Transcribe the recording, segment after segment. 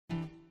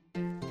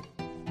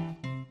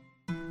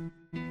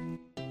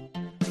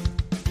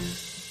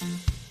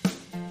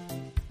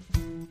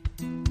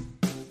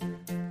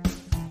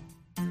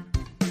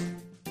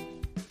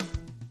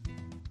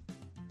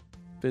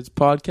Bits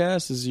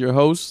Podcast. This is your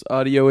host,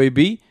 Audio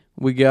AB.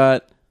 We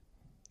got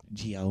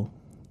Gio.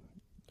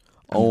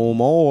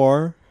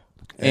 Omar.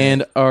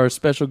 and our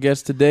special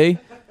guest today,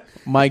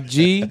 Mike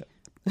G,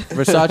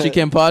 Versace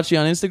Kempachi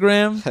on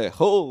Instagram. Hey,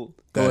 ho.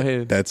 Go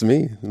ahead. That's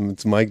me.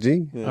 It's Mike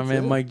G. Our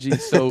man Mike G.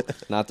 So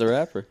Not the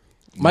rapper.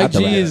 Mike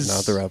G is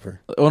Not the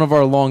rapper. one of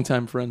our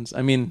longtime friends.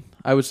 I mean,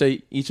 I would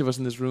say each of us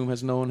in this room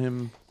has known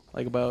him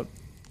like about,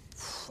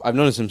 I've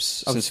known him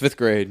since fifth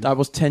grade. I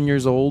was 10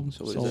 years old.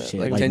 So what So is that? Shit,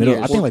 Like like 10 middle,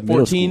 years. I think like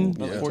middle 14,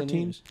 school. Yeah.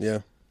 14, Yeah.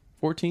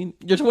 14.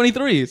 You're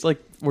 23. It's like,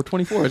 we're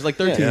 24. It's like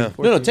 13. Yeah.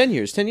 14. No, 10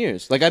 years. 10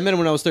 years. Like, I met him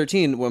when I was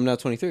 13. Well, I'm now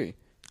 23.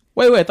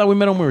 Wait, I thought we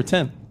met when we were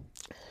 10.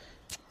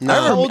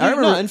 How old are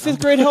you now? In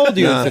fifth grade? How old are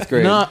you in fifth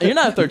grade? No, you're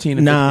not 13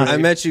 in Nah. fifth I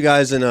grade. met you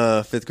guys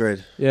in fifth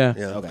grade. Yeah.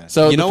 Yeah. Okay.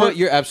 So You know the what?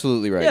 You're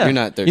absolutely right. Yeah. You're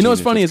not 13. You know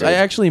what's in funny fifth is I grade.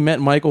 actually met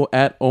Michael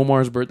at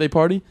Omar's birthday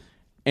party,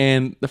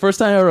 and the first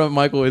time I ever met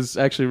Michael is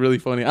actually really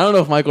funny. I don't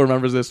know if Michael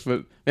remembers this,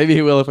 but maybe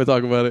he will if I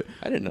talk about it.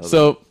 I didn't know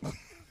So,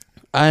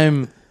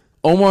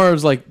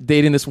 Omar's like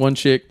dating this one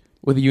chick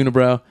with a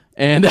unibrow,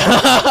 and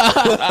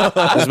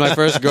This is my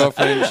first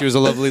girlfriend. She was a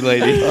lovely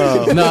lady.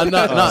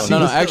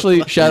 no.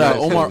 Actually, shout out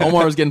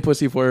Omar was getting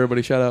pussy for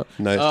everybody. Shout out.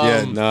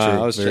 Nice. Nah,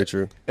 true. I was Very ch-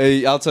 true.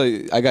 Hey, I'll tell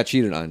you, I got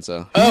cheated on,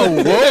 so.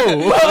 Oh,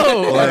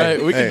 whoa. All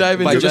right, we can Hey,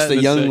 dive into By that. just in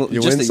a young, sec.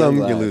 You just win a some,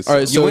 young you lad. lose All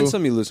right, some. so you win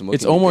some, you lose some. What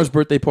It's can you Omar's do?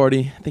 birthday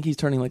party. I think he's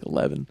turning like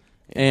 11,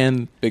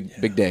 and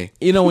Big day.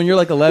 you know, when you're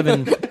like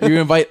 11, you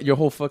invite your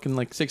whole fucking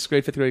like 6th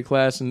grade, 5th grade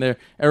class, and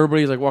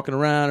everybody's like walking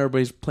around,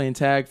 everybody's playing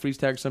tag, freeze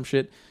tag, or some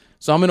shit.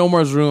 So I'm in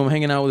Omar's room,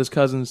 hanging out with his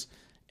cousins,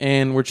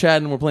 and we're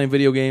chatting, we're playing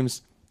video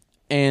games,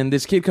 and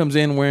this kid comes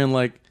in wearing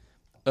like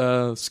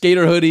a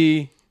skater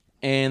hoodie,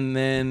 and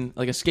then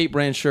like a skate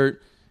brand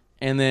shirt,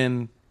 and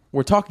then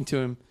we're talking to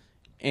him,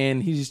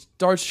 and he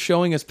starts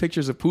showing us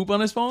pictures of poop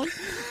on his phone,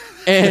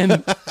 and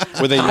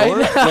Were they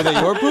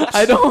your poops?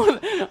 I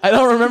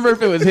don't remember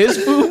if it was his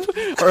poop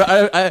or you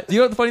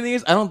know what the funny thing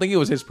is? I don't think it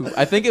was his poop.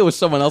 I think it was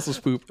someone else's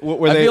poop.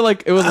 Were I they- feel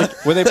like it was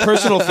like. Were they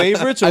personal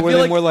favorites, or I were feel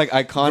they like- more like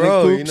iconic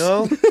Bro, poops? you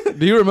know,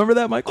 Do you remember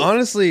that, Michael?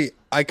 honestly,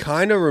 I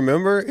kind of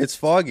remember. It's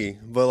foggy,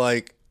 but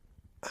like,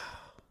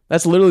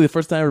 That's literally the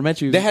first time I ever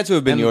met you. They had to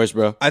have been And- yours,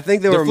 bro. I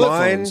think they The were flip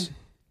mine. phones.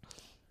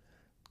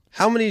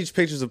 How many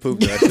pictures of poop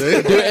did I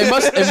take? Dude, it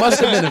must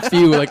have been a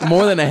few, like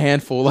more than a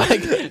handful.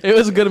 Like it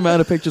was a good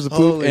amount of pictures of poop,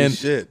 Holy and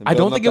shit. I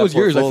don't Building think up it was that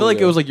yours. I feel like it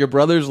portfolio. was like your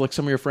brothers, like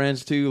some of your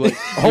friends too. Like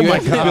Oh my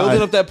God.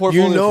 Building up that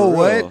portfolio. You know for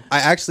what? real.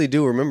 I actually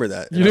do remember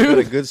that. You And I've do?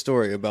 got a good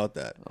story about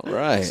that. All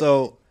right.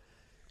 So,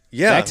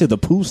 yeah. Back to the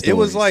poo stories. It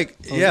was like,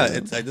 yeah,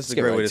 this is a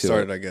get great right way to to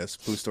start it. it, I guess.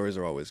 Poo stories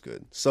are always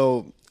good.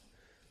 So,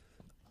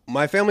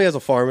 my family has a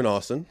farm in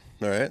Austin.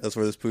 All right, that's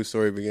where this poo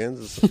story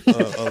begins. It's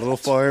a little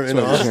farm in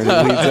Austin.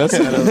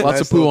 Lots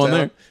of poo little on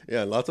town. there.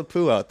 Yeah, lots of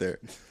poo out there.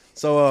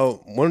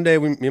 So one day,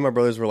 me and my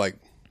brothers were like,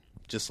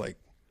 just like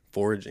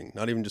foraging,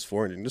 not even just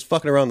foraging, just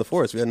fucking around the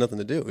forest. We had nothing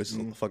to do. It was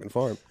just a fucking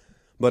farm.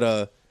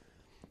 But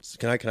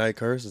can I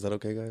curse? Is that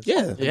okay, guys?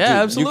 yeah,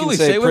 Yeah, absolutely.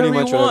 Say pretty whatever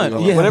much you want.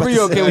 whatever Yeah, whatever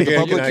you're okay with the Can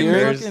public I here,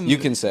 curse? you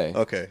can say.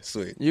 Okay,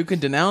 sweet. You can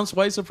denounce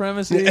white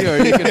supremacy, or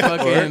you can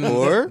fucking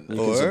Or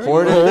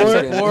support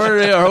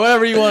it. or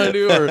whatever you want to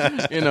do, or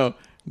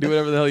do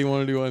whatever the hell you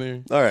want to do on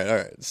here. All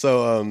right.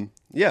 So,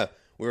 yeah,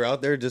 we were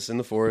out there just in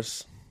the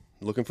forest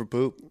looking for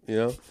poop,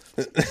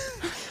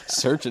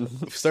 Searching.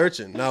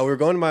 searching. Now, we were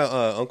going to my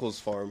uncle's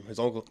farm,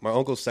 my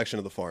uncle's section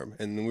of the farm,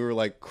 and we were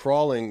like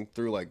crawling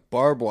through like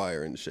barbed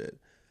wire and shit.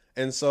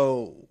 And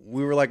so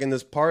we were like in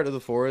this part of the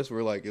forest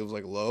where like it was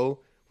like low.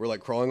 We're like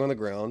crawling on the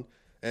ground,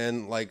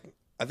 and like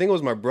I think it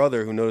was my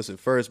brother who noticed it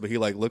first, but he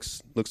like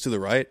looks to the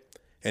right,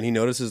 and he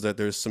notices that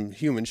there's some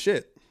human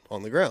shit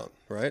on the ground,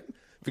 right?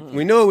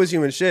 We know it was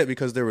human shit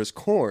because there was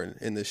corn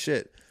in this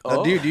shit.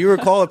 Now, do you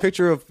recall a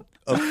picture of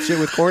shit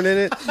with corn in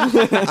it?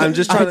 I'm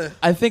just trying to.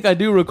 I think I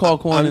do recall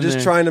corn. I'm in just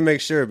there. trying to make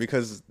sure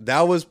because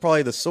that was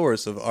probably the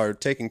source of our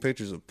taking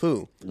pictures of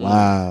poo.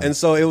 Wow. And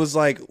so it was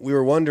like we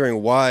were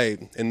wondering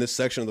why in this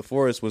section of the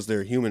forest was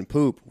there human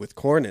poop with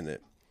corn in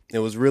it. It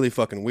was really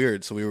fucking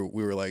weird. So we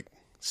were like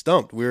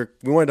stumped. We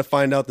wanted to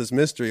find out this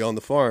mystery on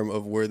the farm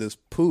of where this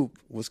poop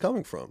was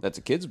coming from. That's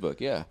a kid's book,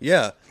 yeah.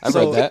 Yeah, I've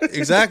read that.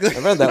 Exactly. I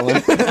read that one.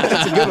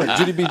 That's a good one.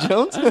 Judy B.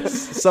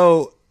 Jones?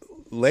 So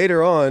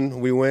later on,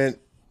 we went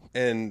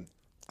and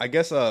I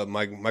guess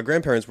my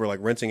grandparents were like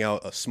renting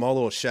out a small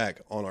little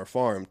shack on our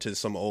farm to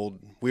some old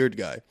weird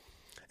guy.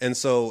 And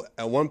so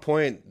at one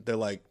point, they're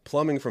like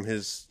plumbing from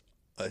his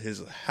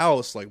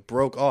house like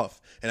broke off.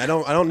 And I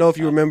don't know if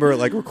you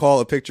recall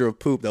a picture of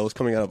poop that was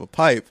coming out of a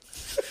pipe.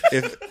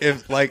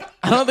 If like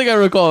I don't think I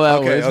recall that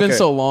one. Okay, It's been okay.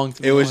 so long.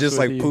 To be it was honest just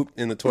with like you. poop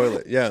in the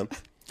toilet. Yeah.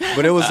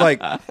 But it was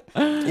like,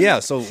 yeah,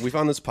 so we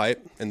found this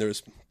pipe and there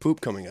was poop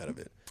coming out of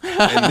it.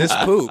 And this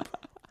poop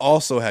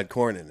also had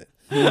corn in it.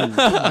 Oh my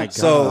God.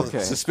 So Okay.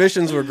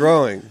 suspicions were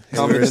growing. And we were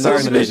Conversation.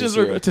 starting to, Suspicions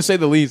were, to say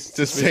the least.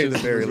 to say the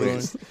suspicions very were growing.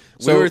 least.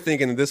 So- We were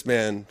thinking that this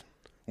man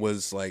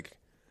was like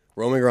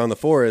roaming around the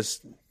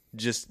forest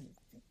just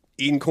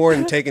eating corn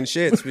and taking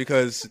shits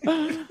because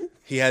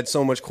he had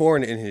so much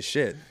corn in his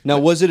shit. Now,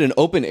 was it an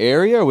open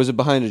area or was it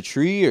behind a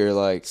tree or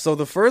like? So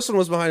the first one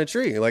was behind a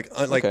tree, like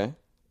Okay.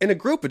 in a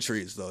group of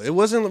trees though. It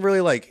wasn't really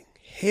like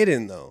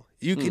hidden though.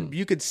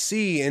 You could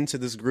see into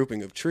this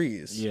grouping of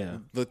trees. Yeah.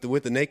 But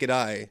with the naked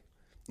eye,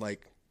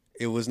 like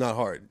it was not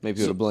hard.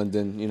 Maybe it would blend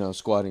in,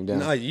 squatting down.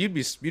 No, you'd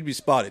be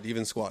spotted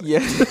even squatting. Yeah.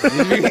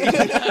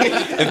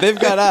 If they've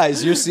got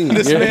eyes, you're seen.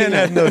 This man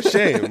had no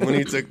shame when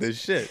he took this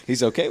shit.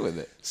 He's okay with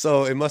it.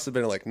 So it must have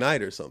been like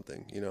night or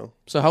something, you know?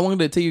 So how long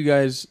did it take you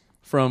guys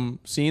from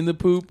seeing the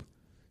poop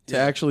to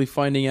actually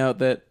finding out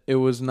that it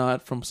was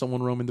not from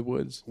someone roaming the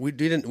woods? We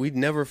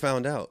never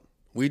found out.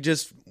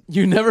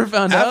 You never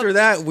found out? After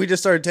that, we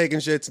just started taking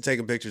shits and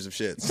taking pictures of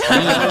shits.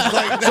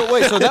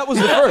 So that was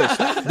the first.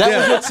 That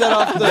was what set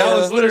off the. That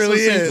was literally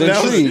it.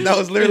 The That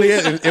was literally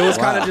it. It was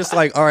kind of just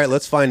like, all right,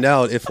 let's find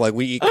out if like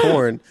we eat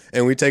corn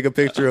and we take a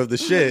picture of the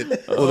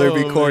shit, will there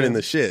be corn in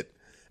the shit?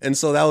 And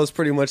so that was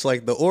pretty much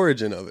like the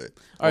origin of it.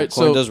 All right,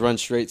 corn so does run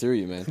straight through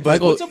you, man.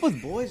 Michael- What's up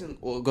with boys and?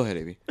 Well, go ahead,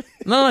 Abby.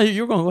 no,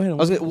 you're going.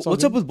 Go ahead.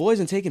 What's up with boys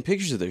and taking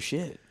pictures of their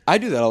shit? I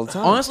do that all the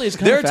time. Honestly, it's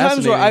kinda there are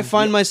times where I fascinating.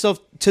 find myself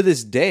to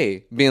this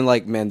day being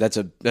like, man, that's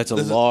an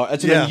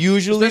yeah.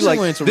 unusually Especially like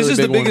when it's a this really is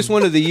the big biggest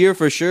one of the year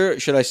for sure.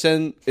 Should I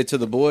send it to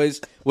the boys?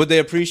 Would they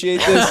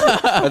appreciate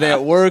this? Are they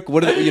at work?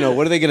 What are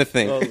they gonna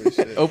think? Holy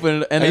shit.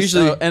 Open an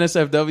usually-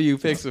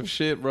 NSFW pics of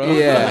shit, bro.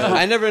 Yeah,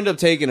 I never end up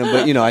taking them,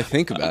 but I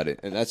think about it,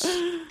 and that's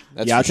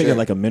yeah, I'll for take sure.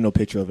 like a mental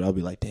picture of it. I'll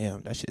be like,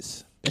 damn, that's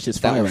just that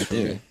fire one's right for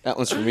there. me. That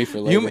one's for me for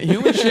later.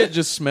 Human shit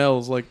just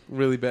smells like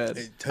really bad.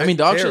 I mean,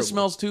 dog terrible. shit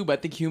smells too, but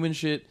I think human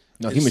shit.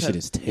 No, it human just shit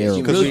has- is terrible.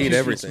 Because we really eat good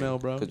everything. Smell,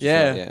 bro. Good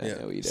Yeah. shit,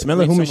 yeah, we eat it. Smelling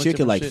Makes so human much shit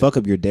can like different fuck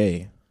up your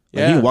day. Like,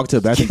 Yeah. you can walk to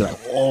the bathroom and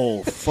be like,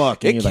 oh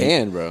fuck, and It you're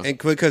can, bro. And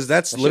because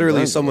that's shit literally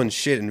burns, someone's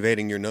shit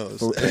invading your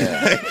nose.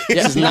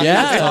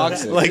 Yeah.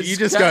 toxic. Like you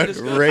just got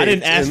disgusting. raped. I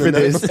didn't ask in for the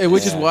this. nose.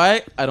 Which is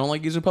why I don't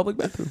like using public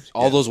bathrooms.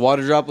 All those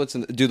water droplets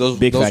and those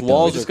Big factor.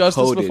 walls We are discussed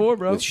this coated before,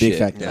 bro. with Big shit.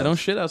 factor. I don't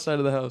shit outside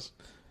of the house.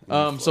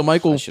 So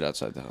Michael, I shit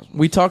outside the house.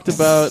 we talked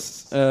about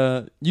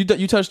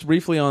you touched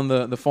briefly on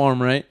the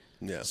farm, right?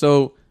 Yeah.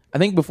 So I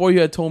think before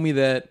you had told me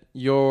that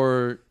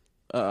your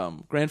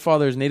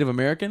grandfather is Native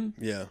American,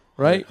 Yeah.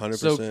 right? 100%.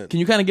 So can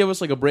you kind of give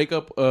us like a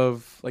breakup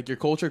of like your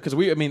culture? Because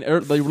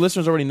the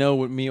listeners already know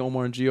what me,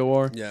 Omar, and Gio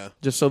are. Yeah.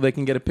 Just so they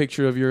can get a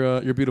picture of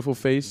your beautiful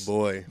face.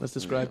 Boy. Let's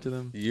describe to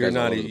them. You're Guys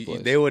all not. over the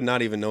place. They would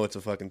not even know what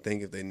to fucking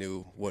think if they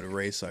knew what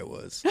race I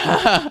was.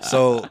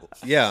 So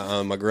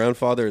yeah, my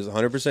grandfather is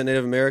 100%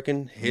 Native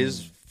American.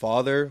 His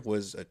father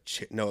was a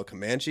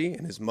Comanche,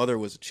 and his mother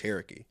was a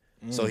Cherokee.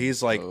 So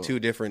he's like two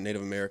different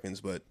Native Americans,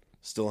 but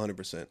still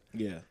 100%.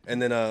 Yeah.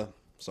 And then,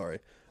 sorry.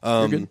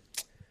 good.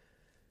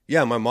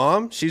 Yeah, my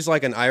mom, she's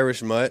like an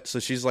Irish mutt, so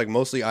she's like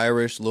mostly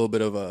Irish, a little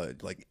bit of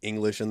like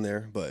English in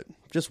there, but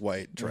just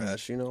white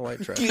trash,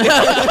 white trash.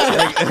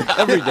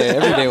 every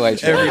day, white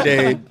trash. Every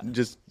day,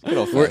 just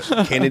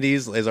old-fashioned.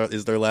 Kennedy's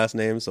is their last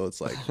name, so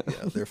it's like,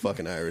 yeah, they're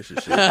fucking Irish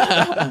as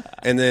shit.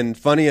 And then,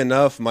 funny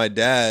enough, my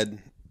dad,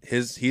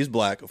 he's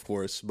black, of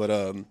course, but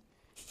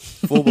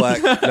full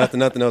black,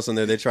 nothing else in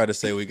there. They try to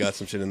say we got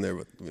some shit in there,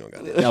 but we don't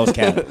got it. That was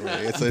cap.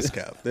 It's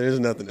cap. There's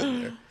nothing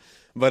in there.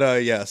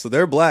 But yeah, so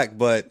they're black,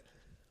 but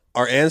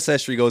our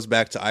ancestry goes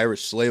back to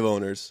Irish slave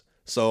owners.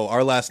 So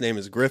our last name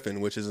is Griffin,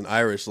 which is an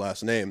Irish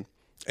last name,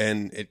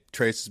 and it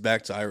traces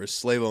back to Irish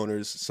slave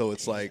owners. So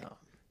it's like,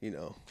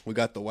 we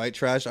got the white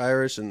trash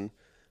Irish and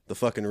the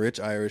fucking rich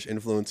Irish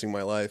influencing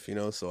my life,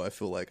 so I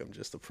feel like I'm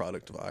just a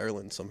product of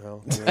Ireland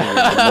somehow.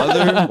 My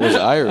mother was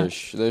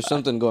Irish. There's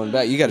something going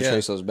back. You got to Yeah.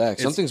 trace those back.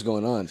 Something's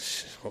going on.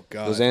 Oh,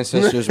 God. Those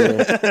ancestors were.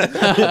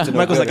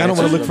 Michael's like, I don't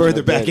want to look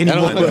further back I don't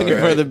anymore. want to look right?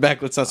 further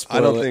back. Let's not spoil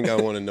I don't it. think I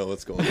want to know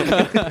what's going on.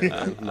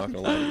 I'm not going to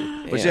lie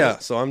to you. But yeah,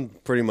 so I'm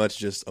pretty much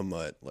just a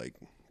mutt, like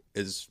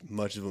as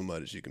much of a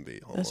mutt as you can be.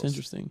 Almost. That's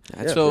interesting.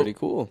 That's so, pretty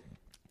cool.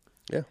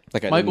 Yeah.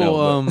 Like I Michael,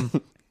 didn't know,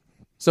 but-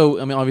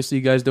 so I mean, obviously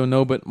you guys don't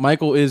know, but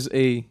Michael is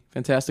a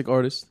fantastic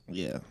artist.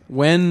 Yeah.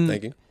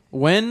 Thank you.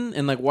 When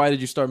and like why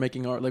did you start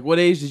making art? Like what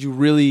age did you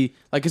really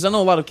like? Because I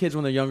know a lot of kids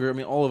when they're younger. I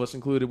mean, all of us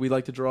included, we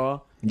like to draw.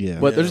 Yeah.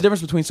 But there's a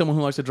difference between someone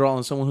who likes to draw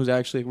and someone who's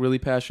actually really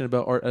passionate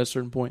about art at a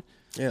certain point.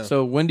 Yeah.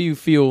 So when do you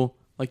feel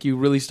like you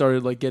really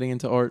started like getting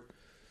into art?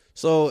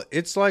 So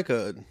it's like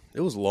it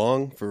was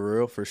long for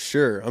real, for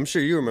sure. I'm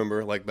sure you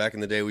remember, like back in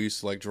the day, we used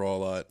to like draw a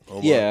lot.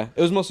 Omar. yeah,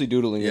 it was mostly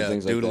doodling Yeah, and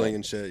things like that. doodling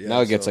and shit, yeah,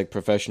 now it gets so- like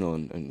professional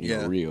and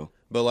Yeah. real.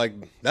 But like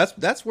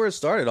that's where it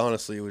started.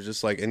 Honestly, it was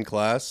just like in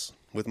class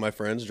with my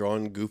friends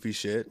drawing goofy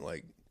shit.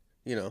 Like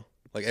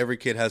like every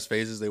kid has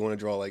phases. They want to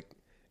draw like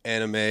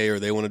anime, or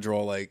they want to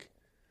draw like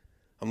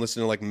I'm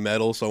listening to like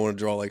metal, so I want to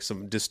draw like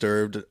some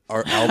Disturbed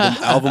art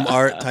album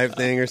art type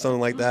thing or something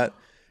like that.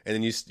 And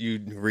then you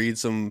read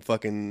some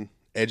fucking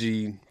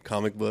edgy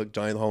comic book,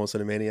 Giant the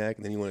Homicide Maniac,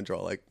 and then you want to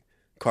draw like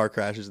car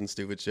crashes and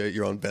stupid shit.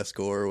 You're on best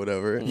score or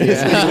whatever.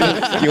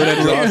 Yeah. you want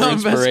to draw You're some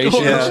on Best inspiration.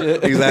 Score. and yeah,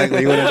 shit.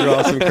 exactly. You want to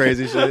draw some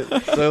crazy shit.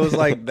 So it was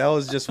like that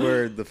was just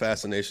where the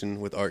fascination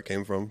with art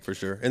came from, for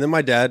sure. And then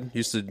my dad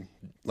used to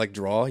like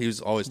draw. He was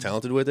always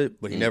talented with it,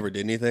 but he never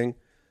did anything.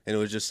 And it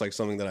was just like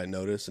something that I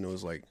noticed, and it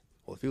was like,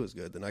 well, if he was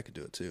good, then I could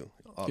do it too,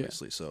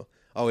 obviously. So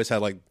I always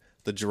had like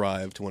the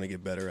drive to want to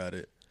get better at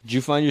it. Did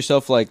you find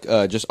yourself like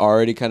just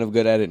already kind of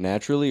good at it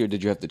naturally, or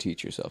did you have to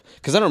teach yourself?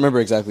 Because I don't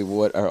remember exactly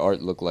what our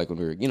art looked like when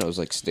we were, it was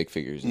like stick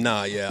figures.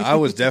 Nah, yeah, I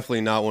was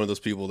definitely not one of those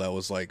people that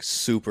was like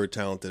super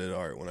talented at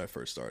art when I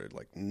first started.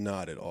 Like,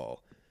 not at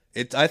all.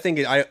 I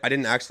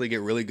didn't actually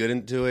get really good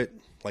into it,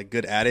 like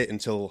good at it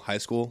until high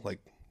school, like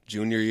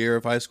junior year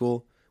of high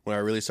school, when I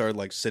really started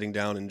like sitting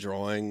down and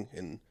drawing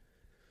and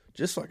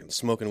just fucking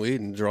smoking weed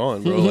and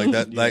drawing, bro. Like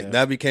that, like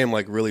that became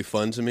like really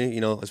fun to me,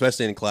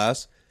 especially in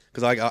class.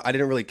 Because I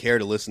didn't really care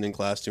to listen in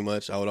class too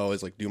much. I would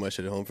always like do my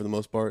shit at home for the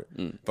most part.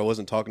 If I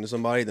wasn't talking to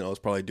somebody, then I was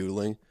probably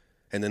doodling.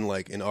 And then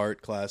like in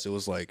art class, it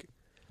was like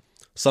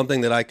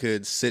something that I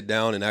could sit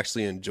down and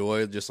actually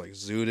enjoy, just like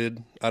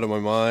zooted out of my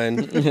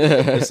mind.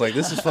 It's like,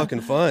 this is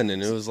fucking fun.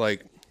 And it was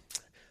like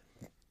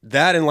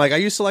that, and like I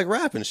used to like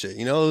rap and shit.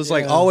 It was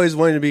like always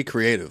wanting to be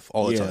creative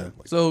all the time.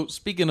 Like, so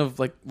speaking of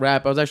like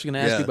rap, I was actually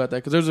going to ask you about that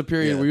because there was a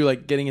period where you were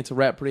like getting into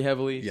rap pretty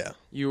heavily. Yeah,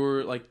 you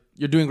were like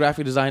you're doing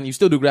graphic design. You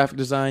still do graphic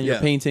design. You're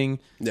painting.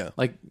 Yeah,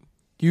 like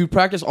you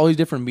practice all these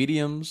different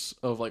mediums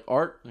of like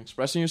art and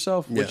expressing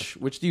yourself.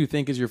 Which do you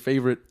think is your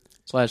favorite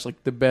 /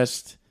 like the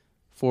best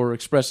for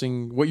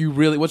expressing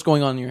what's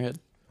going on in your head?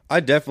 I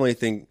definitely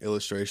think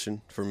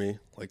illustration for me.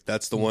 Like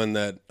that's the one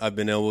that I've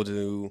been able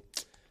to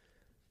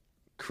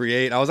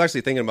create. I was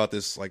actually thinking about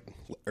this like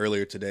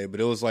earlier today, but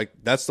it was like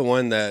that's the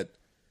one that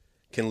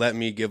can let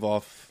me give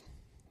off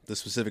the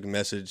specific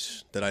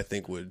message that I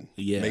think would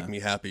make me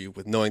happy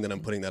with knowing that I'm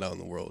putting that out in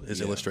the world is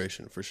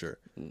illustration for sure.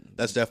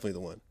 That's definitely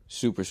the one.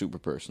 Super, super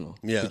personal.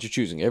 Yeah. But you're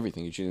choosing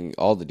everything. You're choosing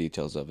all the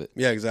details of it.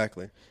 Yeah,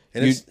 exactly.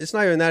 And it's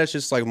not even that. It's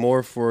just like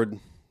more for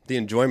the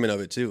enjoyment of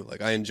it too.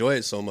 Like I enjoy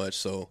it so much,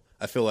 so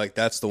I feel like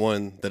that's the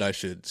one that I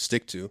should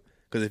stick to.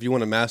 Because if you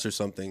want to master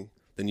something,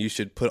 then you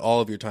should put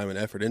all of your time and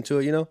effort into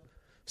it,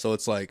 So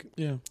it's like,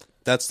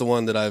 that's the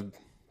one that I've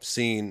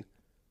seen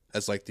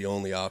as like the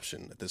only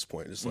option at this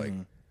point. It's like,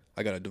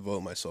 I got to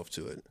devote myself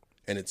to it.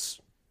 And it's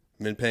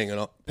been paying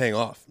off,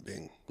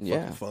 being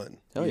fucking fun.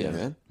 Hell yeah,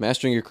 man.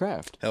 Mastering your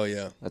craft. Hell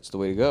yeah. That's the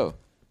way to go.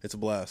 It's a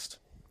blast.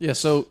 Yeah,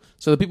 so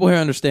the people here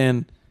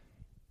understand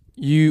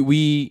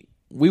we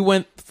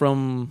went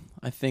from,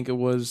 I think it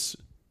was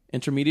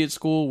intermediate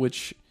school,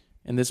 which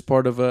in this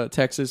part of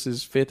Texas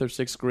is 5th or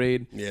 6th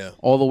grade. Yeah.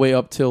 All the way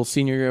up till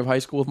senior year of high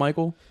school with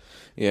Michael.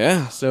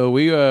 Yeah. So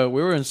we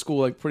were in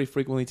school like pretty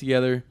frequently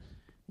together.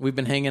 We've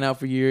been hanging out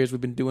for years.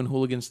 We've been doing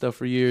hooligan stuff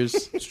for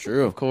years. It's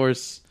true. Of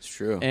course. It's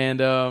true. And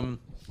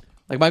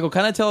like Michael,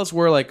 kind of tell us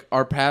where like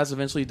our paths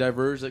eventually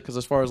diverged. Because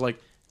as far as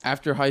like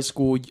after high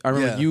school, I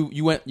remember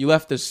you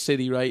left the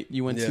city, right?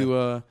 You went to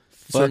a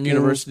certain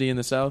university in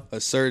the South. A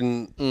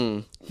certain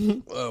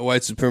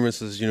white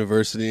supremacist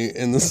university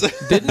in the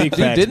South. Big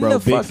facts, bro.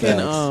 Big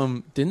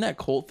facts. Didn't that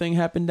cult thing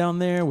happen down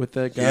there with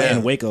that guy? Yeah,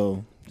 in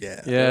Waco.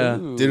 Yeah.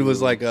 Dude, it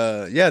was like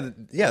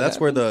that's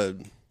where the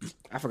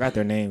I forgot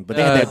their name, but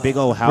they had that big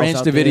old house Branch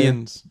out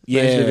Davidians.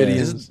 there. Branch Yeah.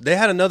 Davidians. they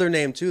had another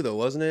name too, though,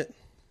 wasn't it?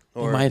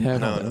 They might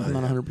have. No, I'm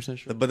not 100%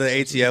 sure. But the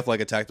ATF like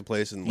attacked the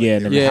place and like, Yeah,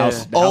 and then the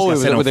house. The house Oh, got it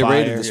was set on where they fire.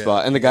 raided the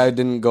spot, and the guy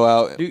didn't go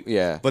out. Dude.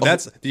 Yeah. But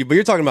but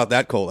you're talking about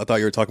that cult. I thought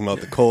you were talking about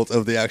the cult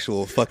of the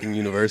actual fucking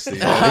university.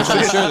 I'm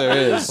sure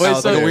there is. Wait,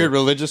 Sounds so- like a weird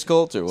religious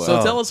cult or what?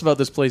 So tell us about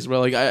this place, bro.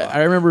 Like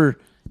I remember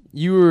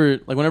you were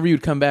like whenever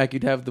you'd come back,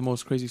 you'd have the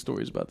most crazy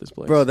stories about this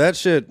place. Bro, that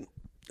shit,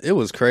 it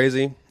was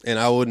crazy, and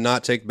I would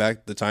not take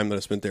back the time that I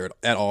spent there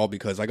at all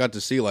because I got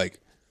to see like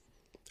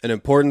an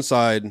important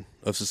side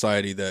of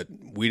society that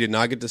we did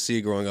not get to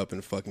see growing up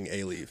in fucking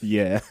A-Leaf.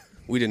 Yeah.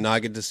 We did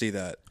not get to see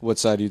that. What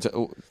side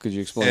could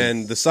you explain?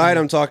 And the side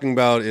I'm talking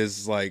about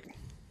is like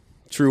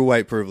true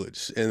white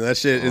privilege, and that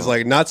shit is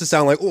like not to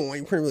sound like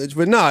white privilege,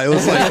 but nah, it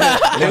was like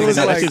it was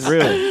that like shit's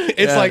real.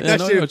 It's like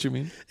that I shit. know what you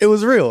mean. It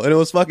was real, and it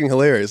was fucking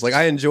hilarious. Like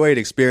I enjoyed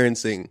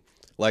experiencing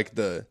like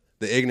the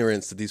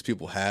ignorance that these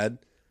people had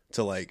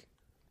to like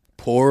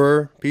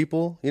poorer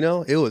people.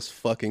 It was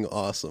fucking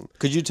awesome.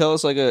 Could you tell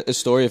us like a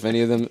story if any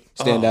of them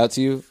stand out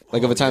to you?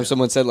 Like of a time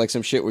someone said like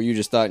some shit where you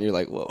just thought and you're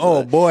like, whoa.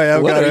 Oh boy,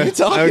 I've what got are you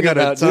talking I've got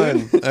about, a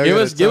ton.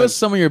 dude? Give us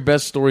some of your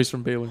best stories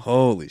from Baylor.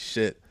 Holy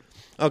shit.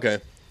 Okay.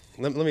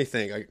 Let me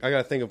think. I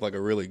gotta think of like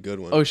a really good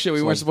one. Oh shit, we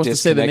It's weren't like supposed to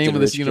say the name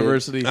of this disconnected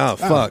rich kid. university. Oh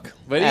fuck.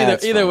 But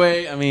That's either fine.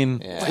 way, I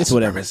mean, Yeah. It's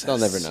whatever. They'll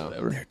never know.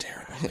 They're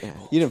terrible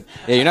people.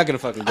 You're not gonna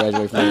fucking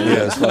graduate from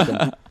there. Yeah. Fuck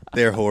 'em.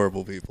 They're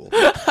horrible people. You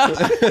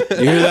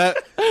hear that?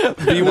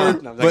 B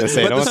word. No, I'm not gonna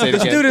say it. I won't say it the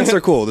again. students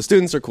are cool. The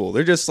students are cool.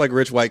 They're just like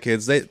rich white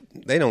kids. They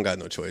don't got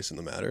no choice in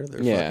the matter.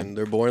 They're fucking,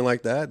 they're born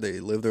like that. They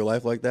live their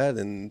life like that,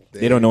 and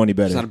They don't know any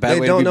better. It's not a bad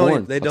they way don't to be know.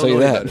 born. They I'll don't tell know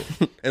you any that.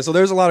 better. And so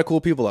there's a lot of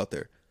cool people out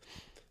there.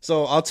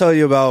 So I'll tell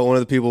you about one of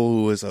the people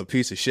who was a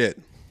piece of shit.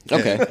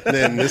 Okay. And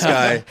then this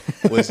guy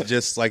was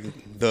just like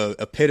the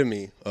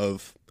epitome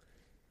of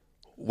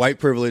white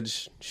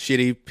privilege,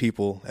 shitty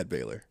people at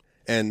Baylor.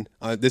 And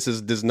this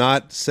does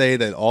not say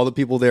that all the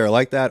people there are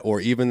like that,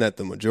 or even that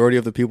the majority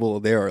of the people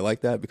there are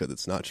like that, because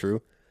it's not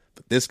true.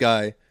 But this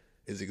guy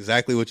is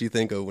exactly what you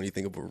think of when you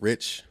think of a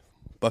rich,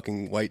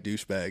 fucking white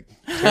douchebag,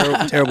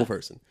 terrible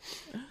person.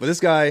 But this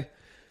guy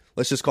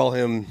let's just call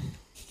him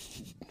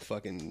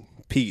fucking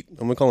Pete. I'm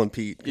gonna call him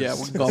Pete. Yeah,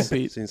 we'll call him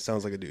Pete. He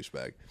sounds like a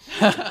douchebag.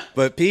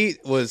 But Pete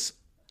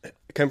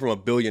came from a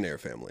billionaire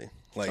family.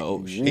 Like,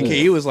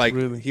 he was like,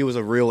 he was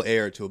a real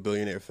heir to a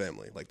billionaire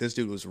family. Like, this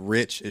dude was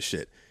rich as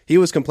shit. He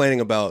was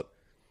complaining about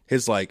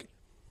his, like,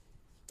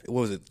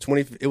 what was it?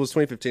 It was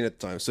 2015 at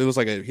the time. So it was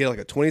like he had like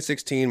a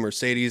 2016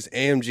 Mercedes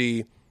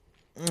AMG.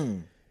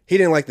 He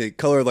didn't like the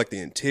color of like the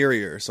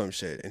interior or some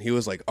shit, and he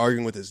was like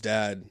arguing with his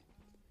dad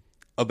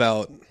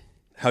about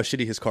how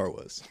shitty his car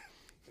was.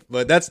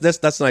 But that's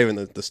not even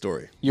the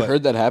story. You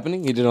heard that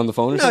happening? He did it on the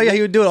phone or something? No, yeah,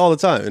 he would do it all the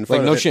time. In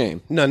front no of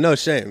shame? No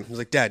shame. He was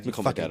like, Dad, you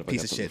call my fucking dad if I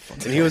piece got of shit.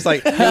 something And he was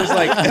like,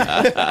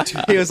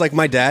 he was like,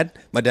 my dad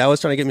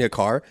was trying to get me a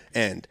car,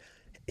 and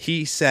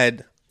he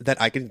said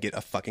that I could get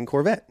a fucking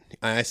Corvette.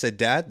 And I said,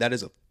 Dad, that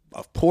is a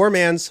poor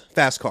man's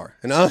fast car.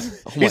 And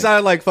he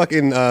sounded like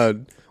fucking,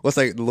 what's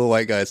like the little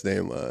white guy's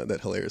name, that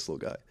hilarious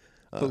little guy.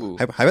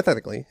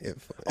 Hypothetically,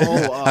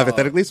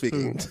 hypothetically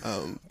speaking,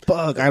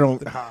 Fuck, I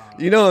don't.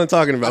 you know what I'm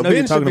talking about.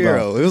 Ben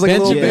Shapiro. It was like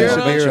Ben a little Ben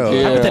Shapiro?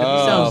 Shapiro.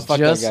 Sounds fuck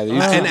just that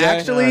guy. And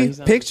actually,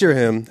 picture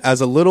him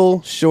as a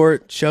little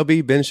short,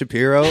 chubby Ben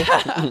Shapiro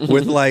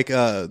with like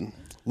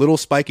little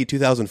spiky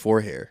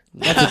 2004 hair.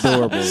 That's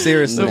adorable.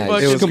 Seriously,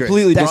 Nice. it was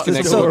completely great.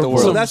 disconnected So- with the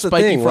world. so that's the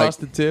Spiky thing, like-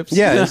 frosted tips.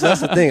 Yeah,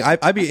 that's the thing. I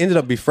ended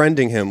up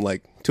befriending him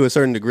like to a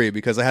certain degree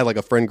because I had like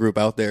a friend group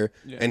out there,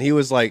 and he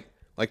was like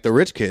the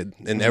rich kid,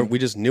 and we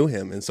just knew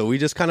him, and so we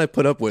just kind of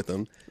put up with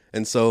him.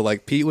 And so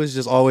like Pete was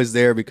just always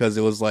there because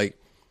it was like,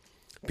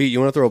 Pete, you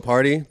want to throw a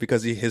party?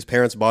 Because his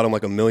parents bought him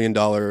like $1 million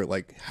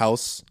like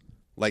house,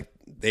 like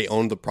they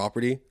owned the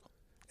property,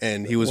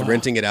 and he was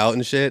renting it out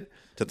and shit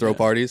to throw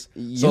parties.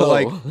 So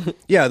like,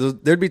 yeah,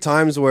 there'd be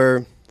times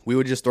where we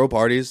would just throw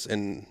parties,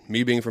 and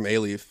me being from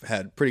A-Leaf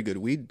had pretty good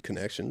weed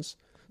connections.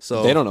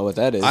 So They don't know what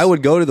that is. I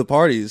would go to the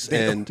parties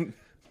and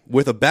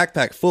with a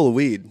backpack full of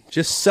weed,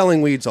 just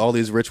selling weed to all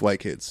these rich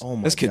white kids. Oh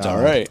my This kid's God.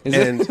 all right.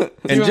 And Keep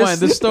in mind,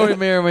 just this story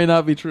may or may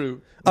not be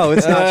true.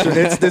 it's not true.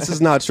 This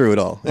is not true at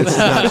all. It's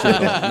not true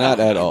at all. Not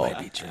at all.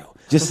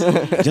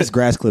 Just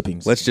grass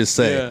clippings. Let's just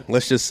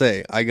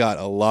say, I got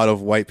a lot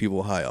of white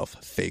people high off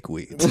fake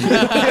weed.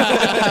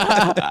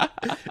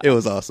 It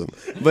was awesome.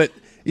 But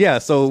yeah,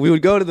 so we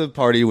would go to the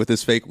party with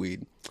this fake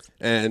weed,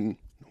 and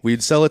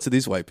we'd sell it to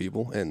these white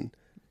people, and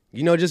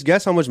just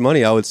guess how much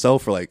money I would sell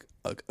for like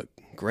a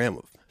gram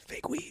of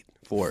fake weed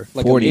for.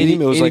 Like 40. a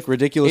medium, it was like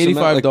ridiculous.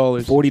 amount, $85.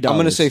 Like, $40. I'm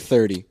gonna say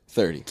 30.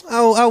 30.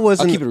 I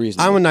wasn't. I'll keep it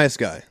reasonable. I'm a nice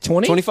guy.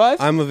 20.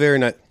 25? I'm a very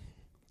nice.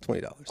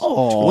 $20.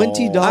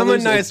 $20. I'm a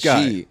nice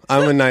guy.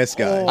 I'm a nice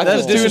guy. I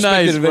That's feel too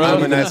nice, disrespected bro. if I'm a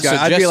anyone nice guy.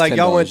 I'd be suggests like,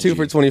 y'all went $10, 2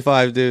 for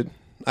 25, dude.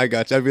 I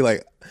got you. I'd be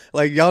like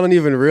y'all don't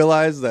even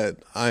realize that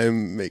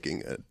I'm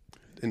making an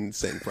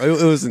insane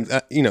price. It was,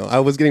 I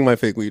was getting my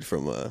fake weed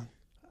from a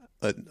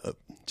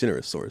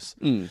generous source,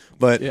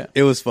 but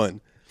it was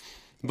fun.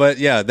 But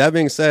yeah, that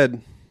being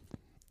said,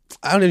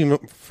 I don't even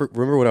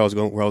remember where I was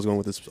going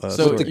with this. So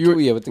story.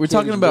 we're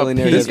talking about Pete.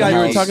 This guy, You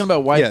were house. talking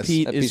about why Yes.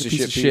 Pete That is a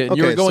piece of Pete. shit.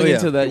 You were going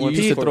into that. You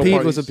used to throw Pete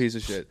parties. was a piece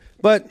of shit.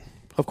 But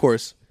of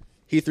course,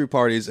 he threw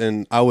parties,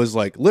 and I was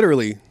like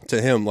literally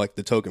to him like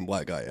the token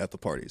black guy at the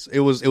parties.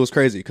 It was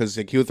crazy because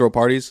he would throw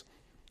parties,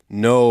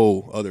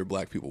 no other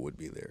black people would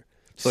be there.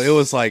 So it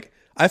was like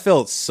I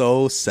felt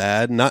so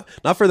sad. Not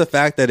for the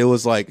fact that it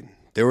was like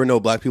there were no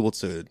black people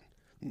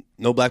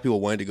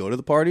wanted to go to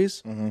the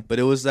parties, but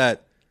it was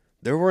that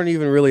there weren't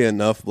even really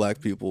enough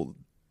black people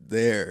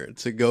there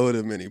to go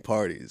to many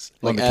parties.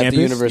 Like the at campus?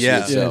 the university Yeah,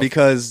 itself.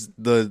 because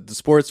the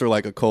sports are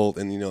like a cult,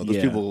 and those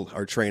Yeah. people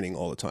are training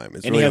all the time.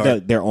 It's And really they have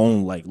hard. their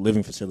own like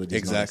living facilities.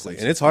 Exactly,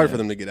 and it's hard for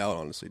them to get out,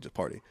 honestly, to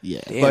party. Yeah.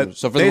 Damn. But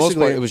So for the most part,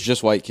 basically- it was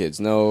just white kids.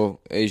 No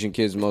Asian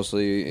kids,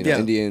 mostly Yeah.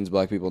 Indians,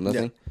 black people,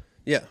 nothing.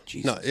 Yeah,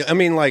 no, I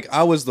mean, like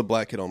I was the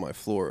black kid on my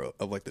floor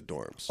of like the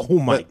dorms. Oh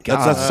my But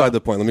God. that's beside the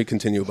point. Let me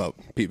continue about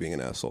Pete being an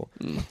asshole.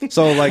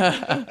 So like,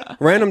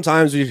 random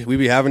times we'd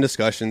be having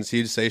discussions.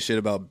 He'd say shit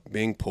about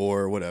being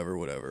poor or whatever.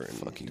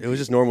 And it was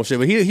just normal shit.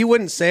 But he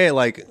wouldn't say it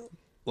like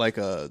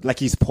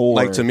he's poor.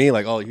 like to me,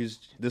 like, oh, he's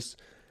this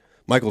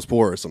Michael's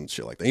poor or some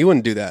shit like that. He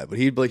wouldn't do that, but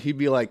he'd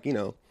be like,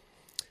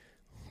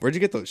 where'd you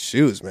get those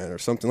shoes, man, or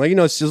something like,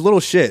 it's just little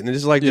shit, and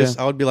it's like, just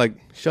I would be like,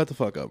 shut the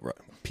fuck up, bro.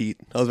 Pete.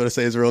 I was about to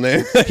say his real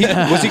name. Was he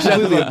completely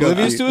Shut the fuck up,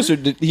 oblivious Pete. to us, or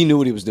did he knew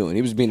what he was doing?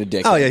 He was being a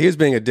dick. Oh yeah, he was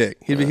being a dick.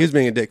 He was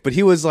being a dick, but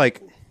he was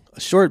like a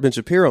short Ben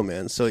Shapiro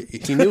man, so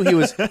he knew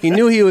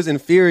he was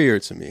inferior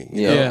to me.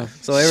 You know? Yeah.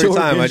 So every Short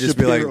time Ben I just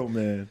Shapiro, be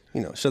like,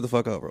 man. shut the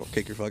fuck up, bro.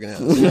 Kick your fucking ass.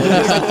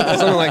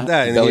 Something like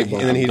that, and Belly then, button.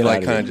 and then he'd Get like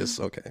outta kind of here. just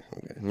okay.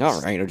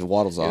 All right, it just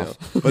waddles off.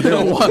 But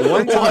then one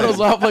Waddles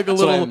time, off like a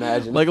what I little,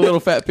 imagine. like a little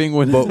fat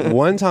penguin. but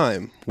one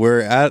time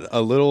we're at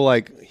a little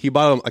like he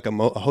bought him like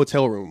a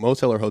hotel room,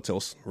 motel or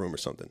hotel room or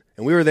something,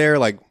 and we were there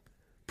like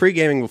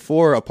pre-gaming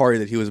before a party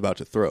that he was about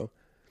to throw,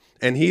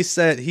 and he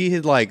said he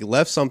had like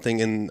left something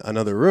in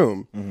another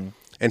room,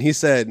 and he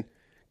said,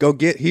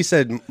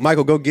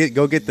 Michael, go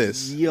get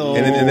this. Yo.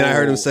 And then I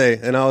heard him say,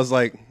 and I was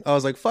like,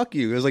 fuck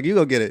you. He was like, you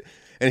go get it.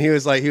 And he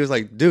was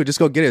like, dude, just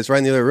go get it. It's right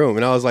in the other room.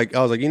 And I was like,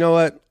 you know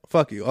what?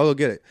 fuck you, I'll go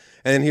get it.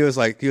 And then he was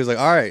like,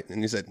 all right.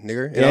 And he said,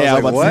 nigger. And Yeah, I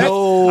was like, what? I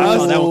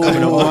saw that one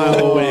coming a mile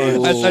away.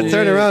 I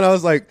turned around. I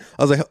was like,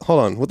 hold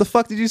on, what the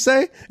fuck did you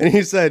say? And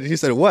he said,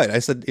 what? I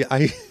said,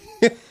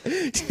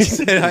 he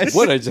said,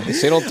 What I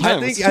say it all the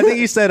time. I think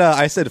he said,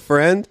 I said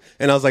friend,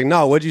 and I was like,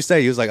 no, what'd you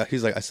say? He was like,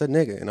 I said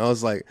nigga, and I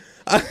was like,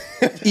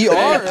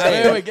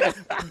 Wait,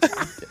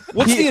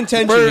 What's the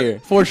intention here?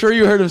 For sure,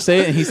 you heard him say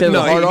it, and he said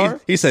no, the hard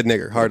R. he said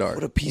nigger, hard R.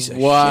 What a piece of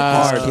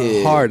Wow.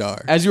 shit. Hard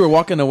R. As you were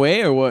walking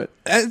away, or what?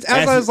 As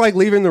I was like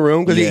leaving the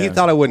room because he Yeah.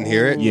 thought I wouldn't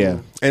hear it. Yeah.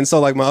 And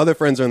so like my other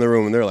friends are in the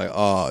room and they're like,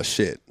 oh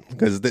shit.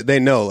 Because they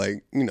know,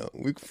 like, you know,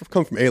 we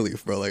come from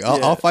Alief, bro. Like,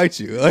 I'll fight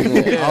you. Like,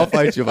 I'll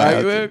fight you if I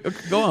have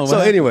to. Go on. So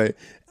what anyway,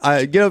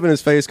 I get up in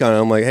his face kind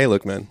of. I'm like, hey,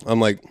 look, man.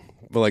 I'm like,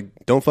 but like,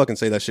 don't fucking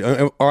say that shit.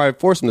 Or I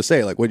force him to say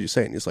it. Like, what'd you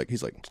say? And he's like,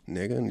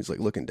 nigga. And he's like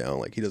looking down,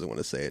 like he doesn't want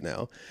to say it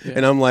now. Yeah.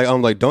 And I'm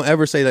like, don't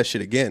ever say that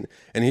shit again.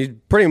 And he's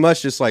pretty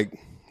much just like,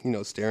 you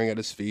know, staring at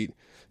his feet.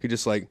 He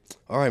just like,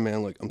 all right,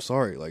 man. Like, I'm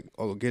sorry. Like,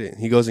 I'll go get it. And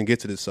he goes and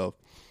gets it himself.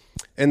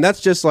 And that's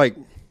just like,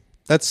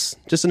 that's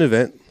just an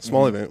event,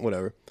 small event,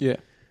 whatever. Yeah.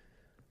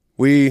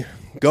 We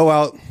go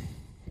out,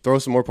 throw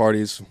some more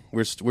parties.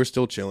 We're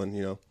still chilling,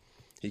 you know.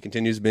 He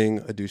continues being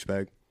a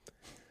douchebag.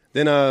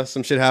 Then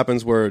some shit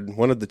happens where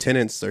one of the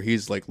tenants that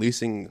he's like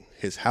leasing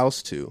his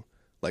house to,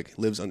 like,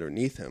 lives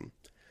underneath him.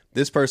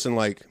 This person,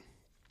 like,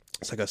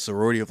 it's like a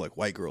sorority of like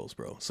white girls,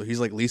 bro. So he's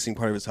like leasing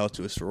part of his house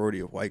to a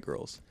sorority of white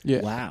girls. Yeah.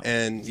 Wow.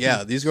 And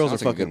yeah, these girls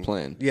Sounds are like a fucking good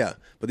plan. Yeah,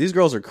 but these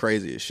girls are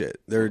crazy as shit.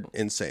 They're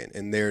insane,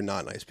 and they're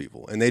not nice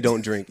people, and they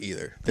don't drink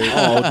either. They're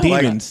Oh,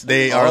 demons.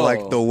 They are like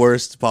Oh. the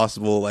worst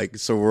possible like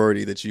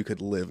sorority that you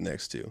could live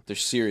next to. They're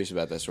serious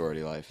about that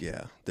sorority life.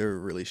 Yeah, they're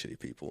really shitty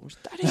people.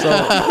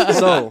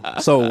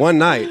 So one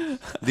night,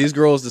 these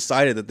girls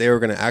decided that they were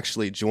going to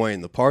actually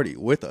join the party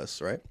with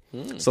us, right?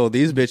 So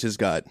these bitches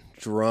got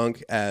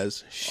drunk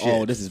as shit.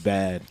 Oh, this is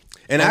bad.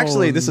 And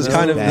actually, this is no.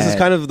 kind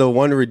Bad. of the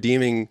one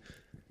redeeming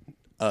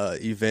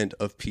event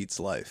of Pete's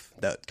life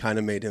that kind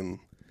of made him.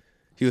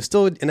 He was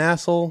still an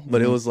asshole,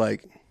 but it was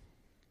like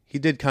he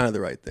did kind of the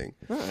right thing.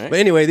 right. But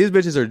anyway, these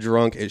bitches are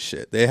drunk as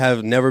shit. They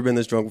have never been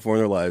this drunk before in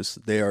their lives.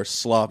 They are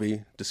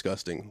sloppy,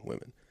 disgusting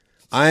women.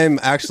 I'm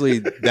actually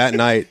that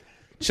night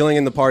chilling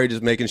in the party,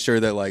 just making sure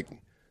that like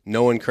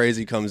no one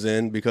crazy comes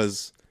in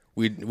because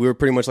we were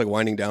pretty much like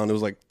winding down. It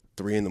was like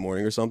 3 a.m.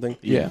 or something.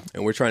 Yeah.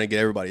 And we're trying to get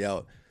everybody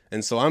out.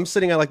 And so I'm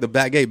sitting at like the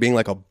back gate being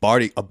like a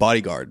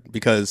bodyguard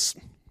because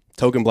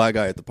token black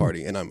guy at the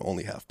party, and I'm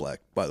only half black,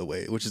 by the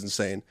way, which is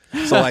insane.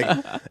 So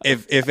like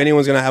if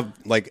anyone's gonna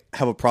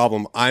have a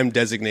problem, I'm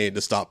designated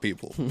to stop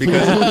people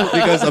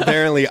because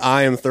apparently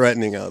I am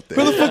threatening out there.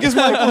 Where the fuck is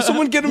Michael?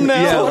 Someone get him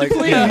now. Yeah, like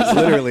yeah,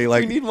 literally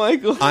like We need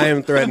Michael. I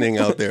am threatening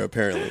out there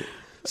apparently.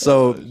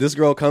 So this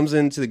girl comes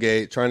into the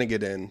gate trying to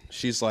get in.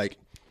 She's like,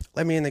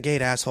 let me in the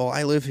gate, asshole.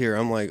 I live here.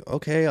 I'm like,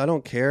 okay, I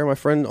don't care. My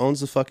friend owns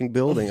the fucking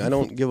building. I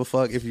don't give a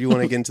fuck if you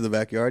want to get into the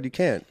backyard. You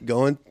can't.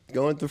 Go in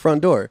the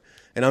front door.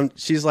 And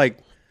she's like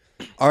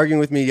arguing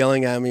with me,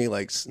 yelling at me,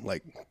 like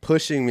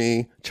pushing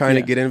me, trying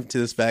to get into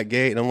this back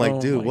gate. And I'm like,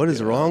 Oh dude, my what is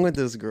God. wrong with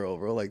this girl,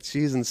 bro? Like,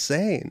 she's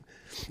insane.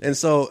 And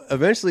so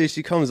eventually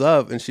she comes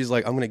up and she's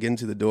like, I'm going to get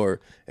into the door,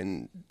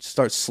 and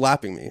starts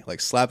slapping me,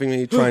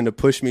 trying to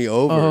push me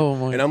over. Oh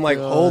my and I'm like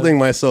God. holding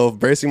myself,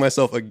 bracing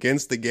myself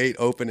against the gate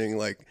opening,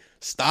 like,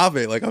 stop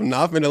it. Like, I'm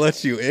not going to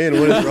let you in.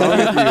 What is wrong with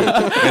you?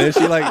 And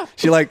then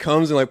she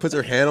comes and like puts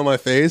her hand on my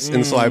face.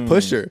 And so I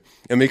push her.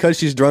 And because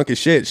she's drunk as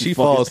shit, she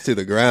falls to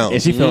the ground.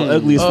 And she felt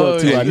ugly as Oh,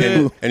 fuck too. I yeah.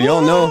 knew. And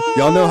y'all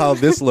know how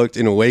this looked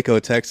in Waco,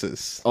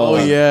 Texas. Oh,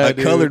 yeah, a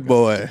dude. colored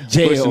boy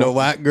Jail. pushing a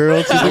white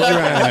girl to the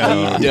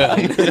ground.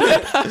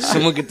 Yeah.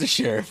 Someone get the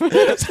sheriff.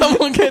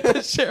 Someone get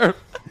the sheriff.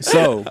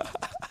 So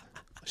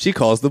she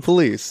calls the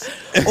police.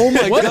 Oh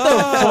my What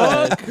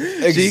god. the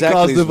fuck? She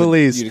calls the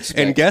police.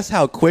 And guess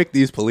how quick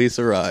these police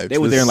arrived? They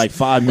were there in like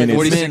 5 minutes.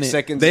 46 minute.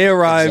 seconds. They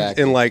arrived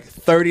Exactly. in like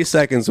 30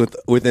 seconds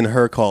within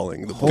her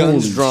calling. The police.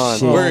 Guns Holy drawn.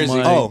 shit. Where is he?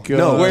 my Oh, God.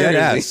 no, Where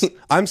dead is ass.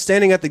 I'm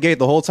standing at the gate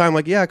the whole time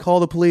like, yeah, call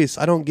the police.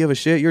 I don't give a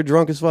shit. You're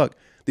drunk as fuck.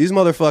 These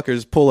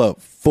motherfuckers pull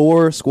up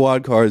 4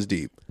 squad cars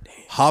deep,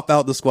 hop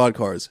out the squad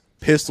cars,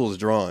 pistols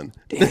drawn.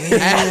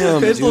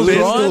 Damn, Pistols dude.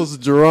 drawn? Pistols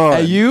drawn.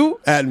 At you?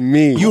 At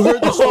me. You heard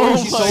the story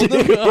she Oh told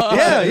them?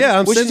 Yeah,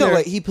 I'm What she sitting told, there.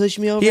 like, he pushed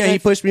me over? Yeah, he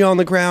like- pushed me on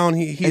the ground.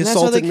 He And that's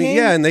how assaulted they me. came?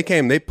 Yeah, and they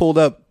came. They pulled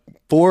up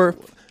 4.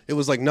 It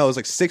was like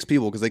 6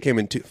 people because they came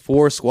in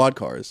 4 squad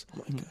cars,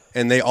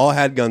 and they all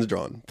had guns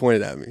drawn,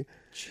 pointed at me.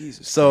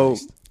 Jesus So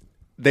Christ.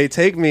 they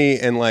take me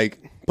and like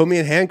put me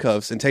in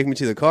handcuffs and take me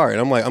to the car, and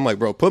I'm like,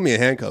 bro, put me in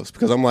handcuffs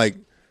because I'm like,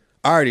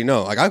 I already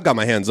know. Like, I've got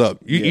my hands up.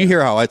 You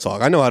hear how I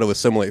talk. I know how to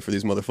assimilate for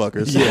these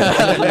motherfuckers.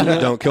 Yeah.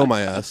 Don't kill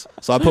my ass.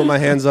 So I put my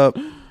hands up.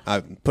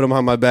 I put them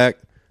on my back.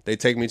 They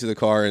take me to the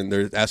car, and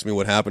they're asking me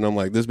what happened. I'm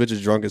like, this bitch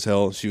is drunk as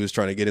hell. She was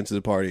trying to get into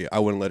the party. I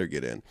wouldn't let her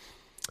get in.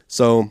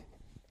 So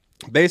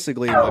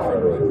basically,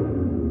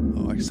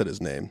 I said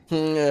his name.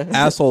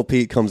 Asshole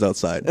Pete comes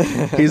outside.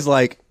 He's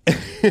like, I'm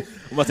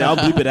about to say, I'll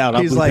bleep it out.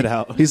 I'll bleep it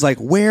out. He's like,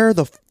 where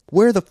the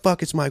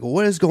fuck is Michael?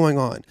 What is going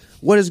on?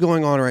 What is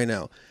going on right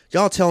now?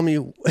 y'all tell me.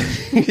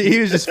 He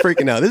was just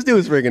freaking out. This dude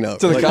was freaking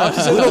out. To the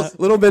cops?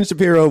 Little Ben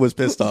Shapiro was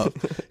pissed off.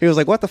 He was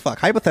like, "What the fuck?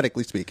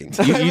 Hypothetically speaking,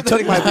 you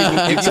took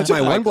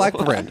my one black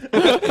friend,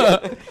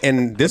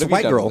 and this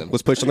white done with girl him?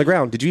 was pushed on the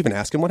ground. Did you even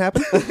ask him what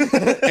happened?"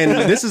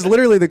 And this is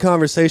literally the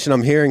conversation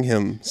I'm hearing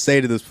him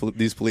say to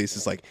these police.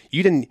 It's like,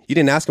 you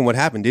didn't ask him what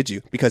happened, did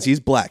you? Because he's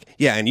black.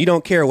 Yeah, and you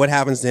don't care what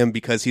happens to him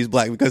because he's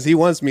black. Because he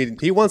wants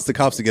the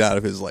cops to get out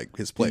of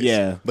his place.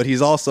 Yeah. But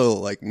he's also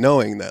like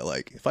knowing that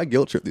like if I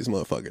guilt trip these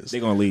motherfuckers,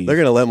 They're gonna leave. They're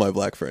gonna let my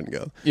black friend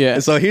go. Yeah.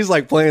 And so he's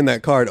like playing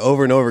that card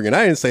over and over again.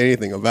 I didn't say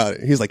anything about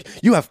it. He's like,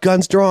 you have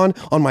guns drawn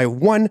on my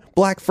one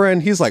black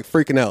friend. He's like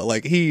freaking out.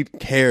 Like he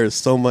cares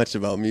so much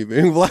about me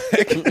being black.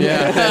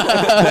 Yeah.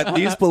 That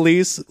these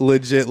police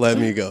legit let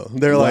me go.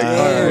 They're like, all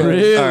right,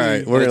 Really? all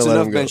right, we're It's gonna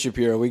let enough, him go. Ben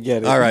Shapiro. We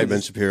get it. All right,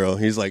 Ben Shapiro.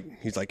 He's like,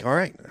 all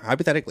right.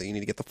 Hypothetically, you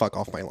need to get the fuck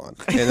off my lawn.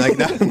 And like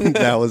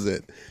that was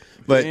it.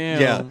 But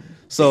Damn. yeah,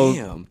 so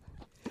Damn.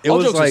 it All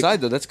was jokes like,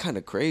 aside, though, that's kind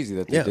of crazy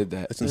that they yeah, did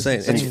that. it's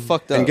insane. That's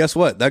fucked up. And guess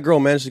what? That girl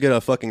managed to get a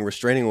fucking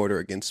restraining order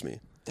against me.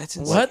 That's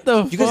insane. What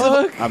the You guys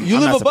live, fuck? you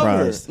I'm live not above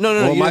surprised. her. No,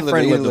 Well, you my didn't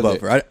friend live lived there.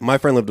 above her. My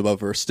friend lived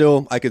above her.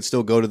 Still, I could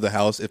still go to the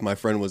house if my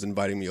friend was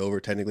inviting me over,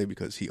 technically,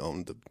 because he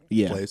owned the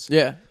Yeah. place.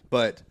 Yeah.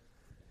 But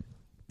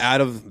out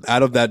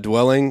of that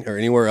dwelling or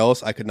anywhere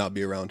else, I could not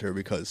be around her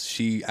because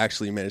she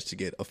actually managed to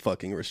get a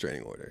fucking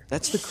restraining order.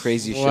 That's the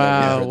craziest shit Wow,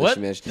 I've ever heard. what?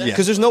 Because Yeah.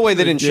 there's no way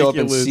they didn't show up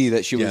and Ridiculous. see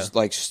that she was Yeah.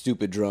 like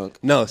stupid drunk.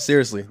 No,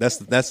 seriously, that's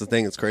the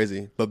thing. It's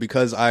crazy. But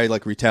because I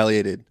like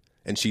retaliated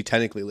and she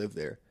technically lived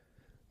there,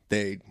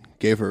 they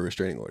gave her a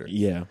restraining order.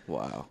 Yeah.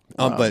 Wow.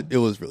 But it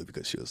was really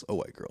because she was a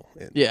white girl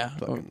in Yeah.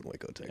 fucking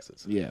Waco,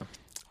 Texas. Yeah.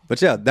 But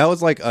yeah, that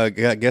was like I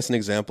guess an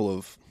example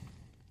of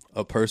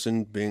a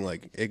person being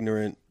like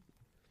ignorant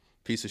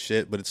piece of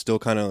shit, but it's still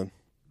kind of,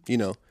 you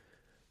know,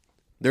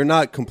 they're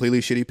not completely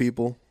shitty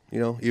people, you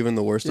know, even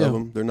the worst Yeah. of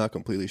them, they're not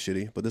completely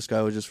shitty. But this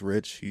guy was just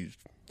rich. He's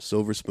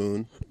silver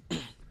spoon.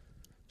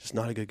 Just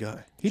not a good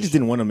guy. He just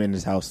didn't want them in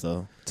his house,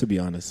 though. To be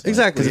honest,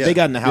 Exactly, Because yeah. if they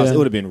got in the house, Yeah. it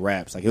would have been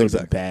raps. Like it would have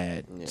Exactly.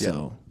 been bad.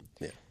 So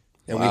Yeah.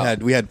 And Wow.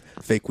 we had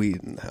fake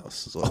weed in the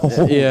house as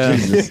well. Yeah.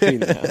 Clean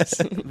the house.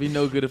 It'd be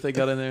no good if they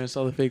got in there and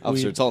saw the fake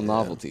Officer, weed. it's all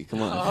novelty.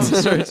 Come on.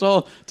 Officer, it's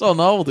all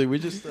novelty. We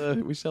just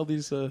we sell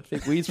these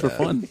fake weeds for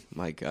fun.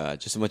 My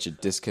God, just a bunch of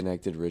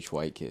disconnected rich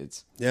white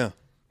kids. Yeah.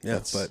 Yeah.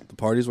 But the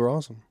parties were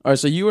awesome. All right,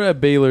 so you were at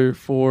Baylor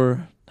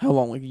for how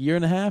long? Like a year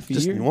and a half? A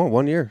Just year?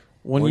 1 year.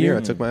 1 year?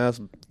 I took my ass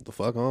the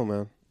fuck home,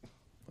 man.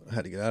 I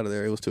had to get out of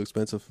there. It was too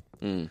expensive.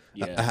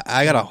 yeah,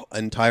 I got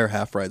an entire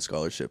half ride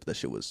scholarship. That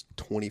shit was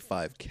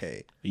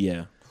 $25K.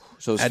 yeah.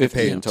 So it's I had to 50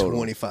 pay in total.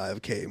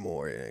 $25K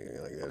more.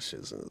 Like that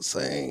shit's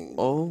insane.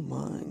 Oh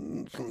my.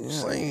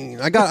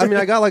 Insane. I got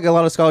like a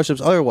lot of scholarships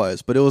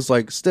otherwise, but it was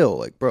like still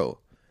like, bro.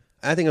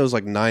 I think it was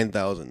like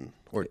 9,000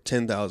 or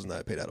 10,000 that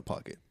I paid out of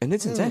pocket. And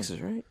it's in Texas,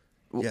 right?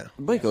 Yeah.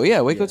 Waco,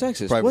 Waco,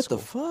 Texas. Private What school.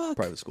 the fuck?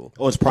 Private school.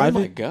 Oh, it's Oh my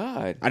private.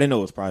 God. I didn't know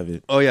it was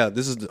private. Oh yeah,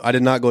 I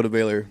did not go to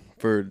Baylor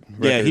for records.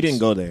 Yeah, he didn't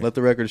go there. Let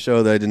the record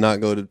show that I did not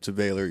go to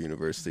Baylor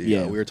University.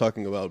 Yeah. We were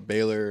talking about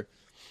Baylor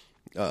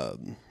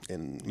in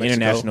Mexico.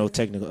 International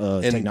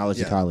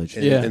Technology yeah, College.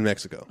 in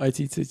Mexico.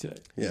 ITT.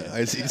 Yeah,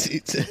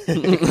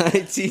 ICT.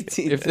 ITT.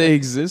 If they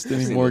exist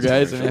anymore,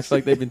 guys, I mean, I feel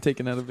like they've been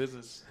taken out of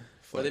business.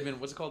 Or they've been,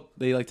 what's it called?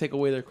 They like take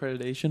away their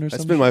accreditation or That's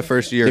something. been my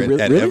first year Really?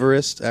 at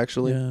Everest,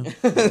 actually. Yeah.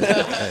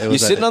 It You're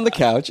was sitting on the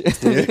couch,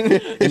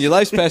 and your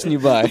life's passing you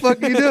by. What the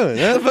fuck are you doing?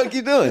 What the fuck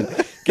you doing?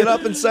 Get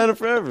up and sign up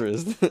for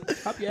Everest.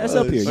 Hop your ass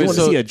up here. You Wait, want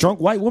so- to see a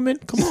drunk white woman?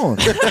 Come on.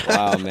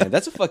 Wow, man,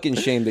 that's a fucking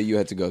shame that you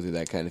had to go through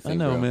that kind of thing. I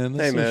know, bro. man.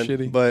 That's Hey so man,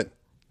 shitty. but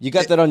You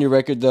got that on your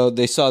record though.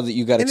 They saw that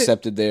you got And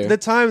accepted there. the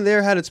time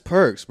there had its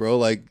perks, bro.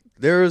 Like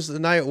there was a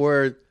night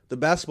where the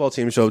basketball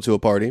team showed up to a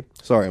party.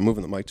 Sorry, I'm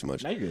moving the mic too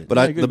much. No, you're good. But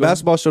No, you're good, the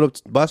go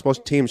basketball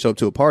team showed up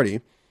to a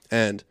party,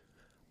 and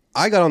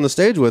I got on the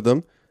stage with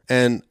them,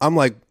 and I'm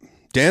like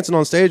dancing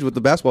on stage with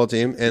the basketball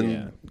team, and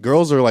Yeah.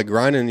 girls are like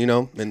grinding, you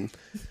know, and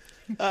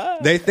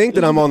they think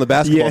that I'm on the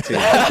basketball team,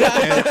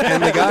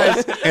 and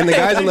the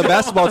guys on the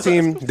basketball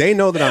team, they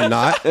know that I'm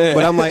not.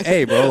 But I'm like,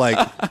 hey, bro, like,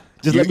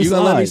 Just you, let me you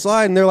gonna let me slide.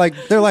 slide? And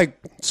they're like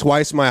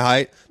twice my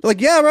height. They're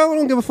like, yeah, bro, I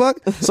don't give a fuck.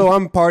 So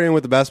I'm partying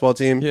with the basketball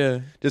team, Yeah.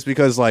 just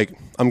because like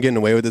I'm getting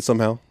away with it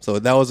somehow. So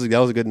that was a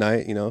good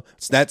night, you know.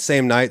 It's that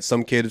same night,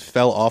 some kid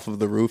fell off of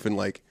the roof and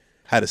like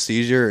had a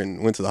seizure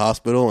and went to the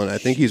hospital, and I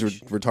think he's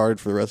retarded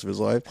for the rest of his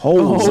life.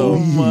 Oh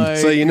my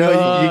So you know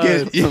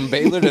God. you From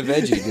Baylor to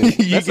Veggie, dude.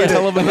 you That's a get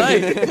hell of a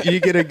night. you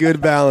get a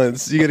good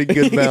balance. You get a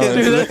good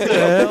balance. Dude, that's a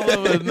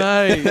hell of a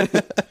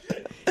night.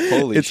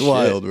 Holy It's shit.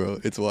 wild, bro.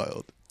 It's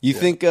wild. You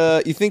think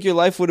your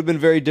life would have been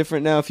very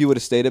different now if you would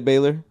have stayed at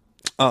Baylor?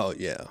 Oh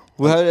yeah.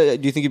 Well,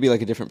 do you think you'd be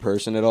like a different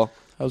person at all?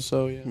 How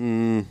so? Yeah.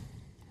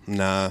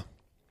 Nah.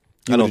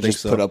 You I don't would've think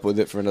just so. Put up with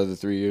it for another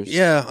 3 years.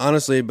 Yeah,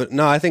 honestly, but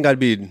no, I think I'd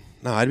be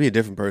a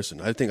different person.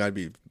 I think I'd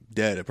be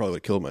dead, I probably would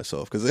have killed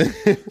myself because I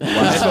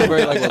felt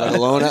very like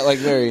alone.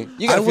 Very.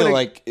 You gotta feel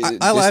like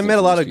I met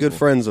a lot of good people.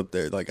 friends up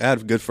there. Like I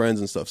had good friends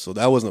and stuff, so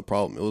that wasn't a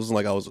problem. It wasn't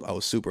like I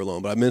was super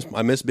alone. But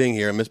I miss being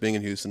here. I miss being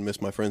in Houston.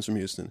 Miss my friends from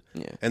Houston.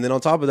 Yeah. And then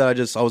on top of that,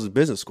 I was at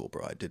business school,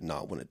 bro. I did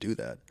not want to do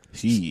that.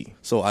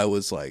 So I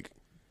was like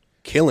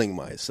killing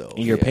myself.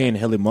 And you're paying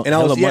hella money And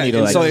I was to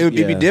and like, so it would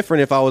be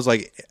different if I was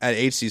like at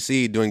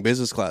HCC doing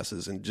business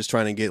classes and just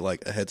trying to get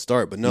like a head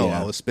start. But no,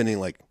 I was spending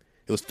like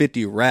it was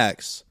 50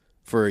 racks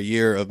for a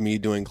year of me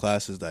doing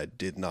classes that I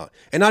did not,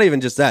 and not even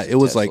just that. It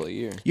was like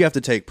you have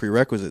to take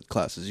prerequisite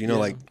classes. You know,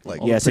 like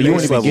So you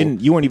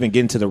weren't even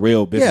getting to the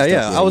real business.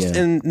 Yeah. I was,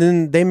 and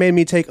then they made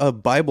me take a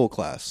Bible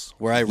class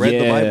where I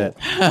read the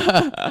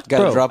Bible.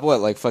 Got to drop what,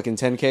 like fucking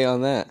 10K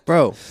on that,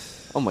 bro.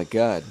 Oh my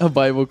god, A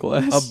Bible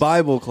class. A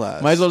Bible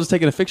class. Might as well just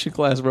take a fiction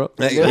class, bro.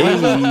 It's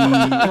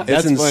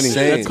That's insane. funny.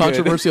 That's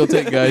controversial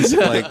take, guys.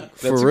 Like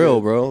for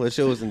real, bro. That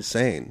shit was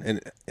insane,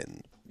 and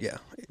yeah,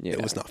 it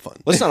was not fun.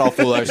 Let's not all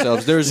fool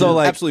ourselves. There's So,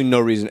 like- absolutely no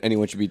reason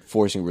anyone should be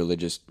forcing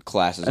religious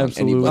classes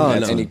Absolutely. on anybody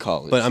Oh, at no. any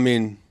college. But I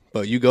mean,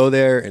 but you go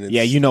there and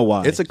it's, you know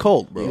why. it's a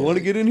cult, bro. you want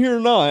to get in here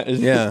or not?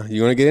 Yeah,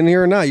 you want to get in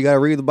here or not? You got to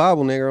read the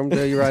Bible, nigga. I'm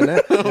telling you right now.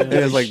 And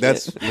it's like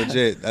that's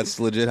legit. That's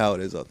legit how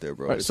it is out there,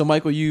 bro. All right, so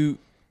Michael, you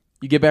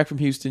get back from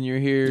Houston, you're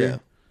here, Yeah.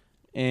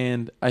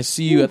 and I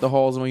see you at the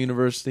halls of my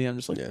university. I'm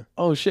just like, Yeah.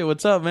 oh shit,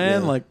 what's up,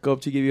 man? Yeah. Like, go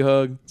up to you, give you a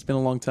hug. It's been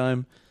a long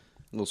time,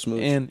 A little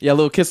smooth. and a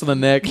little kiss on the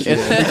neck,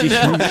 and you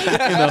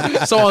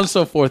know, so on and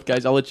so forth,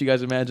 guys. I'll let you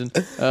guys imagine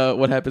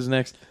what happens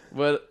next.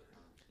 But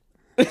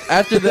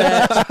after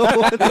that,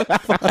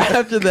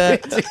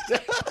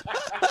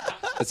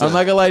 I'm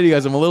not gonna lie to you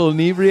guys. I'm a little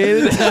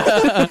inebriated.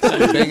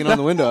 Banging on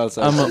the window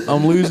outside.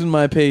 I'm losing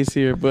my pace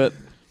here, but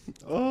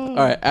all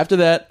right. After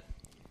that,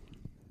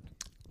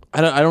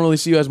 I don't really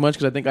see you as much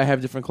because I think I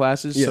have different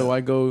classes. Yeah. So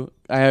I go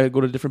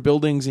to different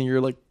buildings, and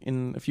you're like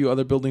in a few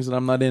other buildings that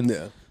I'm not in.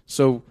 Yeah.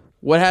 So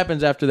what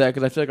happens after that?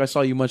 Because I feel like I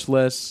saw you much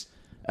less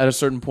at a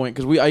certain point.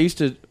 Because we used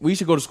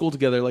to go to school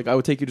together. Like I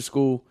would take you to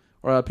school,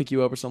 or I'd pick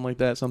you up or something like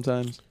that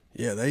sometimes.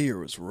 Yeah, that year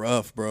was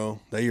rough, bro.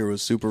 That year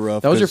was super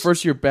rough. That was your 'cause-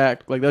 first year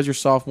back. Like that was your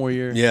sophomore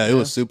year. Yeah, it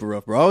was super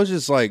rough, bro. I was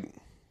just like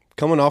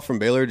coming off from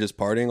Baylor, just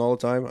partying all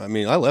the time. I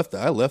mean, I left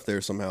there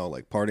somehow,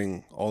 like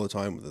partying all the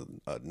time with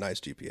a nice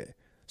GPA.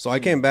 So I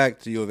came back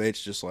to U of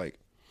H just like,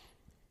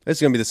 it's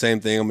gonna be the same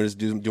thing. I'm gonna just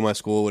do my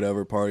school,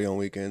 whatever, party on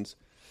weekends.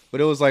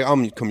 But it was like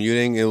I'm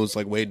commuting. It was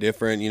like way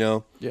different, you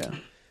know. Yeah.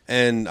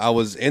 And I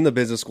was in the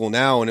business school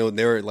now, and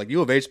they were like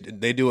U of H.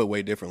 They do it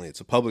way differently.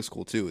 It's a public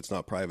school too. It's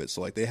not private.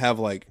 So like they have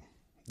like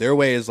their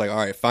way is like, all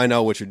right, find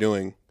out what you're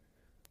doing,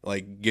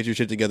 like get your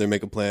shit together,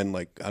 make a plan.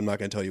 Like I'm not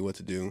gonna tell you what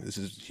to do. This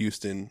is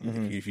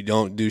Houston. If you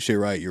don't do shit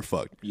right, you're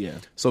fucked. Yeah.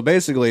 So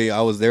basically,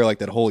 I was there like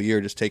that whole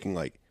year, just taking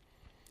like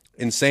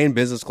insane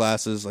business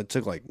classes. I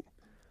took like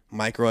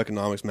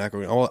microeconomics,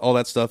 macro, all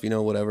that stuff. You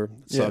know, whatever.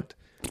 It sucked.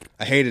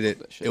 I hated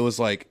it. It was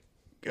like,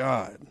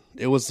 God,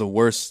 it was the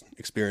worst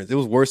experience. It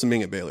was worse than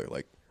being at Baylor.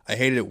 Like I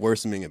hated it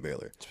worse than being at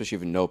Baylor. Especially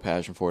if you have no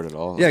passion for it at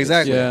all. Yeah,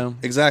 exactly. Yeah.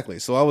 Exactly.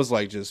 So I was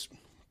like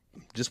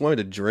just wanted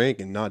to drink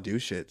and not do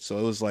shit. So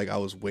it was like I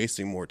was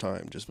wasting more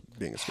time just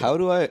being a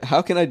student.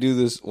 How can I do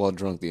this while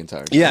drunk the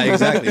entire time? Yeah,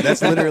 exactly.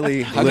 That's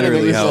literally can I do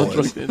literally this how while it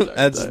was. drunk the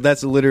entire time?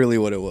 That's literally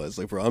what it was.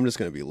 Like, bro, I'm just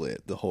gonna be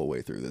lit the whole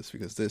way through this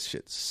because this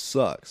shit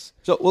sucks.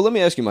 So, well, let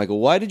me ask you, Michael.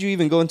 Why did you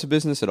even go into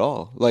business at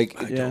all? Like,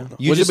 Yeah.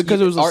 you Was it just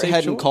because it was a Art safe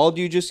hadn't choice? called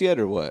you just yet,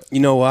 or what? You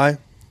know why?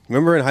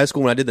 Remember in high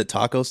school when I did the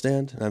taco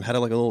stand and I had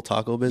like a little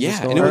taco business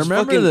Yeah, going and it on? was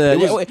remember fucking, that.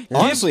 It was Yeah.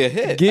 honestly a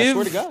hit. I Give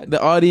swear to God.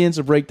 the audience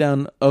a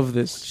breakdown of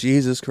this,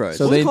 Jesus Christ.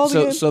 so What's it they called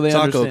again? so they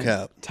Taco understand.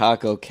 Cap.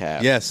 Taco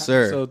Cap. Yes,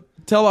 sir. So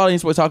tell the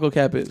audience what Taco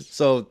Cap is.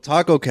 So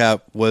Taco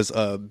Cap was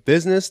a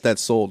business that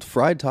sold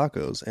fried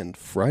tacos and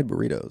fried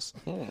burritos.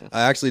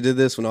 I actually did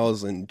this when I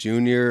was in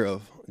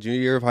junior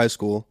year of high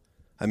school.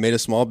 I made a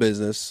small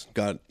business,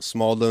 got a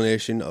small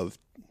donation of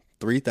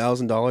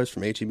 $3,000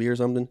 from HEB or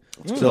something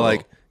to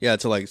like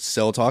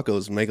sell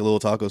tacos, make a little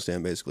taco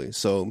stand basically.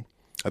 So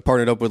I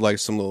partnered up with like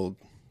some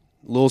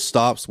little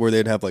stops where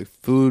they'd have like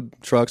food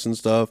trucks and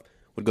stuff.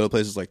 Would go to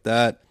places like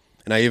that.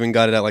 And I even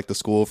got it at like the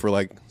school for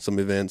like some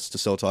events to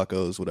sell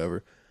tacos,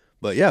 whatever.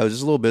 But yeah, it was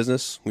just a little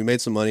business. We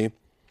made some money.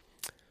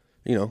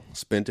 You know,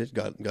 spent it,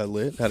 got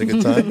lit, had a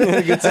good time.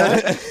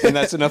 And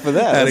that's enough of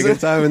that. Had a good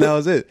time, and that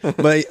was it.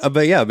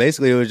 But yeah,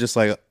 basically it was just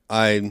like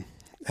I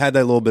had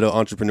that little bit of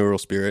entrepreneurial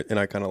spirit, and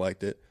I kind of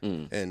liked it,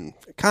 and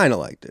kind of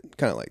liked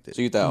it.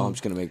 So you thought, oh, I'm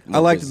just gonna make. I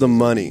liked the business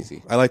money.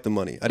 easy. I liked the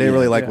money. I didn't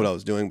really like yeah. what I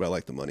was doing, but I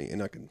liked the money,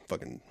 and I could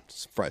fucking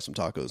fry some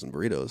tacos and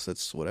burritos.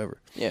 That's whatever.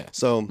 Yeah.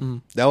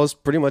 So that was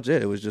pretty much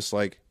it. It was just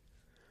like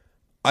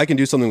I can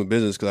do something with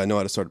business because I know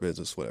how to start a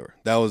business. Whatever.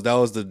 That was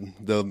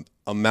the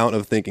amount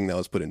of thinking that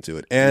was put into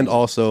it, and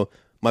also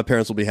my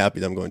parents will be happy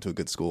that I'm going to a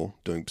good school,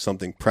 doing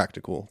something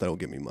practical that will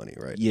give me money.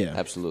 Right. Yeah.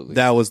 Absolutely.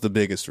 That was the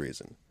biggest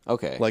reason.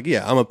 Okay. Like,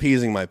 yeah, I'm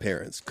appeasing my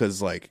parents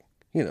because, like,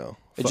 you know,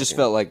 it just fucking-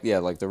 felt like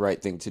like the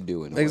right thing to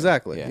do. In a way.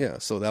 exactly. Yeah.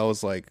 So that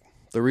was like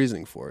the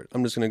reasoning for it.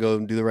 I'm just gonna go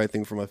and do the right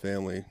thing for my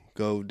family,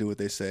 go do what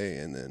they say,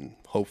 and then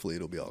hopefully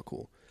it'll be all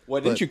cool. Why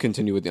didn't But- you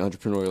continue with the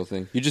entrepreneurial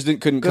thing? You just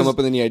couldn't come up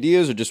with any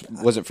ideas, or just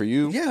wasn't for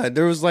you? Yeah,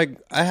 there was like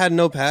I had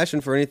no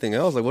passion for anything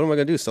else. Like, what am I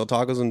gonna do? Sell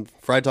tacos and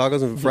fried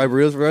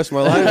burritos for the rest of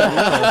my life?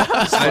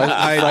 No.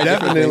 I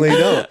definitely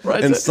don't.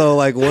 And so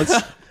like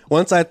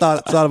once I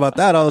thought about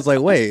that, I was like,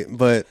 wait,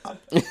 but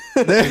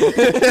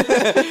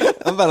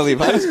I'm about to leave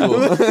high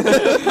school.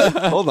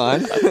 Hold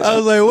on. I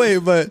was like, wait,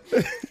 but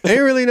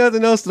ain't really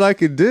nothing else that I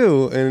could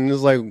do. And it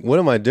was like, what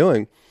am I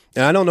doing?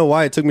 And I don't know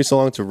why it took me so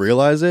long to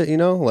realize it, you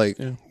know? Like,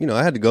 you know,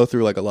 I had to go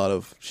through like a lot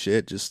of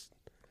shit just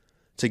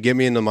to get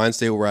me in the mind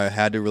state where I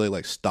had to really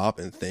like stop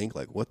and think,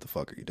 like, what the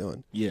fuck are you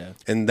doing? Yeah.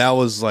 And that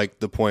was like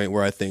the point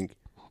where I think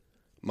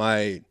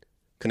my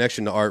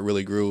connection to art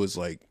really grew. Was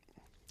like,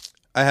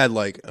 I had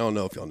like, I don't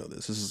know if y'all know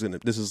this. It's gonna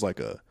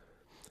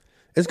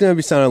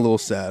be sounding a little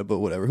sad, but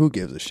whatever. Who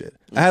gives a shit?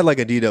 I had like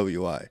a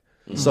DWI.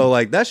 So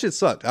like that shit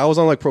sucked. I was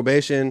on like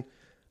probation.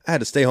 I had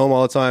to stay home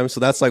all the time. So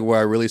that's like where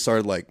I really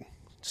started like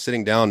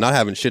sitting down, not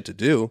having shit to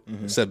do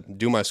except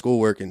do my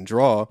schoolwork and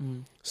draw.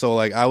 So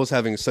like I was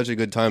having such a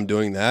good time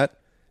doing that.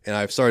 And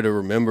I've started to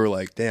remember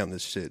like, damn,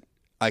 this shit,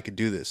 I could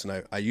do this.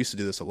 And I used to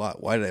do this a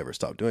lot. Why did I ever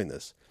stop doing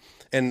this?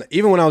 And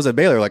even when I was at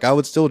Baylor, like I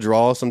would still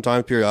draw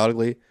sometimes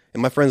periodically.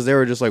 And my friends there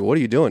were just like, what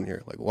are you doing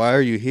here? Like, why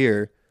are you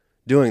here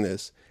doing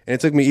this? And it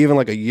took me even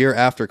like a year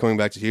after coming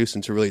back to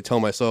Houston to really tell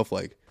myself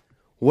like,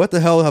 what the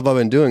hell have I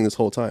been doing this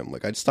whole time?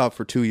 Like I'd stopped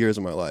for 2 years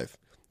of my life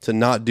to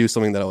not do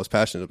something that I was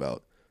passionate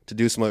about, to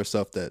do some other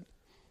stuff that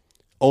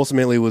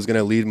ultimately was going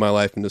to lead my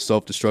life into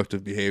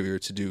self-destructive behavior,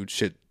 to do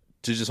shit,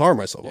 to just harm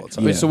myself all the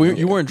time. Wait, so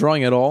you weren't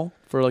drawing at all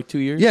for like 2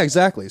 years? Yeah,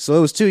 exactly. So it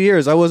was 2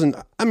 years. I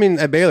mean,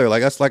 at Baylor,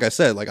 like I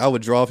said, like I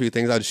would draw a few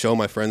things. I'd show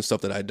my friends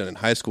stuff that I'd done in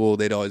high school.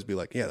 They'd always be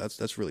like, yeah,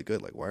 that's really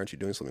good. Like, why aren't you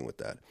doing something with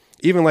that?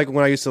 Even like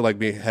when I used to like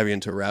be heavy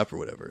into rap or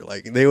whatever,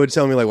 like they would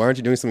tell me like, why aren't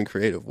you doing something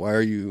creative? Why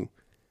are you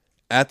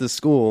at the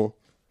school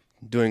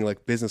doing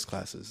like business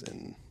classes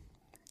and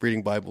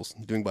reading Bibles,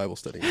 doing Bible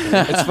study?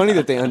 It's funny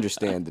that they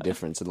understand the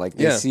difference and like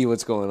they Yeah. see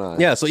what's going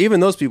on. Yeah. So even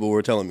those people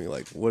were telling me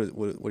like, what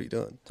are you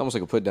doing? It's almost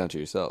like a put down to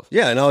yourself.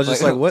 Yeah. And I was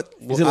just like, what?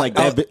 Is it like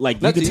that? Like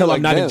you not can to tell you, I'm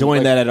like not them,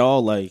 enjoying like- that at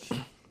all. Like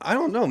I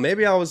don't know.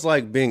 Maybe I was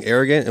like being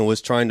arrogant and was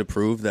trying to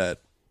prove that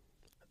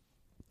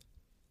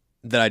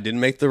I didn't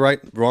make the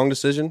wrong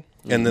decision,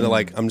 and then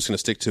like I'm just gonna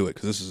stick to it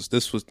because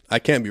this was I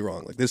can't be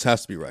wrong. Like this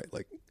has to be right.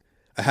 Like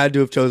I had to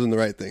have chosen the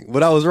right thing,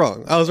 but I was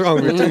wrong. I was wrong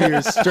for 2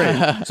 years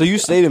straight. So you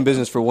stayed in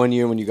business for 1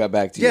 year when you got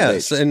back to your Yeah,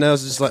 base. so, and I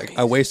was just like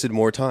I wasted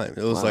more time.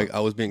 It was like I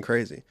was being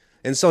crazy.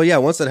 And so yeah,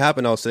 once that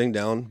happened, I was sitting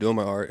down doing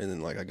my art, and then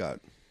like I got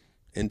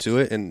into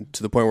it, and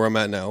to the point where I'm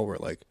at now, where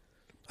like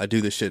I do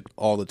this shit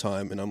all the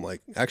time, and I'm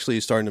like actually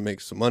starting to make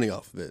some money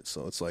off of it.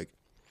 So it's like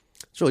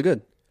it's really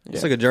good.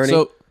 It's like a journey.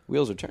 So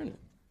Wheels are turning.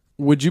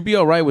 would you be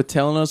all right with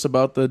telling us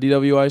about the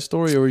DWI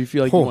story, or you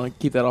feel like you Oh. want to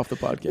keep that off the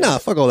podcast? Nah,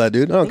 fuck all that,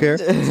 dude. I don't care.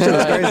 Shit was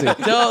crazy.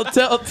 Tell Shit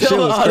the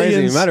was crazy.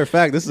 audience. Matter of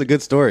fact, this is a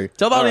good story.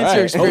 Tell the audience All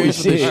your right. experience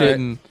with Holy this shit. shit.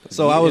 And,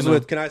 So I was you know.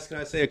 with. Can I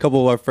say a couple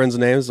of our friends'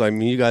 names? I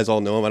mean, you guys all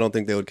know them. I don't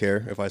think they would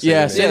care if I say.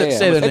 Yeah, their say, names. Yeah,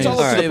 say yeah. their It's names. all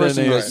up to Say the their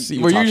person names.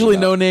 you're We're talking usually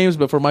about. no names,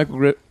 but for Michael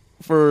Grip,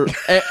 for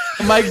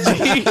Mike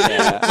G,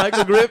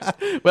 Michael Grip,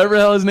 whatever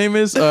the hell his name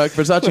is,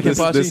 Versace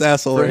Kimpachi. this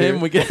asshole For right him,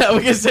 here.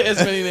 we can say as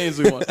many names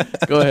we want.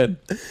 Go ahead.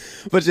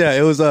 But yeah,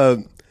 it was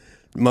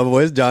my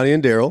boys Johnny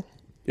and Daryl.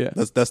 Yeah.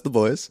 That's the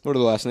boys. What are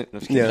the last name? No,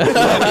 I'm just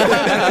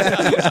kidding.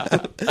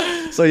 Yeah.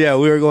 So yeah,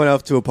 we were going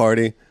out to a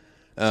party.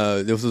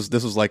 This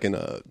was like in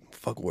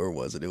where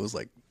was it? It was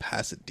like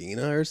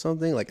Pasadena or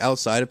something, like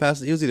outside of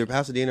Pasadena. It was either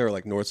Pasadena or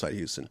like Northside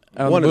Houston.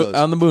 One of those.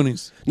 On the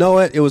boonies. No,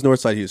 it was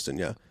Northside Houston.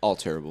 Yeah. All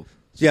terrible.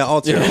 Yeah,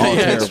 all terrible. All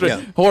Yeah, terrible. straight-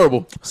 Yeah.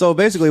 Horrible. So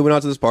basically, we went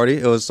out to this party.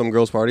 It was some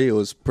girls' party. It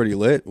was pretty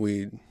lit.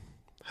 We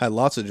had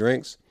lots of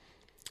drinks.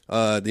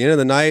 The end of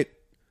the night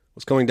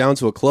was coming down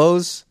to a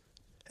close,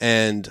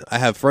 and I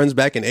have friends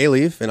back in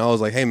A-Leaf, and I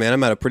was like, "Hey, man,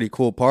 I'm at a pretty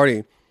cool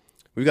party.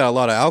 We got a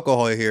lot of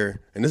alcohol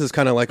here, and this is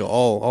kind of like an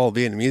all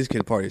Vietnamese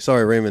kid party."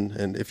 Sorry, Raymond,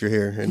 and if you're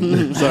here,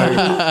 and sorry,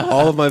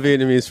 all of my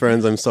Vietnamese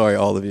friends. I'm sorry,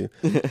 all of you.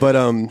 But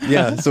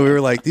yeah, so we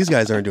were like, these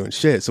guys aren't doing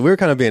shit. So we were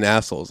kind of being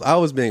assholes. I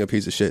was being a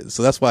piece of shit.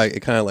 So that's why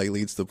it kind of like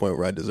leads to the point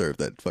where I deserved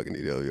that fucking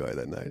DWI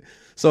that night.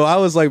 So I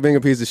was like being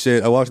a piece of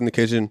shit. I walked in the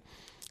kitchen,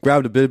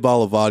 grabbed a big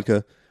bottle of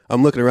vodka.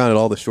 I'm looking around at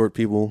all the short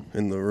people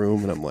in the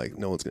room, and I'm like,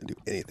 no one's gonna do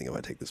anything if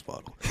I take this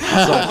bottle.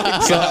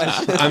 I'm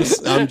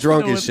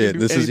drunk No as one's shit. gonna do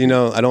This is,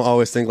 I don't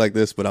always think like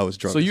this, but I was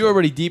drunk. So as you're hell.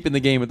 already deep in the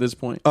game at this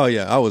point. Oh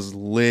yeah, I was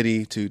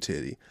litty to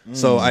titty.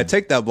 So I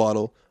take that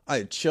bottle,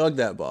 I chug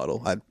that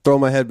bottle, I throw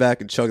my head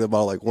back and chug the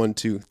bottle like 1,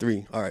 2,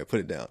 3. All right, put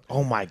it down.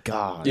 oh my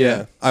god.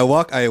 Yeah. I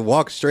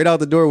walk straight out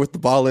the door with the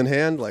bottle in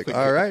hand, like,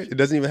 all right. It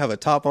doesn't even have a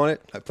top on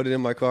it. I put it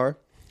in my car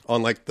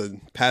on like the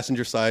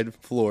passenger side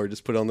floor,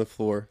 just put it on the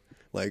floor.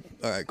 Like,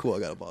 all right, cool, I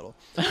got a bottle.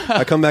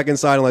 I come back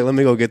inside and like, let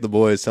me go get the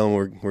boys, tell them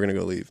we're gonna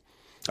go leave.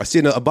 I see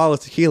a bottle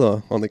of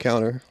tequila on the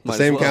counter, the Might as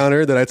same well.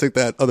 counter that I took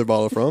that other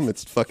bottle from.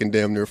 It's fucking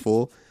damn near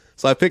full.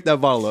 So I picked that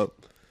bottle up.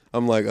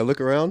 I'm like, I look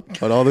around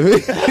on all the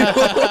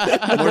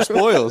videos. More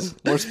spoils.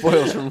 More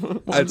spoils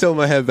from. I tilt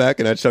my head back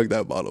and I chug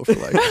that bottle for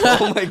like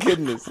Oh my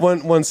goodness.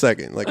 one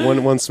second, like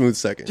one smooth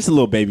second. Just a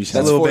little baby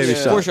shot. a little baby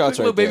four shot. shots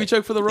right Little baby there.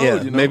 chuck for the road.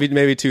 Yeah, you know? maybe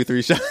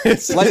 2-3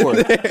 shots. Light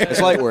work.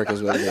 It's light work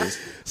is what it is.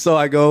 So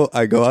I go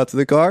out to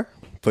the car,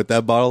 put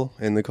that bottle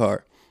in the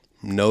car,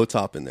 no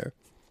top in there.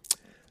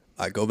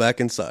 I go back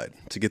inside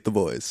to get the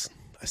boys.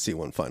 I see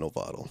one final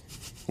bottle,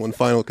 one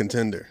final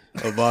contender,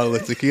 a bottle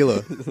of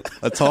tequila,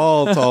 a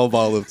tall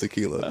bottle of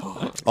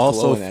tequila,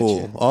 also Blowing at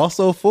full, you.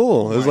 also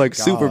full. It was like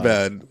super God.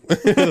 bad.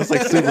 It was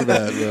like super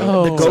bad, bro.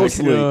 Oh, my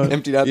ghostly. God.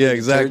 Emptied out Yeah, the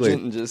exactly.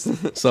 detergent and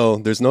just. So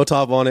there's no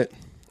top on it.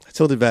 I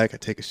tilt it back. I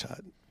take a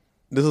shot.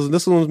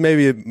 This one was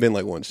maybe been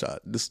like one shot.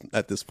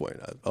 At this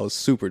point, I was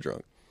super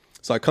drunk.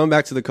 So I come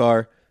back to the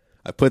car.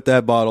 I put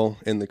that bottle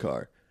in the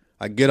car.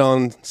 I get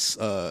on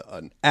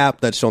an app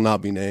that shall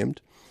not be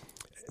named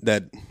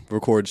that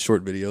records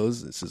short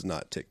videos. This is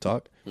not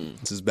TikTok.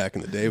 This is back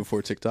in the day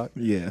before TikTok.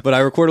 Yeah. But I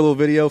record a little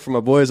video for my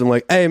boys. I'm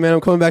like, hey, man,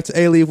 I'm coming back to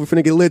A-Leaf. We're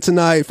finna get lit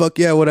tonight. Fuck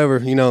yeah, whatever.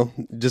 You know,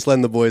 just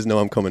letting the boys know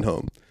I'm coming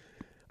home.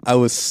 I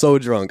was so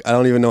drunk. I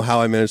don't even know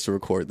how I managed to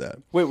record that.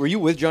 Wait, were you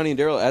with Johnny and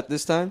Daryl at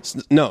this time?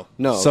 No.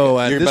 No, So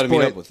okay. at You're this about to meet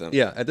point, up with them.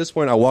 Yeah, at this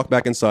point, I walk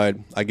back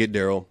inside. I get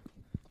Daryl.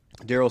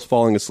 Daryl's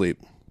falling asleep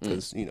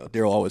because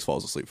Daryl always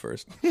falls asleep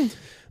first.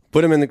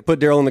 Put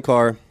Daryl in the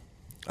car.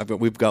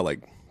 We've got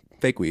like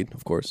fake weed,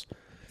 of course,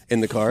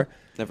 in the car.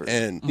 Never.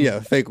 And yeah,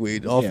 fake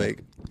weed, all Yeah. fake.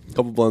 A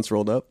couple blunts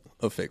rolled up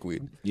of fake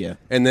weed. Yeah.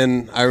 And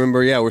then I remember,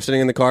 we're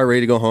sitting in the car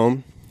ready to go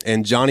home,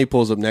 and Johnny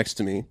pulls up next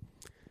to me,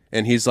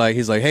 and he's like,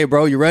 hey,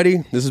 bro, you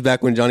ready? This is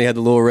back when Johnny had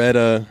the little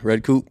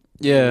red coupe.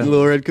 Yeah. The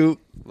little red coupe.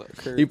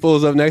 He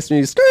pulls up next to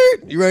me,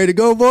 skirt, you ready to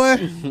go, boy?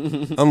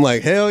 I'm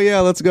like, hell yeah,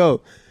 let's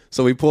go.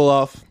 So we pull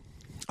off.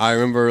 I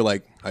remember,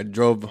 like,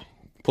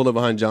 pulled up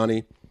behind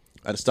Johnny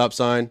at a stop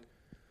sign,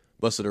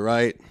 busted a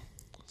right,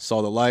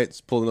 saw the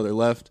lights, pulled another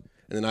left,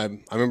 and then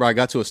I remember I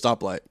got to a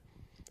stoplight.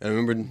 And I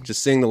remember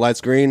just seeing the lights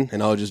green,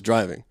 and I was just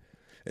driving.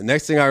 And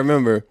next thing I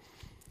remember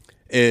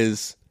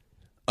is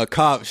a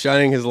cop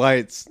shining his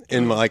lights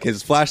in my, like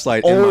his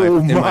flashlight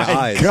in my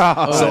eyes.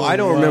 God. So I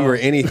don't remember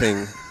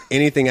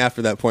anything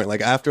after that point.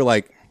 Like after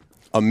like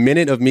a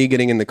minute of me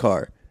getting in the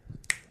car,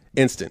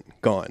 instant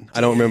gone.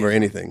 I don't remember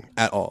anything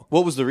at all.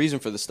 What was the reason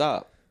for the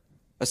stop?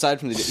 Aside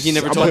from he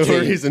never What told was the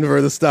you. reason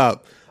for the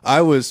stop?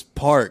 I was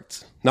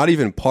parked, not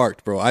even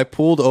parked, bro. I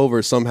pulled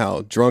over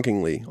somehow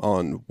drunkenly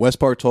on West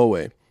Park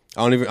Tollway.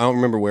 I don't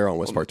remember where on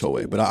West Park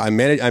Tollway, but I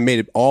made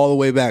it all the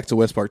way back to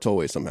West Park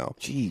Tollway somehow.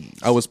 Jeez.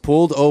 I was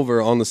pulled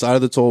over on the side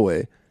of the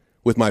tollway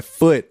with my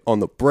foot on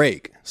the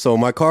brake, so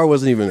my car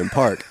wasn't even in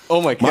park.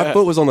 Oh my My God.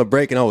 foot was on the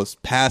brake, and I was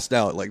passed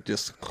out, like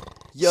just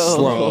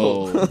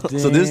slumped. Oh,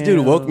 So this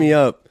dude woke me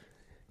up.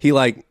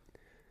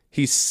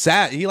 He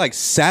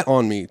sat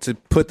on me to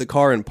put the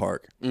car in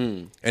park,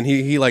 and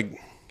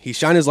he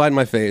shined his light in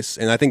my face,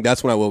 and I think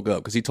that's when I woke up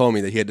because he told me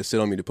that he had to sit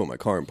on me to put my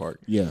car in park.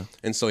 Yeah.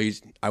 And so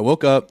I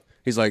woke up.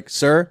 He's like,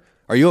 "Sir,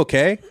 are you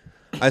okay?"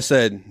 I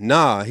said,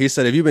 "Nah." He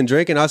said, "Have you been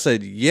drinking?" I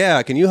said,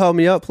 "Yeah." "Can you help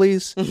me up,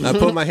 please?" I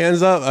put my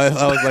hands up. I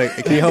was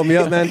like, "Can you help me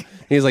up, man?"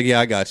 He's like,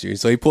 "Yeah, I got you."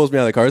 So he pulls me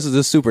out of the car. This is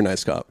a super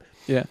nice cop.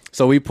 Yeah.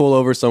 So we pull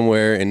over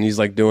somewhere, and he's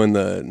like doing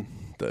the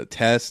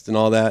test and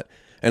all that.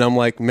 And I'm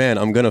like, "Man,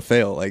 I'm gonna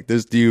fail. Like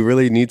this. Do you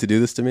really need to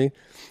do this to me?"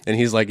 And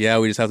he's like, "Yeah,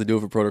 we just have to do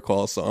it for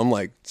protocol." So I'm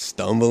like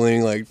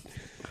stumbling, like.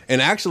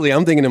 And actually,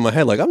 I'm thinking in my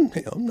head, like, I'm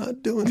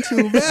not doing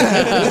too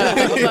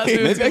bad. I'm not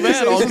doing Maybe too I can bad.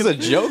 say this was a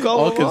joke all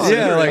along. considered.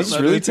 Yeah, like, I'm just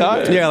really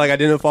tired. Yeah, like I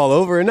didn't fall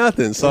over or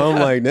nothing. So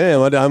I'm like,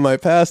 damn, I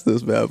might pass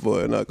this bad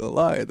boy. I'm not gonna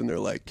lie. And they're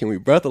like, "Can we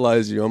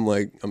breathalyze you?" I'm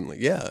like,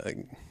 yeah.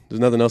 Like,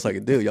 there's nothing else I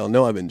can do. Y'all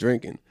know I've been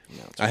drinking.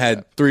 I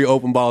had 3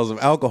 open bottles of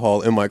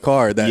alcohol in my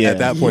car that at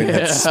that point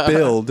had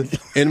spilled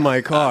in my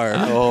car.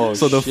 Oh,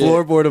 so the shit.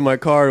 floorboard of my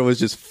car was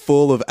just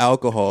full of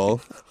alcohol.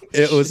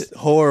 It was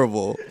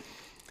horrible.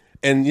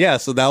 And yeah,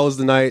 so that was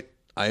the night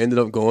I ended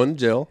up going to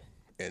jail,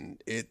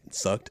 and it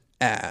sucked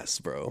ass,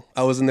 bro.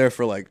 I was in there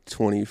for like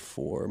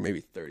 24,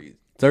 maybe 30,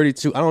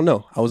 32. I don't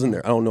know. I was in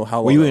there. I don't know how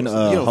long. Were you I in was You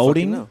don't fucking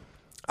holding? know.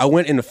 I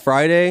went in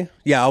Friday.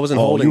 Yeah, I was in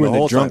Oh, holding you were the in the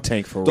whole drunk time.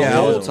 tank for a Yeah, while.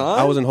 I whole was, time?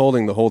 I was in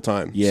holding the whole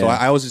time. Yeah. So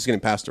I was just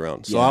getting passed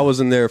around. So Yeah. I was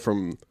in there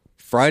from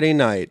Friday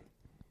night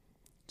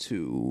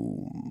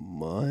to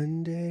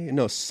Monday.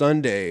 No,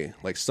 Sunday.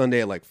 Like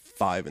Sunday at like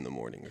 5 in the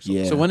morning or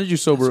something. Yeah. So when did you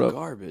sober up?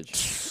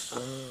 Garbage.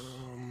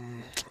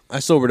 I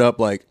sobered up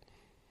like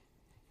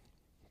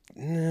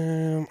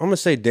I'm gonna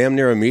say damn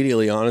near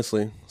immediately.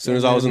 Honestly, as soon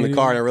as I was in the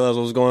car and I realized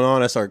what was going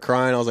on, I started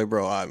crying. I was like,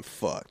 "Bro, I'm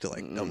fucked.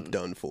 Like, I'm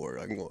done for.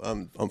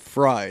 I'm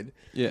fried."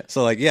 Yeah.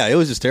 So like, yeah, it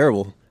was just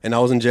terrible. And I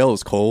was in jail. It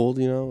was cold.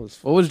 You know. It was,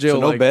 What was jail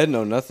So no like? bed,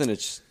 no nothing.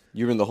 It's just,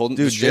 you were in the holding.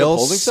 Dude, was jail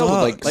holding cell with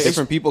like sucks.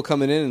 different people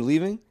coming in and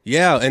leaving.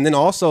 yeah, and then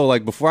also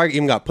like before I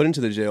even got put into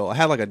the jail, I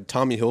had like a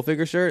Tommy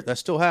Hilfiger shirt that I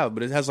still have,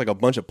 but it has like a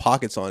bunch of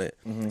pockets on it.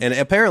 And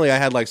apparently, I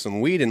had like some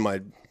weed in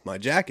my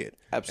jacket.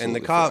 Absolutely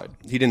And the cop, fried.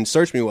 he didn't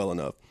search me well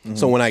enough.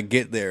 So when I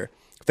get there,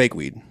 fake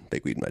weed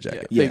in my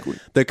jacket. Yeah, fake weed.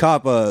 The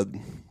cop,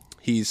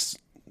 he's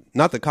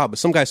not the cop, but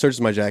some guy searches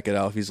my jacket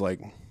out. He's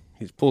like,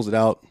 He pulls it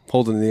out,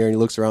 holds it in the air, and he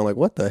looks around like,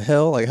 what the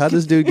hell? Like, how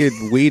does this dude get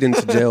weed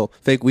into jail,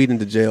 fake weed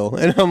into jail?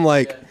 And I'm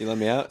like, You let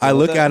me out? I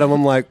look at him,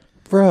 I'm like,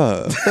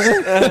 bruh.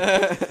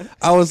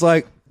 I was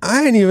like,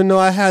 I didn't even know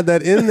I had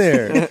that in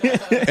there.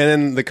 And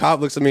then the cop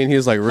looks at me and he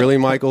was like, really,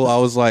 Michael? I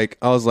was like,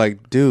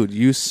 dude,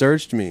 you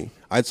searched me.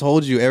 I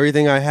told you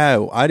everything I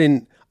had.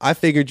 I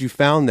figured you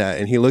found that.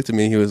 And he looked at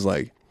me and he was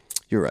like,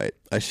 you're right.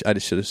 I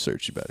just should have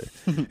searched you better.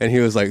 And he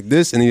was like,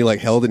 this, and he like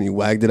held it and he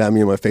wagged it at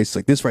me in my face. He's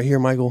like, this right here,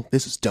 Michael,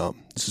 this is dumb.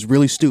 This is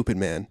really stupid,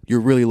 man.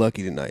 You're really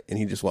lucky tonight. And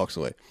he just walks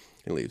away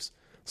and leaves.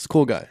 He's a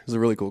cool guy. He's a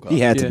really cool cop. He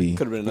had Yeah. to be.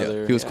 Could have been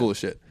another. Yeah, he was cool as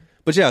shit.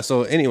 But yeah,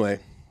 so anyway,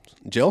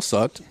 jail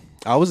sucked.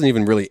 I wasn't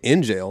even really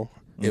in jail.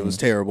 It was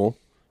terrible.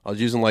 I was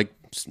using like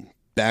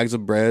bags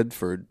of bread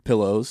for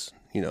pillows,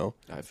 you know.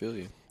 I feel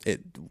you.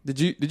 Did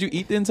you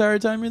eat the entire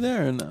time you're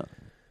there or no?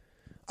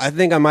 I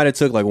think I might have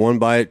took like one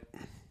bite.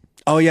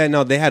 Oh yeah,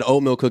 no, they had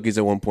oatmeal cookies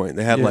at one point.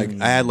 They had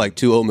I had like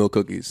 2 oatmeal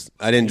cookies.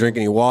 I didn't drink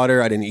any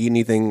water. I didn't eat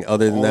anything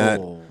other than that.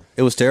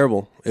 It was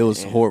terrible. It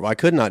was horrible. I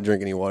could not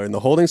drink any water. In the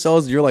holding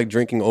cells, you're like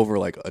drinking over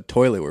like a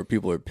toilet where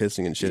people are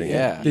pissing and shitting.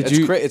 Yeah. Did it's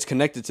you- it's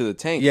connected to the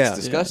tank. Yeah. It's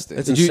disgusting.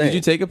 It's Did you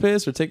insane. take a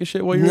piss or take a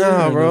shit while you were No,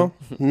 there? bro.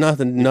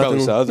 Nothing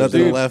saw others,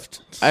 nothing dude.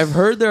 left. I've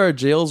heard there are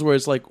jails where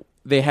it's like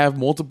they have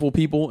multiple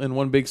people in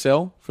one big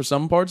cell for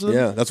some parts of them.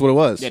 Yeah, that's what it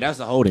was. Yeah, that's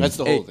the holding. That's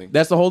the Hey, whole thing.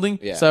 That's the holding.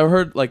 Yeah. So I've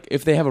heard like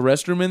if they have a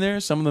restroom in there,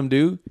 some of them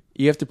do.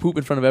 You have to poop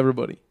in front of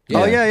everybody.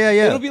 Oh yeah.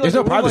 It'll be like There's a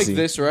no room privacy. like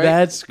this, right?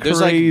 That's There's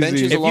like crazy.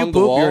 benches If you along the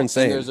poop, wall, you're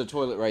insane. and there's a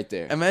toilet right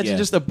there. Imagine Yeah.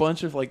 just a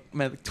bunch of like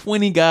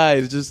 20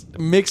 guys, just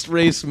mixed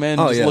race men,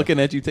 Oh, just yeah. looking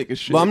at you take a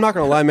shit. But I'm not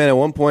gonna lie, man. At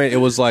one point, it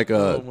was like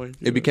Oh, my God.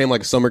 it became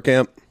like a summer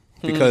camp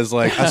because,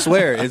 like, I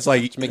swear, it's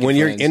like making when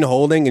you're friends. in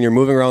holding and you're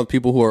moving around with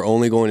people who are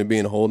only going to be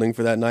in holding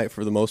for that night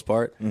for the most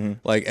part.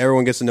 Like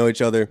everyone gets to know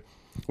each other.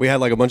 We had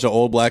like a bunch of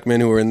old black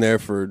men who were in there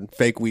for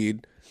fake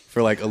weed,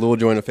 for like a little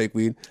joint of fake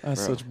weed.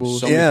 That's such So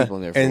bullshit. many Yeah, people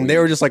in there for and weed. they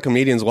were just like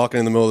comedians walking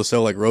in the middle of the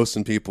cell, like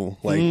roasting people,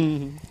 like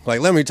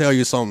let me tell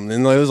you something,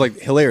 and it was like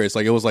hilarious.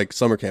 Like it was like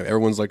summer camp.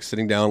 Everyone's like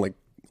sitting down, like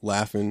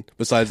laughing.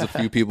 Besides the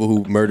few people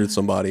who murdered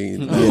somebody.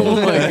 Oh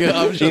my god!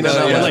 I'm sure know,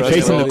 that's yeah, not like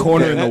facing the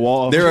corner in the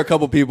wall. There are a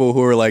couple people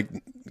who are like,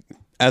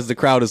 as the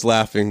crowd is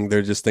laughing,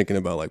 they're just thinking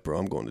about like, bro,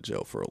 I'm going to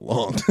jail for a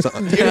long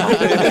time. like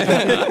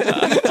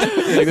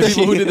the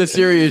people who did the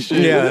serious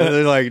shit. Yeah,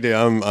 they're like, dude,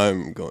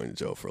 I'm going to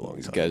jail for a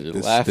long time. guys are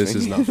this, laughing. This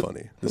is not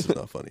funny. This is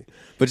not funny.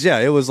 But yeah,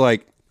 it was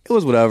like, it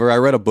was whatever. I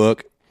read a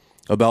book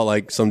about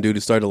like some dude who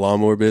started a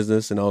lawnmower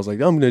business, and I was like,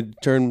 I'm gonna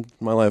turn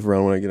my life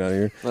around when I get out of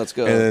here. Let's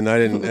go. And then I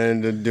didn't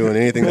end up doing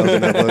anything else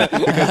in that book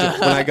because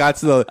when I got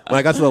to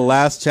the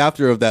last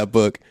chapter of that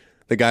book,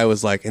 the guy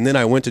was like, and then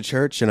I went to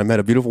church and I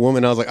met a beautiful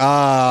woman. I was like,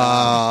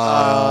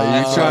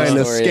 you're trying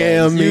to story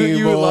scam ends. me,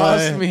 You boy.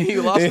 lost me.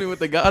 You lost me with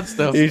the God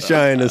stuff. You're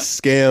trying to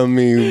scam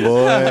me,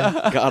 boy.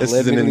 God This is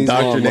an living in these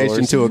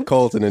indoctrination lawnmowers. to a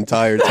cult an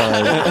entire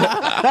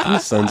time. You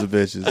sons of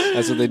bitches.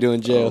 That's what they do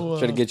in jail.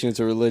 Try to get you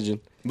into religion.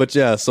 But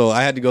yeah, so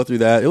I had to go through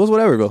that. It was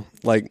whatever, bro.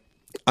 Like,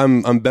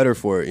 I'm better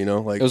for it, you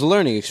know? Like, It was a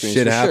learning experience.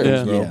 shit for happens, sure.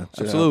 Yeah. bro. Yeah,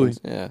 Shit absolutely.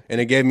 happens. Yeah. And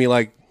it gave me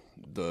like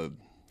the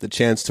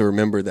chance to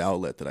remember the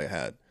outlet that I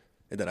had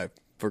and that I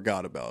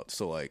forgot about.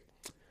 So like,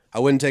 I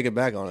wouldn't take it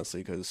back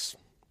honestly, because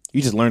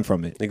You just learn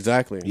from it.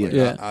 exactly, like,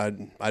 Yeah.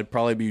 I'd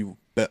probably be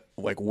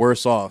like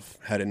worse off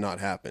had it not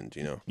happened,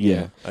 you know?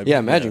 Yeah. Yeah,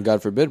 imagine,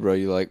 God forbid, bro.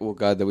 You're like, well,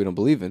 God that we don't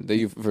believe in. That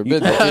you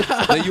forbid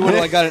that you would have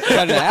like got in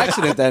an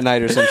accident that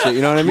night or some shit.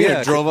 You know what I mean?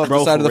 Yeah, or drove up bro,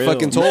 the side of for the real.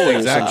 fucking tollway or some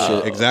Exactly,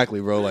 shit.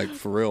 exactly, bro. Like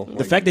for real.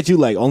 The fact that you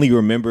like only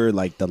remember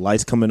like the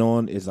lights coming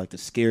on is like the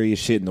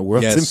scariest shit in the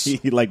world Yes. to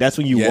me. Like that's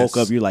when you Yes. woke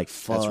up, you're like,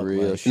 fuck, That's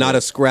real like, shit. not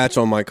a scratch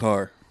on my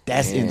car.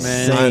 that's Man.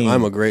 insane.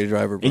 I'm a great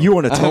driver, bro. and you're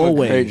on a I'm a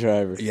great tollway.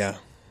 driver. Yeah,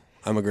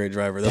 I'm a great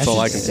driver. That's That's all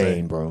I can say.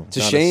 insane, bro. It's a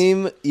Not a-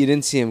 shame you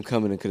didn't see him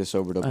coming and could have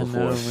sobered up I before.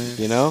 know, man.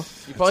 You know?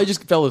 You probably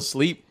just fell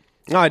asleep.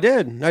 No, I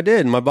did.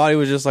 My body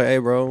was just like, "Hey,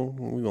 bro,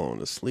 we going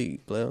to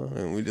sleep, bro,"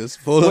 and we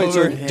just pulled Wait,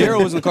 so over.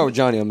 Daryl was in the car with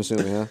Johnny, I'm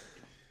assuming, huh?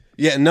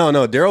 Yeah, no,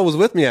 Daryl was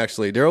with me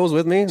actually. Daryl was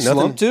with me. Nothing-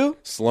 Slumped too?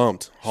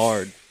 Slumped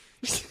hard.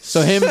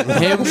 So him,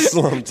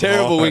 Slumped.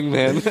 Terrible hard.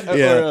 wingman.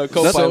 Yeah. Or a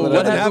co-pilot. So what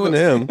happened happened to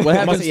him? what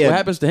happens? yeah. What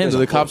happens to him? Do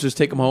the cops just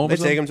take him home? They or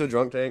something? take him to a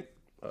drunk tank.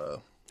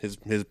 His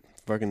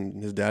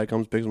dad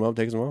comes, picks him up,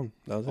 takes him home.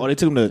 That was it. Oh, they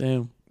took him to.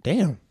 Damn.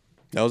 Damn.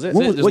 That was it. That's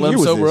it. was- Just what let year him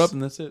was sober this? up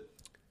and that's it.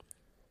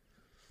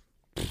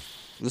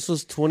 This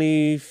was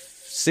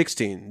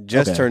 2016.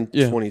 Just Okay. turned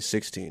Yeah.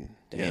 2016.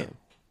 Yeah.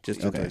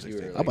 Just turned Okay.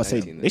 2016. I'm about to say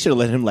 19 they should have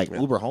let him like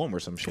Uber home or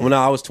some shit. Well, no,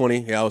 I was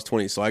 20. Yeah, I was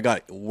 20. So I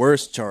got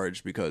worse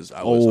charged because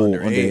I was Oh,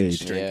 underage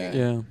underage. drinking.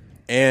 Yeah.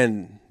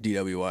 And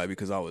DWI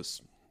because I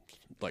was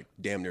like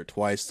damn near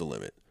twice the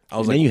limit. I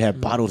was And then like, you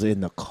had bottles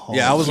in the car.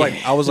 yeah, I was like,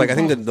 I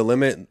think that the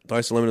limit,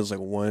 twice the limit was like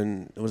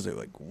one. What was it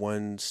like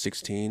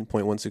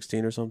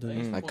 116.116 or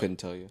something? I couldn't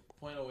tell you.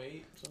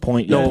 0.08.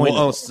 point. No, Yeah, point.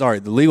 oh, sorry.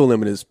 The legal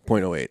limit is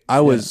 0.08. I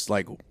was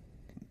like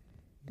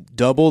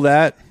double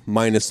that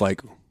minus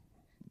like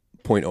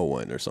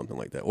 0.01 or something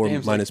like that, or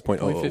minus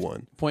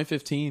 0.001.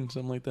 0.15,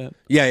 something like that.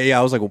 Yeah,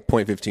 I was like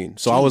 0.15.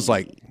 So I was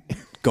like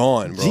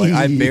gone, bro. Like,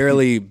 I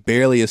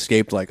barely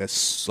escaped like a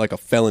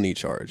felony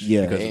charge.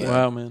 Yeah. because of that.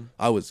 Wow, man.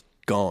 I was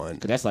gone.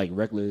 'Cause that's like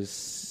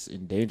reckless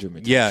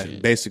endangerment. type Yeah,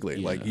 shit. basically,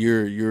 Yeah. like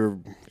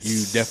you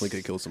definitely could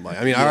have killed somebody.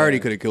 I mean, I already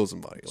could have killed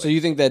somebody. So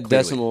you think that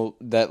clearly. decimal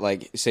that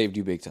like saved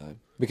you big time?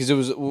 Because it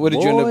was what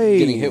did you end up Boy.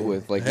 getting hit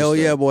with? Like Hell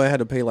just, yeah, boy! I had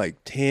to pay like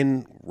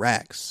 10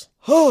 racks.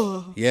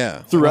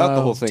 Yeah, throughout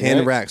the whole thing. 10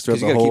 right? racks throughout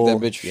 'Cause you the gotta whole.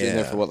 keep that bitch in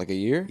there for what, like a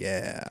year?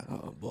 Yeah.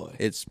 Oh boy.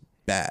 It's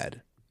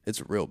bad.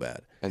 It's real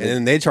bad. And And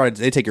then they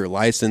take your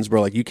license,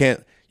 bro. Like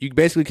you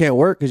basically can't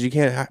work because you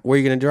can't. Where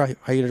are you gonna drive?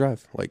 How are you gonna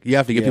drive? Like you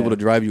have to get people to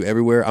drive you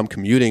everywhere. I'm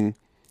commuting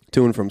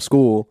to and from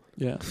school,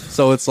 Yeah.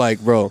 so it's like,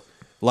 bro,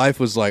 life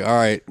was like, all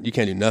right, you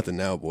can't do nothing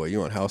now, boy.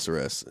 You on house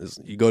arrest.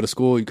 You go to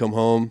school, you come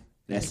home,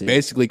 That's you it.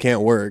 basically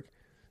can't work.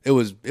 It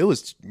was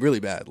really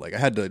bad. Like I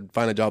had to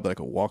find a job that I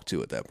could walk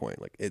to at that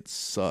point. Like it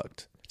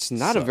sucked. It's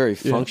not a very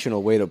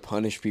functional way to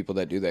punish people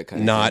that do that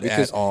kind of Not thing. at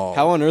Because all.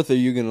 How on earth are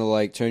you gonna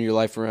like turn your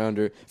life around,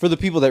 or for the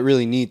people that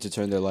really need to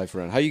turn their life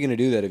around? How are you gonna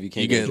do that if you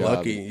can't You get get a job?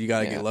 lucky. You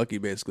gotta Yeah. get lucky.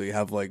 Basically,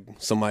 have like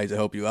somebody to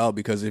help you out.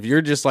 Because if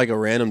you're just like a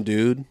random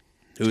dude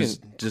who's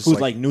just Who's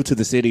like new to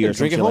the city or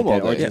drink at something like home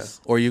that, all or day.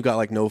 just or you've got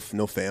like no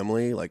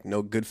family, like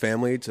no good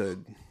family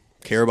to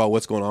care about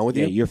what's going on with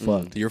yeah, you, you're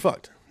fucked. you're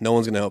fucked. No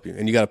one's gonna help you,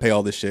 and you got to pay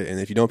all this shit. And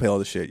if you don't pay all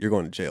this shit, you're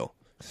going to jail.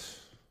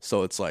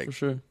 So it's like, For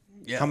sure.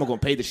 yeah. How am I gonna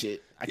pay the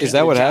shit? I can't Is that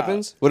get a what job.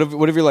 happens? What if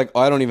you're like, oh,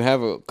 I don't even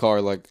have a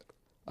car? Like,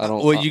 I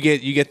don't. Well, you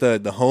get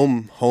the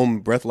home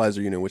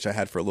breathalyzer unit, which I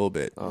had for a little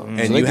bit, and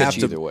So they you get have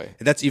you to. either way.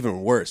 That's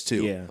even worse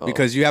too, Yeah.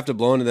 because you have to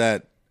blow into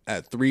that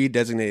at 3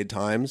 designated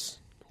times.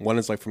 One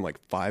is like from like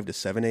 5 to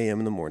 7 a.m.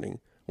 in the morning.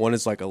 One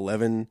is like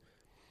 11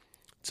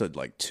 to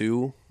like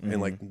 2 in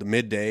like the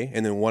midday,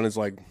 and then one is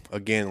like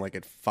again like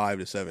at 5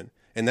 to 7.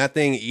 And that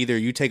thing, either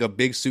you take a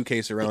big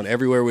suitcase around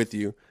everywhere with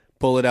you,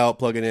 pull it out,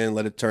 plug it in,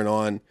 let it turn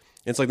on.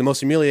 It's like the most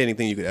humiliating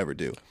thing you could ever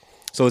do.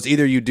 So it's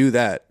either you do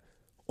that,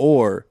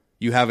 or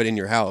you have it in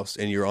your house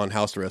and you're on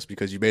house arrest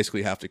because you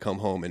basically have to come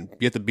home, and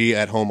you have to be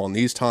at home on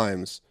these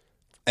times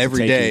every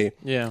Take day. it.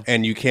 Yeah.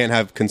 And you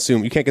can't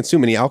consume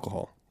any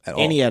alcohol at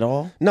all. Any at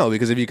all? No,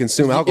 because if you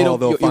consume alcohol,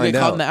 they'll You'll find get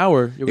caught out. in an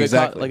hour. You'll get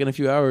Exactly. caught like in a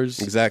few hours.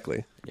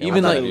 Exactly.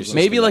 Even I thought like it was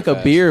maybe just like that a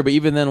fast. beer, but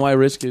even then, why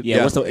risk it?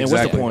 Yeah. What's the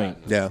exactly. point?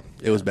 Yeah,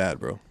 it was bad,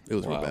 bro. It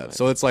was real Wow, bad. man.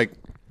 So it's like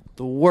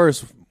the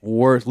worst,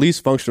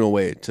 least functional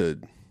way to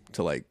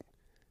like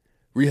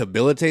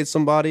rehabilitate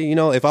somebody. You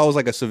know, if I was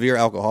like a severe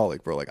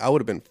alcoholic, bro, like I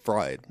would have been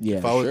fried. Yeah,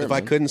 if I sure, if I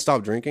man. couldn't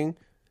stop drinking,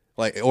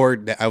 like, or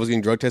I was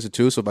getting drug tested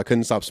too, so if I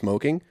couldn't stop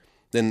smoking,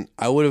 then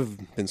I would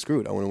have been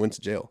screwed. I would have went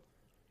to jail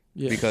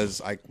Yeah. because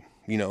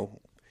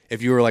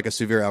if you were like a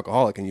severe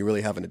alcoholic and you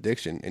really have an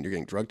addiction and you're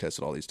getting drug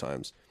tested all these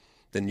times,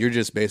 then you're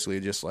just basically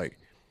just like,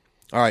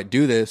 all right,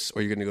 do this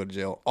or you're going to go to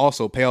jail.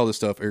 Also, pay all this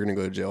stuff or you're going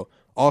to go to jail.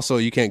 Also,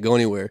 you can't go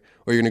anywhere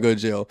or you're going to go to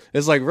jail.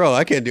 It's like, bro,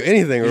 I can't do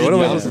anything. Or what am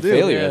I Yeah, supposed to do?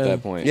 failure Yeah. at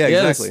that point. Yeah,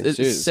 Yes, exactly. it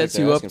Serious, sets like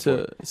you they're up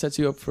asking to set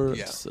you up for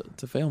Yeah.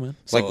 to fail, man.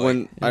 So, Like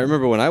when I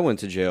remember when I went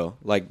to jail,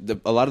 like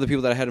a lot of the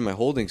people that I had in my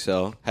holding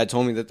cell had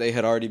told me that they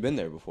had already been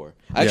there before.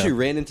 I actually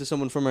ran into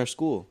someone from our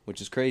school,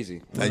 which is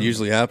crazy, that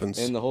usually happens.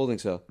 in the holding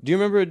cell. Do you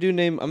remember a dude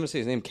named, I'm gonna say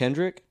his name,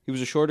 Kendrick? He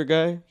was a shorter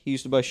guy. He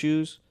used to buy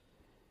shoes.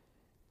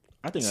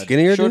 I think I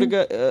Skinnier Shorter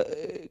dude?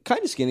 guy,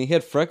 kind of skinny. He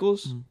had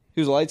freckles.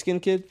 He was a light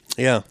skinned kid.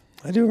 Yeah,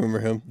 I do remember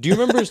him. Do you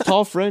remember his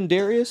tall friend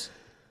Darius?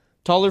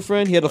 Taller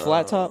friend. He had a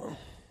flat top.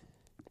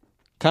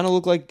 Kind of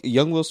looked like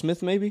young Will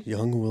Smith, maybe.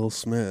 Young Will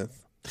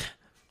Smith.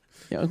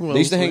 Yeah, They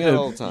used to hang out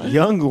all the time.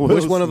 Young Will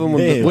Which one of them?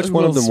 Smith. Which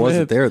one of them Will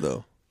wasn't Smith. there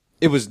though?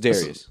 It was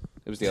Darius.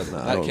 It was the other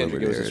one. I Not don't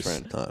Kendrick. remember It was his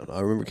Darius. friend. I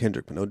remember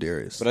Kendrick, but no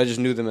Darius. But I just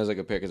knew them as like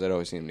a pair because I'd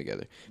always seen them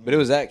together. But it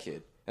was that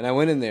kid, and I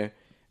went in there,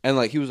 and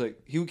like he was like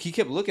he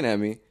kept looking at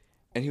me,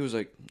 and he was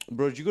like,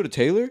 "Bro, did you go to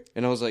Taylor?"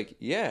 And I was like,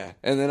 "Yeah."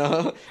 And then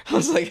I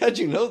was like, "How'd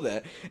you know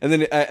that?" And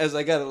then as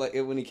I got like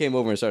when he came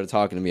over and started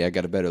talking to me, I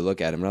got a better look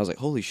at him, and I was like,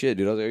 "Holy shit,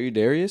 dude!" I was like, "Are you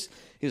Darius?"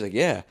 He was like,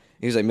 "Yeah."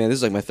 He was like, "Man, this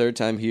is like my third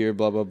time here."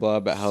 Blah blah blah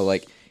about how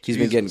like he's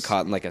been getting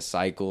caught in like a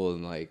cycle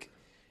and like.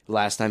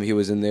 Last time he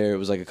was in there, it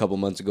was like a couple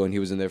months ago, and he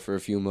was in there for a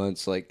few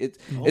months. Like it's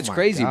my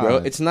crazy, bro.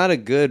 God. It's not a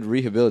good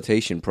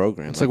rehabilitation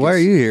program. It's like, why are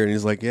you here? And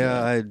he's like,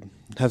 yeah, I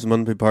have some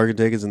unpaid parking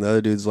tickets. And the other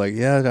dude's like,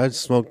 yeah, I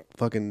just smoked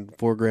fucking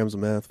 4 grams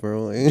of meth,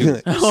 bro.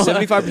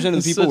 75% of the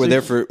It's people such were a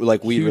there for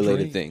like weed huge related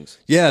range. things.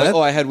 Yeah, Like, that-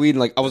 I had weed and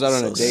like I was out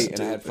on a So date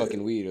and I had stupid.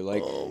 fucking weed, or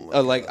like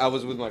like I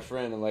was with my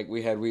friend and like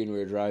we had weed and we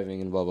were driving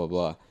and blah blah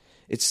blah.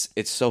 It's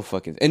so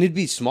fucking, and it'd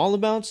be small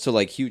amounts to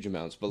like huge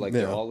amounts, but like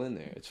they're Yeah. all in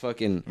there. It's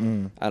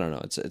fucking I don't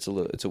know. It's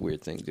a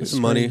weird thing, dude. It's a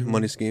money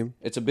scheme.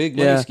 It's a big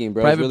money Yeah, scheme,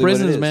 bro. It's private really what it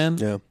prisons, is. man.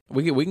 Yeah.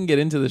 We can get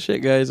into the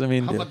shit, guys. I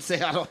mean, I'm about to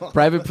say I don't.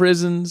 private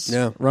prisons,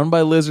 Yeah. run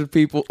by lizard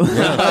people.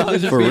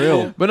 Lizard For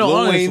real. But no, Lil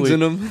honestly, Wayne's in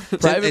them.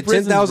 private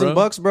prisons, bro.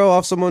 $10,000, bro,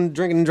 off someone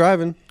drinking and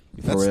driving.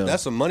 real.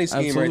 That's a money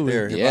scheme Absolutely. right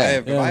there. If Yeah.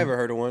 if I ever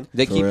heard of one.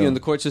 They For keep you real. in the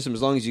court system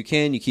as long as you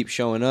can. You keep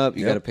showing up.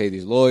 You Yep. got to pay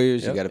these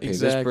lawyers. You Yep. got to pay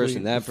Exactly. this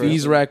person, that The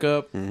fees person. rack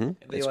up.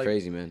 They, It's like,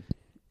 crazy, man.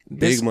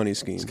 This- Big money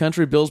scheme. This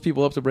country builds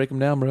people up to break them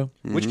down, bro.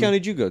 Which county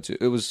did you go to?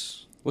 It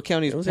was what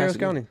county? It was Pasadena? Harris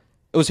County.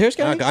 It was Harris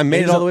County. I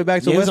made it all the way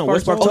back to Yeah, it was West on Park.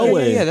 West Park Oh,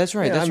 Tollway. yeah, that's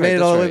right. Yeah, That's I right. made it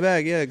that's all the right. way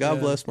back. Yeah, God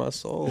bless my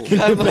soul.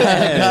 God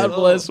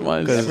bless my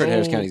I've heard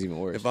Harris soul. County's even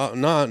worse. If I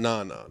no.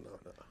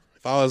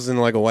 If I was in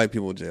like a white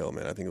people jail,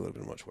 man, I think it would have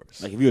been much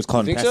worse. Like if you was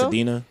caught in think so?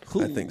 Pasadena,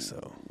 I think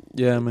so.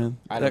 Yeah, man.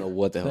 I don't know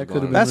what the hell that going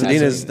could've on. been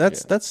Pasadena's really-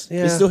 that's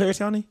yeah. it's still Harris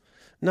County.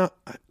 No,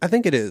 I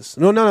think it is.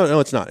 No,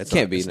 it's not. It's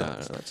Can't not. be. It's No,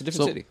 not. no, it's a different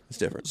So- city. It's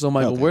different. So,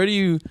 Michael, Okay. where do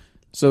you?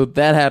 So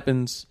that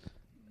happens.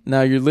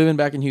 Now you're living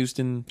back in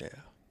Houston. Yeah.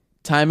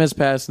 Time has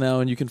passed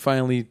now, and you can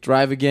finally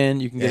drive again.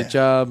 You can get Yeah. a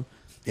job.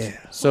 Yeah.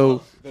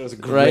 So That was a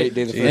right,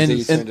 day. The first and, day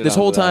you turned and it this on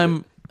whole without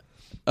time,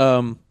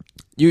 it.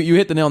 you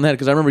hit the nail on the head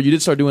because I remember you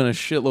did start doing a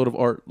shitload of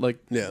art. Like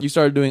Yeah. you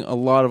started doing a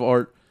lot of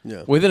art.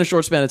 Yeah. Within a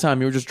short span of time,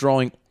 you were just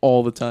drawing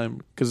all the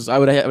time. Because I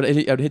would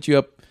hit you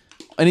up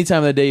any time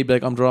of the day. You'd be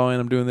like, I'm drawing.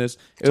 I'm doing this.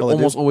 It would all I do.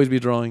 almost always be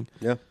drawing.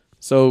 Yeah.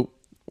 So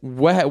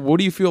what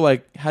do you feel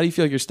like? How do you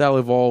feel like your style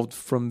evolved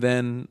from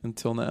then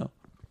until now?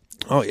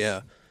 Oh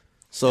yeah.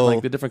 So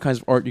Like the different kinds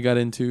of art you got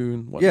into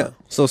and whatnot. yeah.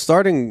 So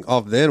starting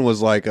off then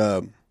was like I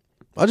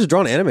was just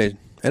drawing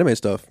anime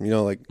stuff. You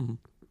know, like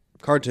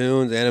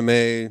cartoons,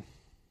 anime,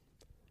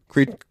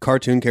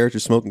 cartoon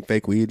characters smoking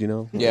fake weed. You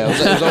know. Yeah, it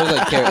was always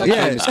like,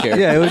 famous character.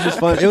 Yeah, it was just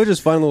fun. It was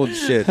just fun little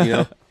shit, you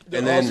know.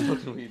 And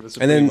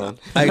then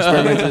I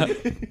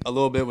experimented a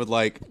little bit with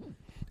like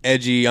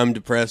edgy, I'm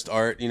depressed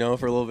art, you know,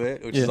 for a little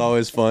bit, which is Yeah.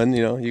 always fun.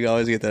 You know, you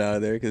always get that out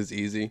of there because it's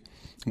easy.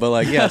 But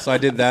like, yeah, so I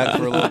did that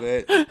for a little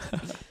bit,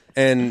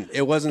 and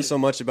it wasn't so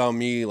much about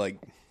me like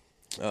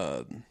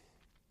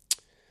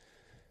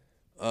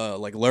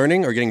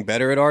learning or getting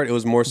better at art. It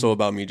was more so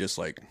about me just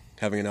like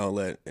having an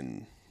outlet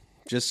and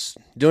just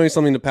doing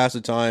something to pass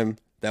the time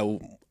that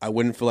I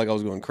wouldn't feel like I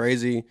was going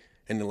crazy,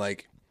 and it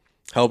like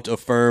helped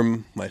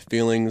affirm my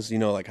feelings, you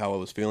know, like how I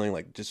was feeling,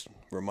 like just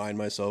remind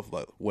myself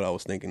about what I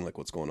was thinking, like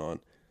what's going on.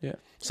 Yeah.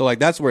 So like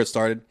that's where it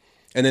started.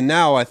 And then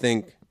now I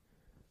think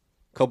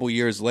a couple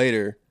years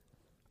later,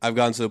 I've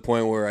gotten to the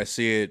point where I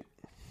see it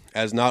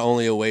as not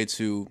only a way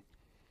to,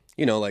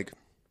 you know, like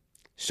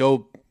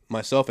show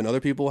myself and other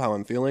people how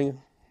I'm feeling,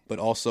 but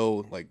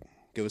also like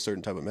give a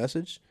certain type of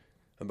message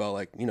about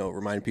like, you know,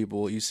 remind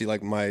people. You see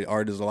like my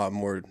art is a lot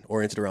more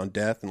oriented around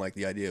death and like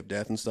the idea of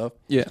death and stuff.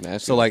 Yeah.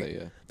 So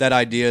like that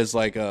idea is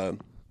like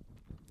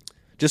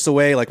just a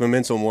way like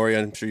memento mori.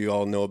 I'm sure you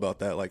all know about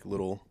that like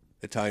little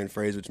Italian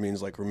phrase, which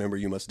means like remember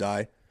you must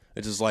die.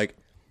 It's just like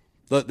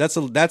that's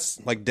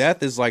like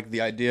death is like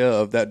the idea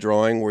of that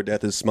drawing where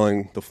death is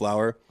smelling the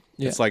flower.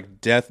 Yeah. It's like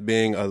death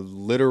being a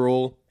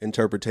literal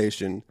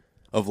interpretation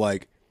of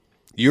like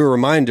your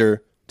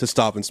reminder to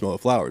stop and smell the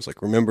flowers.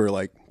 Like remember,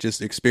 like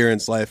just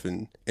experience life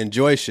and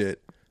enjoy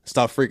shit.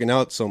 Stop freaking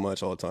out so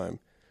much all the time.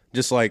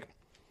 Just like,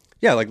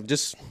 yeah, like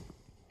just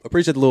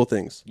appreciate the little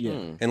things. Yeah.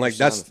 And like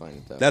Just sound fine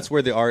with that. that's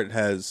where the art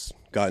has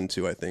gotten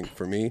to, I think,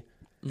 for me.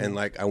 And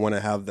like I want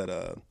to have that.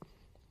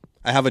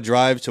 I have a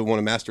drive to want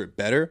to master it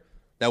better.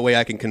 That way,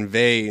 I can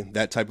convey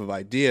that type of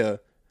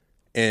idea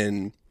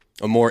in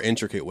a more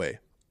intricate way,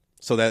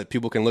 so that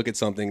people can look at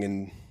something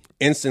and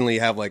instantly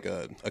have like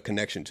a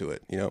connection to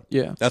it. You know.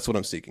 Yeah. That's what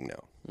I'm seeking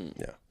now.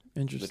 Yeah.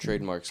 the Interesting.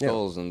 trademark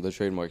skulls and the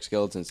trademark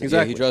skeletons. Yeah,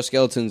 Exactly. he draws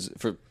skeletons.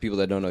 For people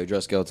that don't know, he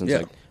draws skeletons Yeah.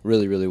 like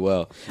really, really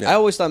well. Yeah. I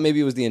always thought maybe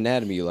it was the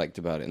anatomy you liked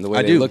about it and the way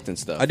I they do looked and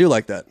stuff. I do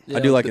like that. I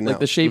do like it now. Like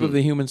the shape of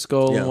the human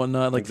skull Yeah, and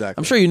whatnot. Like exactly.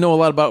 I'm sure you know a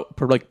lot about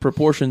like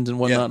proportions and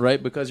whatnot, Yeah.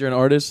 right? Because you're an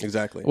artist.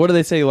 Exactly. What do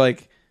they say?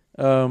 Like,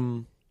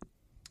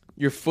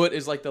 your foot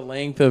is like the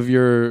length of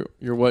your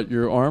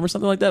arm or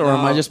something like that, or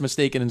am I No. just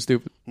mistaken and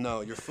stupid?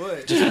 No, your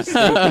foot.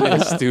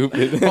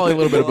 Stupid. Probably a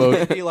little bit of both.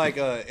 It'd be like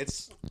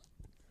it's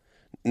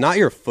not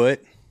your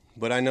foot,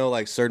 but I know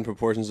like certain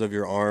proportions of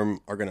your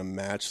arm are gonna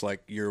match.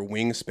 Like your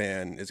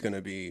wingspan is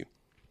gonna be,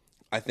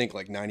 I think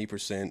like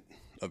 90%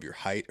 of your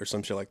height or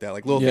some shit like that.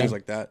 Like little Yeah. things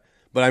like that.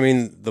 But I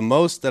mean, the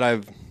most that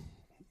I've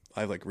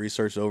like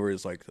researched over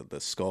is like the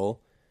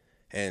skull,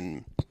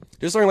 and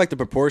just learning like the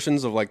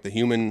proportions of like the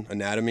human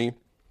anatomy.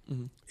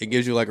 It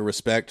gives you like a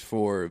respect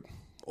for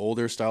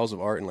older styles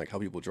of art and like how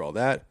people draw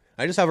that.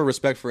 I just have a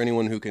respect for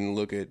anyone who can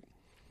look at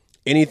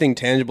anything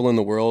tangible in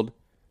the world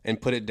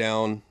and put it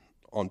down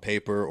on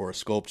paper or a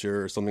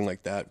sculpture or something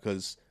like that,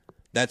 because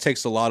that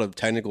takes a lot of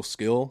technical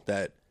skill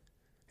that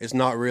it's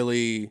not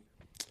really,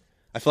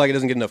 I feel like it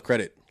doesn't get enough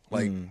credit.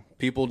 Like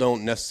people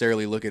don't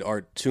necessarily look at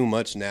art too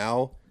much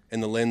now in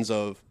the lens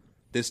of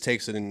this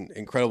takes an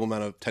incredible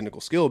amount of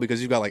technical skill, because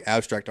you've got like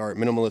abstract art,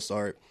 minimalist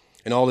art,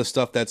 and all this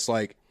stuff that's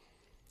like,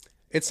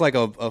 it's like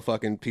a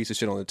fucking piece of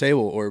shit on the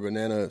table or a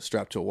banana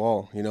strapped to a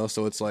wall, you know?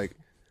 So it's like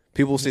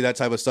people see that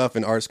type of stuff,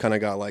 and art's kind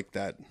of got like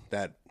that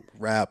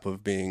rap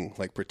of being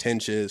like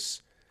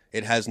pretentious.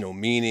 It has no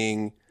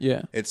meaning.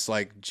 Yeah. It's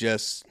like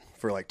just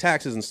for like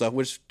taxes and stuff,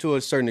 which to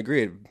a certain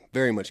degree it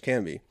very much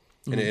can be,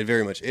 and it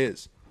very much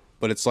is.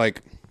 But it's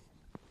like,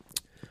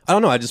 I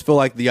don't know. I just feel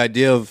like the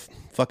idea of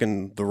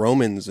fucking the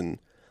Romans and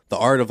the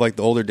art of like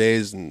the older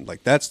days, and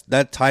like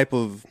that type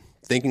of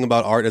thinking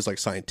about art as like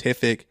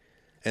scientific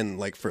and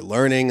like for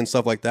learning and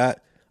stuff like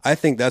that. I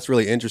think that's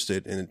really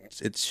interested, and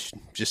it's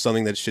just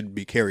something that should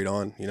be carried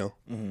on, you know,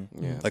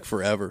 Yeah. like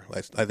forever.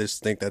 I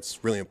just think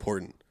that's really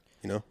important.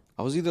 You know?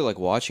 I was either like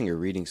watching or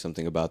reading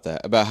something about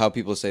that, about how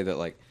people say that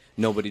like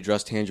nobody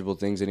draws tangible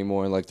things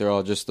anymore, and like they're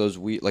all just those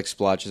like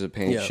splotches of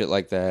paint, Yeah. shit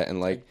like that, and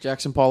like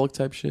Jackson Pollock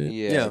type shit.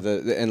 yeah,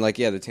 and like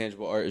the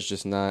tangible art is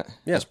just not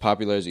as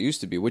popular as it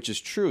used to be, which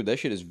is true. That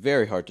shit is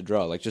very hard to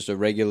draw, like just a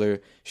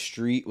regular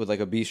street with like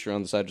a bistro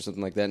on the side or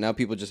something like that. Now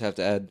people just have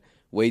to add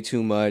way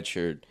too much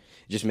or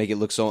just make it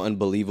look so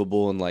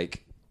unbelievable and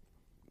like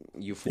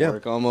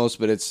euphoric almost.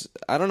 But it's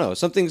I don't know,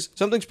 something's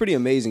pretty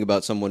amazing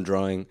about someone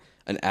drawing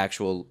an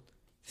actual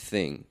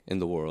thing in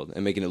the world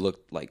and making it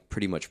look like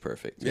pretty much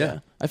perfect. Yeah.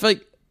 I feel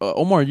like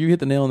Omar, you hit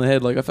the nail on the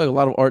head. Like I feel like a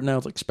lot of art now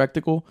is like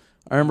spectacle.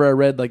 I remember I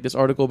read like this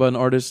article about an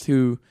artist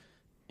who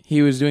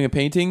he was doing a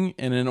painting,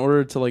 and in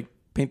order to like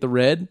paint the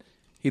red,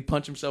 he'd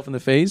punch himself in the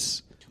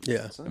face,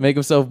 Yeah. make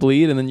himself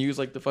bleed, and then use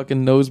like the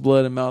fucking nose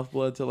blood and mouth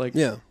blood to like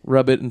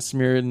rub it and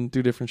smear it and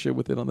do different shit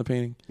with it on the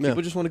painting.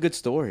 People just want a good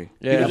story.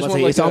 Yeah, People just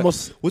I'm want, it's like,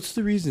 almost what's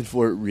the reason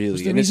for it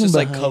really? the And it's reason just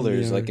like behind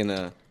colors, the like art? in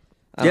a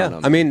I don't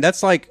know. I mean,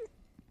 that's like,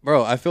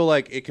 bro, I feel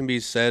like it can be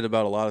said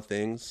about a lot of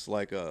things,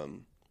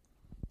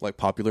 like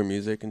popular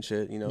music and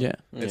shit, you know? Yeah.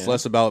 It's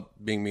less about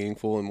being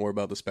meaningful and more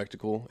about the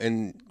spectacle.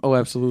 And Oh,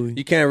 absolutely.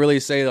 you can't really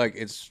say, like,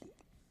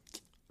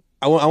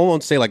 I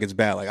won't say, like, it's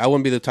bad. Like, I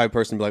wouldn't be the type of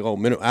person to be like,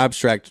 oh,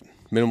 abstract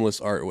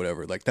minimalist art or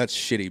whatever. Like, that's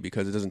shitty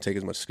because it doesn't take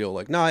as much skill.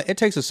 Like, no, it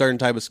takes a certain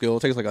type of skill.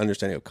 It takes, like,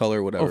 understanding of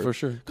color, whatever. Oh, for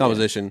sure.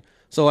 Composition.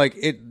 So, like,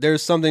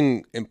 there's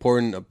something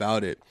important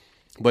about it.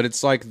 But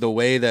it's like the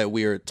way that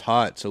we are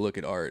taught to look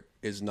at art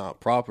is not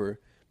proper,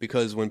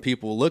 because when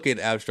people look at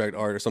abstract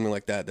art or something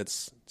like that,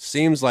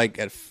 seems like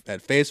at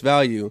face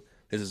value,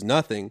 this is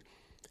nothing.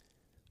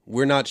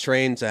 We're not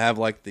trained to have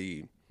like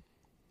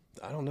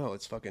I don't know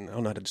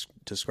how to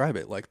describe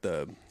it. Like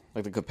the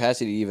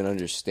capacity to even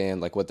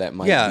understand like what that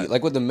might Yeah. be,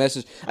 like what the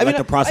message. Like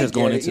the process get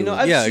going it, into you know, it.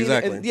 I've Yeah, seen it,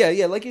 exactly. and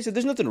yeah, like you said,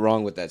 there's nothing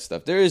wrong with that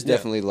stuff. There is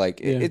definitely like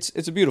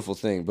it's a beautiful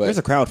thing, but there's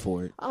a crowd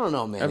for it. I don't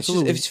know, man.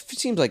 Absolutely. It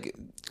seems like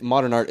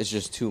modern art is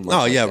just too much. Oh,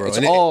 like yeah, that. bro. It's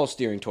And all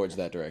steering towards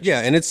that direction. yeah,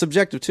 and it's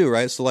subjective too,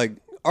 right? So like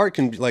art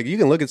can like you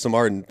can look at some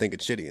art and think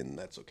it's shitty, and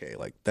that's okay.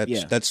 Like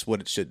that's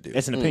what it should do.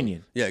 It's an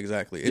opinion, Yeah,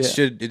 exactly.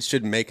 It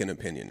should make an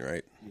opinion,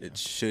 right? It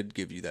should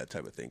give you that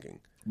type of thinking.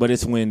 but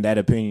it's when that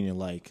opinion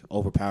like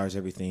overpowers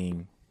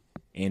everything,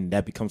 and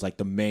that becomes like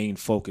the main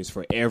focus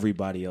for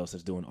everybody else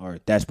that's doing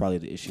art. That's probably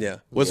the issue. Yeah.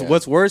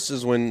 What's worse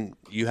is when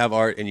you have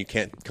art and you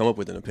can't come up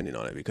with an opinion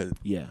on it because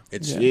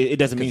It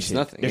doesn't mean It's shit.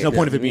 nothing. There's Yeah, no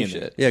point of it doesn't mean being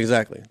there. shit. yeah,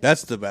 exactly.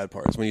 That's the bad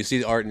part. Is when you see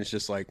the art and it's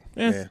just like,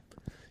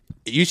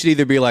 you should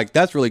either be like,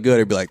 that's really good,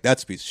 or be like,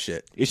 that's a piece of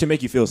shit. It should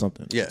make you feel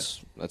something.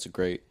 Yes. That's a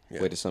great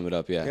way to sum it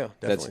up. Yeah, Yeah,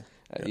 that's definitely.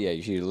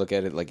 you should either look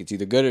at it like it's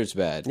either good or it's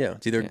bad. Yeah,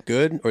 it's either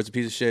good or it's a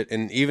piece of shit.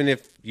 And even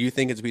if you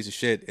think it's a piece of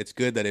shit, it's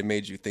good that it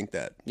made you think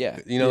that. Yeah.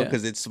 You know, Yeah.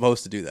 because it's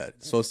supposed to do that.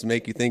 It's supposed to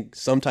make you think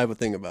some type of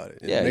thing about it.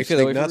 If Yeah, it you makes feel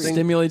you that think way for nothing.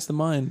 Stimulates the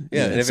mind.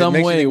 Yeah, and in if it some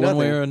makes you way, think one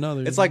way nothing, or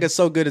another. It's like a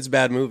so good it's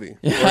bad movie.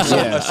 Or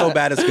so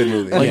bad it's good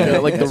movie. like yeah.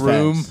 like the That's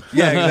room. facts.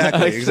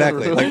 Yeah,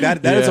 exactly. Like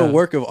that is a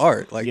work of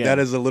art. Like Yeah. that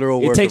is a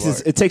literal work It takes of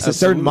art. it takes a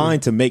certain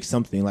mind to make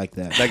something like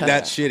that. Like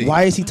that's shitty.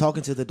 Why is he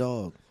talking to the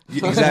dog?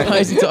 Exactly. Why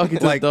is he talking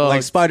to like, the dog?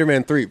 Like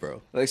Spider-Man 3,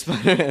 bro. Like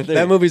Spider-Man.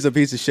 That movie's a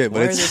piece of shit, but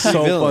Why it's are there so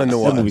three villains? fun to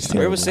That watch. movie's Where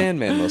terrible. was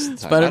Sandman most of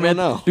the time? Spider-Man.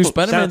 I don't know. Dude, Shout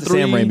Spider-Man out to 3.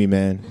 Sam Raimi,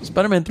 man.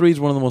 Spider-Man 3 is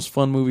one of the most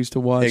fun movies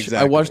to watch. Exactly.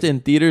 I watched it in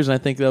theaters, and I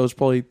think that was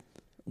probably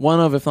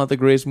one of, if not the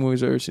greatest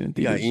movies I've ever seen in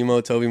Yeah, theaters.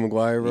 emo Tobey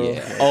Maguire, bro.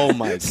 Yeah. Oh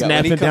my god.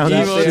 Snapping When he comes down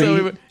out the there, street.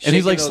 And he's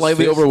shaking like those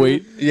slightly fists.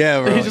 overweight.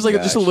 Yeah, bro. He's just like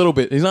just a little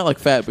bit. He's not like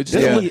fat, but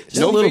just, Yeah. just a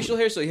No little. facial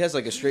hair, so he has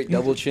like a straight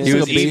double chin. He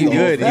was Like a eating baby.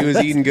 good. He was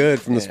eating good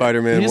from the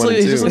Spider-Man He's 1 like-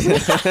 and he's 2. just You know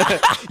He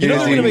was they're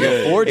gonna eating make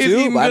good. a 4 He's too?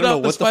 eating I good don't know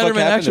off the what the fuck Spider-Man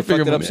happened. action They fucked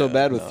it figure up so movie.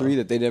 bad with 3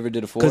 that they never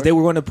did a 4. Because they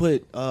were going to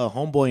put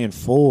Homeboy in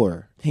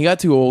 4. He got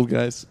too old,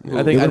 guys. I They think. were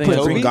I going think. to put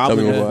that's- Green Tobey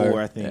Goblin in Maguire.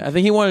 4, I think. I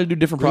think he wanted to do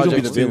different Green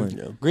projects Goblin's too.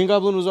 the villain. Green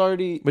Goblin was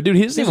already. But dude,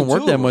 he doesn't even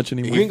work that much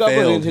anymore. Green Goblin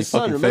failed. and his He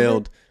son. fucking Remember?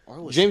 failed.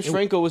 James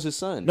Franco was his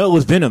son. No, it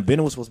was Venom.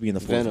 Venom was supposed to be in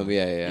the 4th. Venom. one.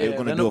 Yeah. They were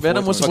gonna do a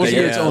Venom was fourth one. supposed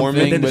to be its Yeah. own Foreman,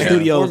 thing. And then the but-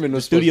 studios, Foreman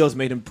was the studios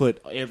made him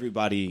put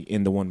everybody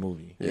in the one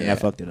movie. And that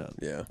fucked it up.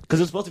 Yeah. Because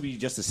it was supposed to be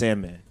just the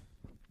Sandman.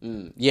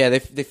 Yeah, they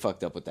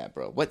fucked up with that,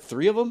 bro. What,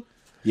 3 of them?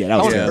 Yeah, that How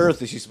was on terrible.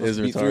 earth is he supposed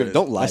to It beat was 3 of them? retarded.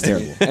 Don't lie That's to me.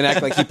 terrible. And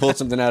act like he pulled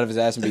something out of his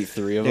ass and beat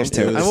 3 of them. That's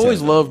terrible. I've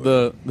always loved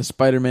the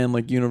Spider-Man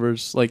like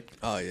universe. Like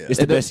Oh, yeah. It's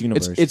the best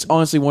universe. It's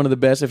honestly one of the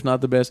best, if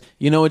not the best.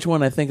 You know which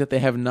one I think that they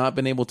have not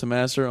been able to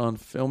master on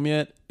film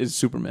yet is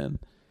Superman.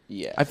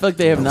 Yeah. I feel like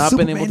they have not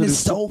Superman been able to do. is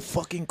so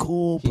fucking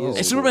cool, bro.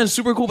 And Superman's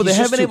super cool, but He's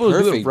they just haven't been too able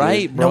to do it perfect,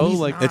 right, dude. bro. No, he's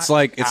like not. It's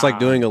like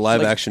doing a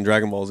live like- action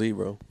Dragon Ball Z,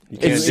 bro. You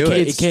can't it's, do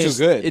it. it can't, It's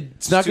too good.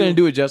 It's not going to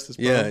do it justice,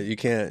 bro. Yeah, you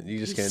can't. You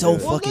just can't so do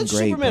it. Well, fucking that's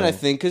great, Superman, bro. I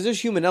think, because there's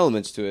human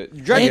elements to it.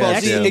 Dragon Yeah,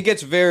 Ball Z, actually. it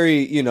gets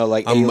very,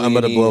 like, I'm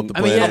gonna blow up the I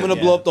mean, planet. yeah. I'm gonna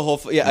blow up the whole.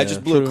 I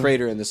just blew True. a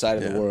crater in the side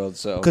of Yeah. the world.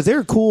 So Because there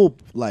are cool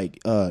like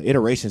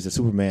iterations of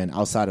Superman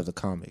outside of the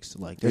comics.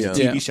 Like there's Yeah. a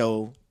TV Yeah.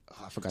 show.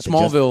 Oh, I forgot.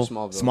 Smallville.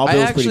 Smallville. Smallville's I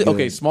pretty actually good.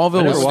 okay.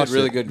 Smallville I never was watched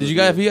really it. good. Did you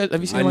guys have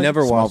you seen? I like,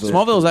 never watched it.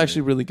 Smallville is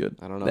actually really good.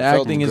 I don't know. The It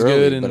felt acting is girly,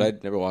 good, and but I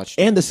never watched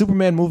it. And the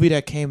Superman movie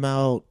that came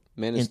out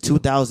Man of in Steel.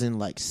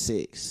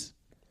 2006.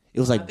 It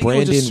was like I think it was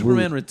Brandon just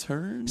Superman Root.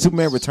 Returns.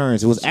 Superman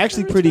Returns. It was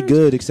actually pretty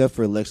good, except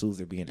for Lex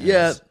Luthor being ass.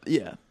 Yeah,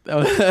 yeah. That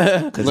was,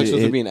 'Cause Lex it-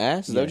 Luthor it- being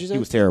ass? Is that yeah, what you said? He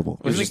was terrible.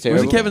 Was was, just it,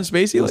 was it terrible. Kevin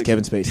Spacey? It was Like,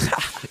 Kevin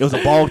Spacey. It was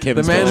a bald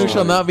Kevin the man Spacey. who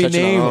shall not be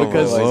Touching named on-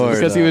 because oh, Lord,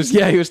 he was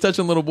he was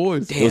touching little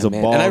boys. Damn, was a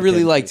man. bald And I really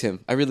Kevin liked him.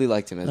 I really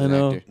liked him as I an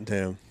know. actor.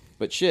 Damn.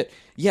 But shit,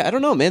 yeah, I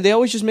don't know, man. They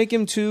always just make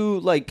him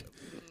too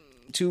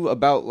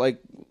about like.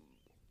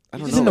 I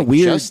don't just know, in a like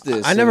weird-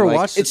 justice I never and, like,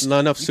 watched it's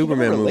enough you can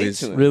Superman never relate movies.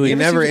 to him. Really? He He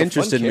never seems like a fun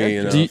interested me.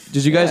 character.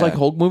 Did you guys Yeah. like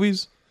Hulk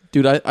movies?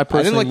 Dude, I I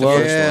personally didn't like the love.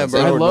 first Yeah, ones. bro.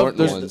 The I Edward love Norton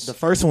there's ones. The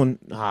first one,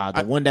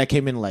 the one that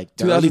came in like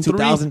the early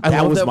 2003. 2000s, I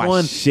that love was that my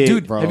one. shit,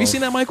 Dude, bro. have you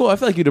seen that, Michael? I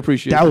feel like you'd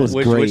appreciate That it. was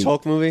Which great.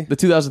 Hulk movie? The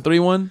 2003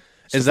 one.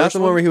 Is that the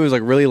one where he was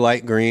like really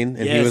light green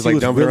and Yes, he was he like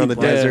was dumping really around the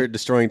bright. desert,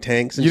 destroying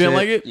tanks and You shit? didn't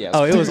like it? Yeah.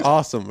 Oh, it was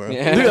awesome, bro.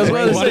 Yeah. Dude, that's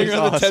what I was Running saying.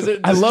 around the Awesome. desert,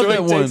 I love that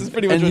destroying one. tanks is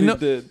pretty much And what you he know,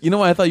 did. you know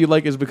why I thought you'd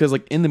like it is because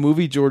like in the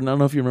movie, Jordan, I don't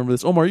know if you remember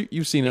this. Omar,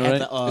 you've seen it, At right?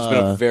 the, It's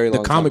been a very the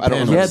long comic time. I don't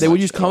panels. remember Yeah, they would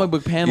much use at all. comic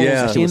book panels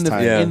Yeah. That shit was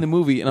tight. in the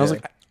movie, and I was Yeah.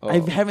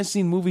 like, I haven't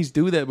seen movies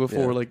do that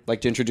before. Yeah.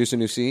 Like to introduce a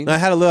new scene. I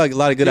had a lot of good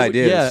they would-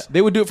 ideas. Yeah,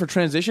 they would do it for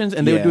transitions,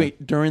 and they would do Yeah.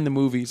 it during the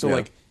movie. So Yeah.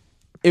 like,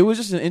 it was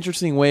just an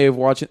interesting way of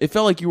watching. It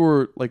felt like you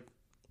were like,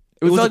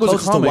 It was felt the like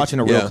closest to comic. watching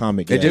a real Yeah.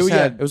 comic. It yeah. just Yeah,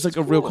 had- it was like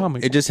a real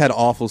comic. It just had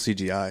awful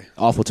CGI.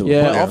 awful to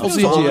Yeah, yeah, awful It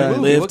was a long CGI. movie.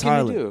 Liv What can you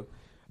Tyler. do?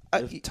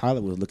 I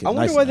Tyler was looking. I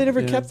wonder nice why in they that.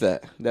 never Yeah. kept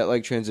that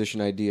like transition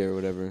idea or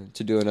whatever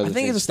to do another. I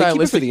think thing. it's a They keep it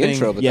for stylistic the thing.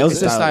 intro, but Yeah, it that's was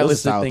It's a it. style- stylistic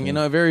style thing. thing. You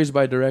know, it varies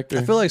by director.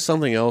 I feel like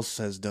something else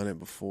has done it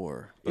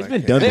before. but It's I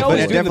been can't- done They before. always But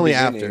do in the definitely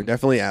beginning. after.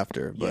 Definitely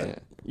after. But Yeah.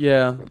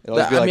 yeah. It'll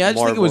always be like I just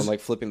Marvel think it was and like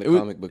flipping the it was-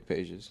 comic book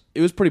pages.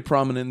 It was pretty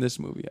prominent in this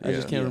movie. I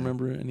just Yeah. can't Yeah.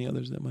 remember any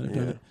others that might have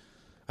done Yeah. it.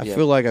 I Yeah.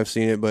 feel like I've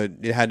seen it, but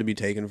it had to be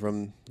taken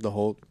from the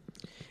Hulk.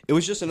 It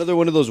was just another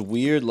one of those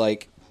weird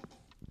like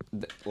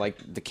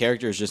the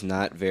character is just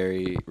not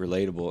very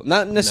relatable.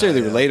 Not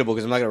necessarily yeah. relatable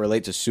because I'm not gonna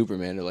relate to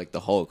Superman or like the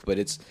Hulk, but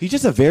it's He's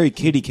just a very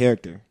kiddie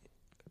character.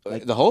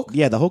 the Hulk.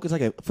 Yeah, the Hulk is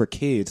like for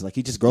kids. Like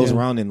he just goes Yeah.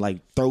 around and like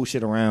throws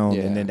shit around,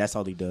 Yeah. and then that's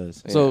all he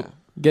does. So Yeah.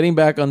 getting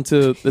back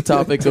onto the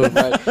topic of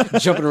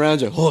Jumping around,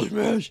 just holy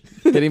smash.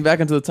 getting back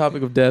into the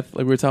topic of death,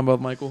 like we were talking about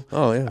Michael.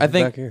 Oh yeah, I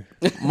think back here.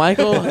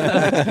 Michael,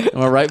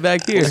 I'm right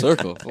back here. Full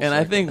circle. Full And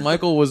I circle. think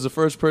Michael was the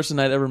first person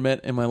I'd ever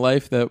met in my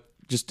life that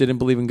just didn't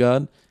believe in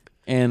God.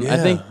 And I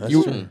Yeah, think that's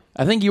you, true.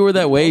 I think you were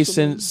that way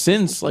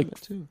since like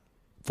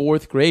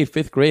fourth grade,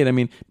 fifth grade. I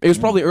mean, it was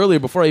probably earlier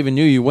before I even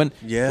knew you. When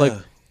Yeah. like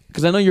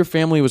because I know your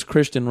family was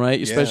Christian,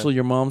 right? Especially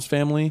your mom's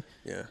family.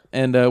 Yeah.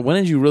 And when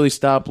did you really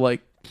stop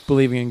like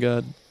believing in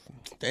God?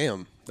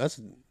 Damn, that's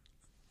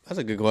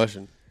a good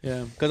question.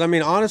 Yeah. Because I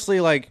mean, honestly,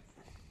 like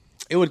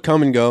it would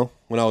come and go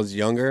when I was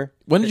younger.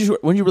 When did you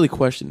really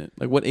question it?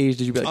 Like what age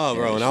did you be like? Oh,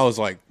 bro, when I was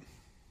like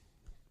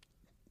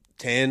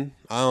 10,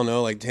 I don't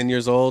know, like 10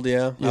 years old.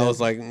 Yeah, Yeah. I was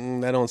like,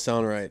 that don't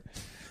sound right.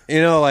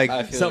 You know, like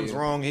I feel Something's you.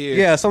 wrong here.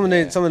 yeah, something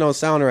don't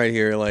sound right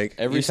here. Like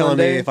Every you're telling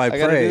me Sunday, if I I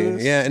gotta pray, do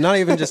this? yeah, and not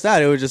even just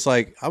that. It was just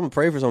like I'm gonna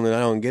pray for something I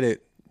don't get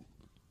it.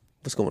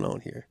 What's going on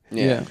here?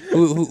 Yeah.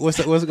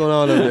 What's going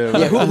on over there?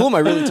 Yeah, who am I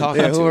really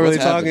talking Yeah, to? who am I really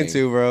What's talking happening?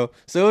 to, bro?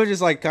 So it was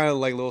just like kind of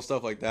like little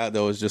stuff like that.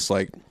 That was just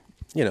like,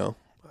 you know,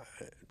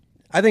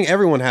 I think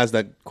everyone has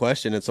that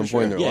question at some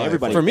point in their Yeah, life.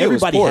 everybody. For me, it was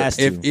everybody sports.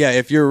 has to.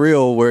 If you're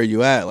real, where are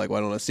you at? Like, why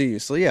don't I see you?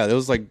 So yeah, it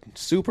was like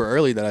super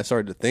early that I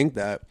started to think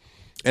that,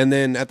 and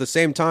then at the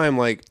same time,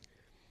 like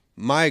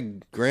my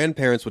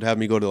grandparents would have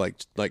me go to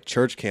like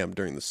church camp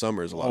during the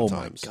summers a lot of Oh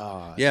my times.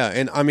 God. Yeah,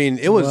 and I mean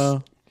it was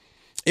Wow.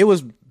 it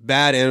was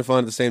bad and fun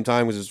at the same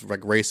time because it's like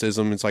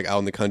racism. It's like out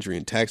in the country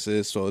in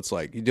Texas, so it's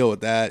like you deal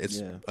with that. It's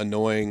Yeah.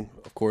 annoying,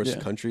 of course. Yeah.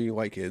 Country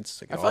white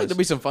kids. I feel like there'd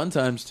be some fun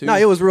times too. no,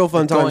 it was real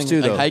fun times Going,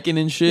 too, like, though. hiking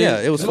and shit. Yeah,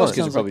 it was Most fun. kids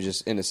are Sounds probably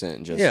just innocent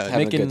and just Yeah,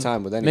 having making a good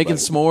time with anybody. making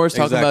s'mores,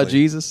 talking about Exactly.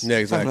 Jesus. Yeah,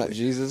 exactly. Talking about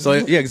Jesus. So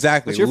yeah,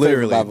 exactly. What's your favorite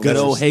Literally, Bible Good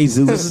verse? old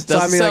Jesus. So, I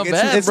Doesn't mean, sound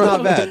bad, it's bro.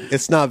 not bad.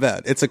 It's not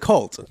bad. It's a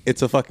cult.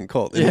 It's a fucking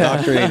cult.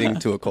 Indoctrinating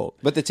to a cult.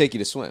 But they take you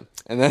to swim,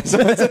 and that's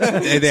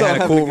They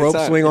had a cool rope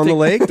swing on the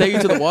lake. Take you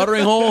to the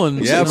watering hole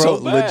and Yeah, it's bro,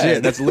 so bad.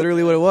 legit. That's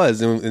literally what it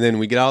was. And then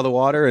we get out of the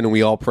water and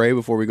we all pray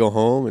before we go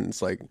home. And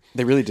it's like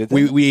They really did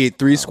that? we ate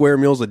 3 square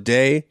meals a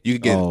day. You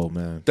could get Oh,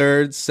 man.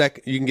 thirds,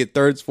 second. You can get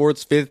thirds,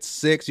 fourths, fifths,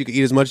 sixths. You can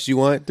eat as much as you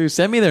want. Dude,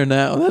 send me there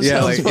now. That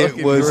Yeah, sounds like fucking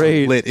it was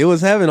great. lit. It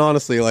was heaven,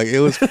 honestly. Like it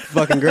was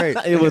fucking great.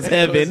 It was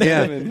heaven.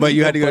 Yeah, but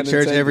you had to go to Pun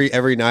church intended.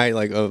 every night,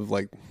 like of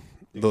like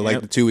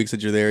Yep. the 2 weeks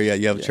that you're there. Yeah,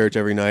 you have church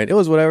every night. It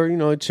was whatever, you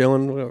know,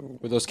 chilling. Whatever.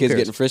 Were those kids Who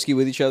cares? getting frisky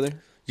with each other?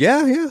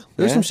 Yeah, yeah.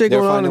 There's Yeah? some shit They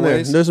were going on in finding there.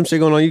 ways? There's some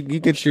shit going on. You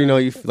get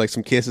your, like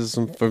some kisses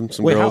from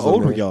some Wait, how girls. in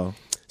old were there. y'all?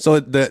 So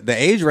the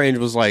age range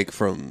was like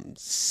from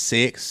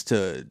 6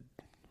 to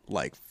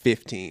like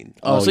 15.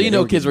 Oh, so yeah, you they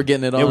know were kids were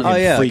getting it on. were Oh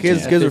yeah, freaky.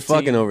 kids At are 15.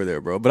 fucking over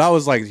there, bro. But I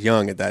was like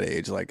young at that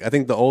age. Like I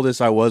think the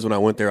oldest I was when I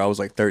went there, I was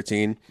like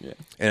 13. Yeah.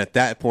 And at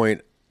that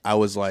point, I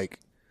was like,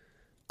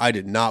 I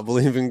did not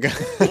believe in God.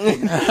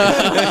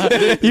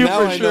 You Now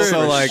for I know. sure.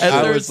 So, like, at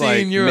I 13, was,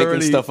 like, you're Making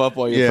already stuff up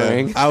while you're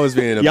praying. I was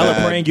being a Y'all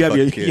bad are praying. You have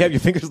your fucking kid. you have your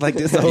fingers like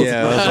this. the whole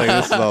Yeah, I was time. like,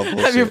 this is all have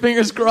your bullshit.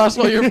 fingers crossed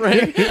while you're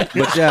praying.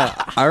 But yeah,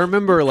 I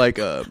remember like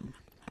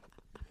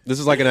this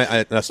is like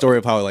a story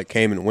of how it like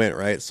came and went,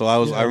 right? So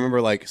I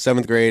remember like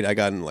 7th grade, I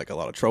got in like a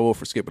lot of trouble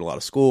for skipping a lot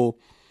of school.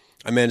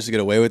 I managed to get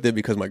away with it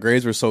because my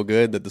grades were so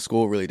good that the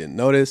school really didn't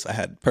notice. I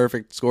had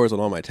perfect scores on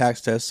all my tax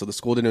tests, so the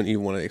school didn't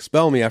even want to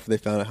expel me after they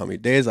found out how many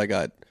days I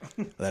got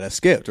that I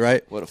skipped,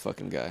 right? What a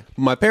fucking guy.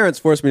 My parents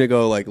forced me to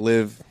go like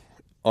live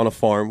on a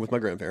farm with my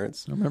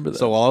grandparents. I remember that.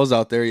 So while I was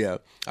out there,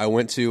 I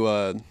went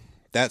to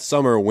that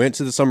summer, went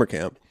to the summer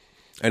camp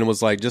and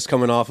was like just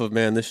coming off of,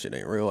 man, this shit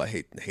ain't real. I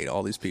hate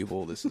all these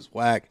people. This is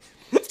whack.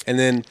 And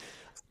then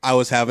I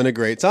was having a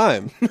great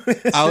time.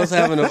 I was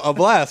having a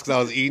blast because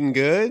I was eating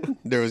good.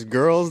 There was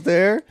girls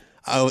there.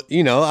 I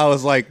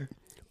was like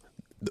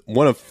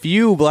one of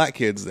few black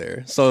kids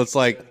there. So it's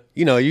like,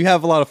 you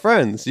have a lot of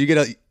friends. You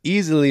get to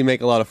easily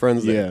make a lot of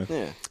friends there.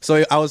 Yeah.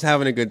 So I was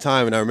having a good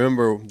time. And I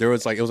remember it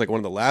was like one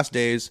of the last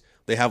days.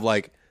 They have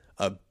like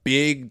a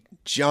big,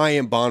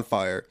 giant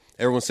bonfire.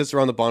 Everyone sits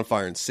around the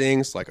bonfire and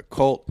sings like a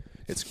cult.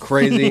 It's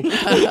crazy.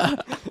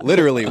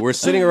 Literally, we're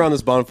sitting around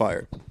this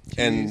bonfire.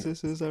 And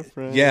Jesus is our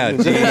friend. yeah,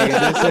 Jesus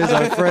is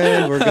our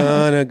friend. We're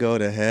gonna go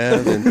to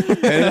heaven.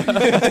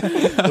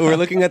 And we're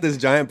looking at this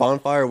giant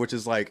bonfire, which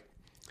is like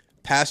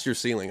past your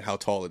ceiling, how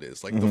tall it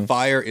is. Like the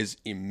fire is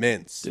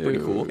immense. Pretty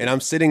cool. And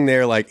I'm sitting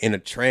there like in a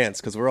trance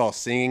because we're all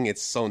singing.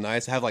 It's so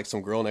nice. I have like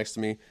some girl next to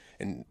me,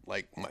 and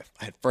like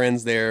I had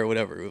friends there,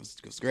 whatever. It was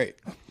great.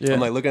 Yeah. I'm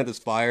like looking at this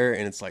fire,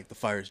 and it's like the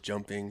fire's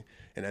jumping.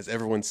 And as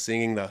everyone's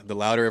singing, the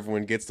louder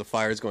everyone gets, the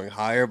fire's going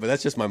higher. But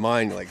that's just my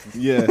mind. Like,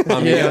 Yeah.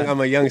 I'm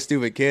a young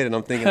stupid kid, and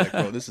I'm thinking like,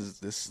 bro, this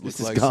looks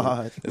is like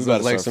God. This We looks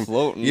gotta like start some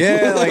floating.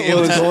 Yeah, like it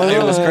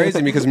was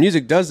crazy because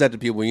music does that to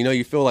people.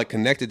 You feel like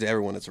connected to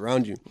everyone that's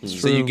around you.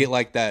 So you get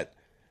like that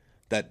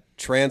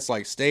trance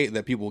like state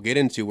that people get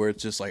into where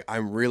it's just like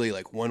I'm really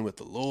like one with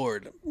the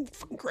Lord.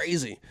 Fucking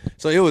crazy.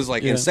 So it was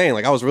like insane.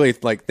 Like I was really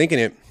like thinking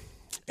it.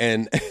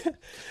 And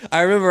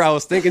I remember I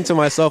was thinking to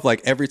myself,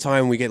 like every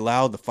time we get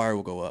loud, the fire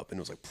will go up, and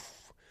it was like,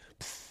 poof,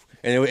 poof.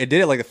 And it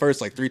did it like the first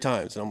like 3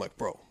 times, and I'm like,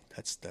 bro,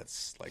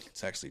 that's like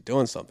it's actually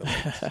doing something.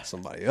 Like,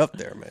 somebody up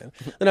there, man.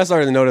 Then I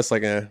started to notice,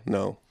 like,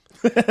 no,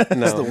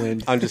 it's the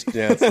wind. I'm just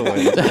it's the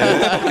wind.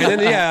 And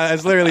then I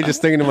was literally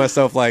just thinking to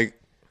myself, like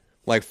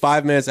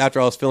 5 minutes after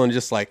I was feeling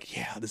just like,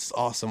 yeah, this is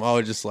awesome. I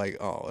was just like,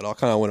 oh, it all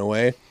kind of went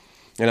away,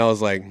 and I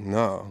was like,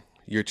 no.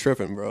 You're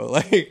tripping, bro.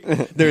 Like,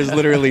 there's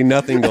literally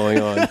nothing going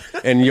on,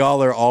 and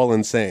y'all are all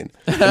insane.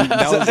 And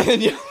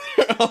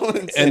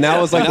that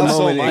was like the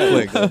moment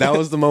it clicked. That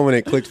was the moment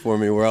it clicked for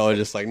me, where I was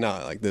just like,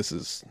 nah, like this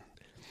is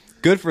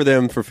good for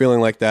them for feeling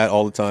like that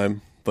all the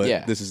time,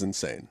 but this is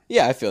insane.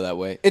 Yeah, I feel that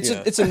way.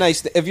 It's a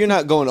nice if you're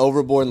not going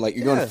overboard and like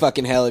you're going to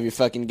fucking hell if you're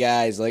fucking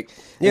guys like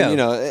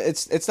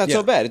it's not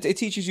so bad. It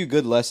teaches you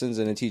good lessons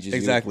and it teaches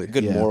Exactly. you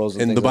good morals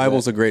and the things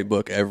Bible's like a great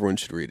book. Everyone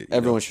should read it.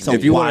 Everyone should If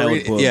read you it. want to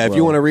read, book, if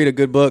you want to read a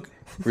good book,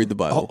 read the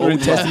Bible.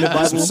 Old Testament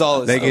that. Some Bible.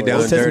 solid They get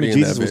down stories. and dirty in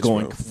Jesus that was bitch,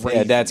 going bro. crazy.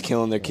 Yeah, dads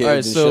killing their kids All right,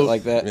 and so shit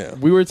like that. Yeah.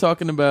 We were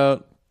talking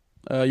about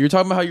you were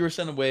talking about how you were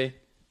sent away.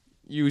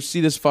 You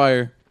see this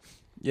fire,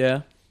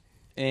 yeah,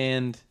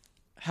 and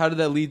how did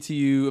that lead to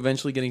you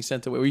eventually getting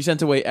sent away? Were you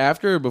sent away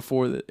after or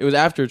before? It was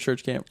after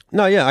church camp.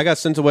 No, I got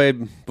sent away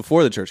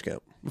before the church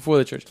camp. Before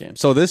the church camp.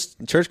 So this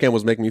church camp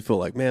was making me feel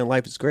like, man,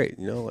 life is great.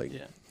 Like,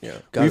 yeah.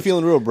 Were you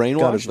feeling real God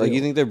brainwashed? is Like real.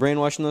 you think they're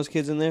brainwashing those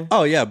kids in there?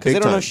 Oh yeah, because big they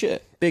don't time. know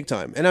shit. Big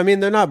time. And I mean,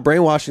 they're not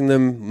brainwashing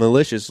them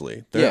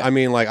maliciously. Yeah. I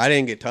mean, like I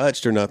didn't get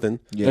touched or nothing.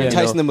 Yeah. They're You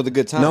enticing know? them with a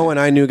good time. No one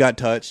I knew got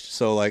touched.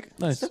 So like,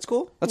 Nice. That's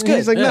cool. That's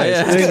he's good. like, nice.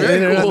 yeah, that's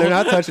They're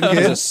not touching That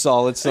was a kids.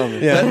 solid summer.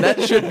 Yeah.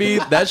 That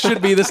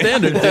should be the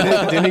standard.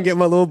 didn't get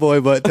my little boy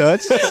butt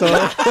touched. So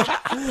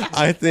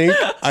I think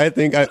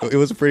it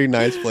was a pretty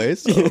nice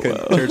place.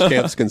 Church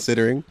camps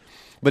considering.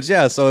 But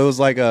yeah, so it was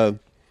like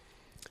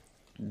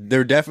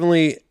they're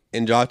definitely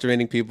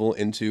indoctrinating people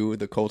into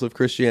the cult of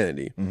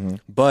Christianity,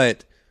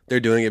 but they're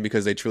doing it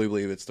because they truly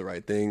believe it's the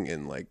right thing,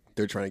 and like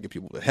they're trying to get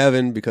people to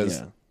heaven because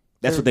Yeah.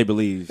 That's what they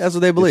believe. that's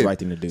what they believe. It's the right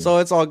thing to do. So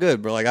it's all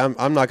good, bro. Like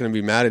I'm not going to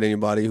be mad at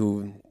anybody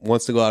who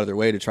wants to go out of their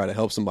way to try to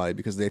help somebody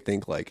because they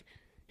think like,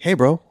 hey,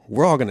 bro,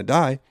 we're all going to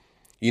die.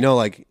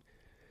 Like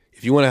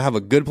if you want to have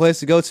a good place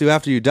to go to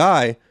after you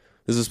die,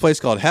 there's this place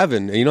called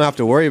heaven, and you don't have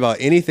to worry about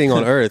anything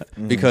on earth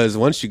because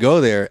once you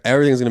go there,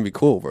 everything's going to be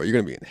cool, bro. You're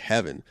going to be in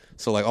heaven.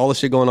 So like all the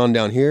shit going on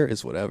down here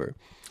is whatever.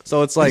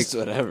 So it's like, It's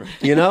whatever.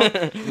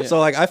 So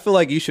like I feel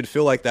like you should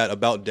feel like that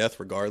about death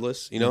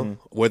regardless,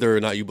 whether or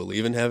not you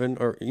believe in heaven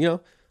or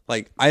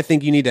like I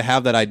think you need to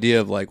have that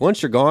idea of like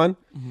once you're gone,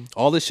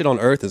 all this shit on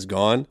earth is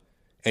gone,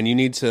 and you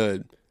need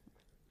to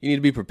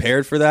be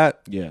prepared for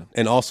that. Yeah.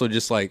 And also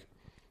just like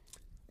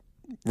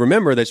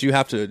remember that you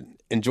have to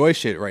enjoy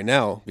shit right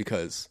now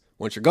because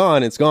once you're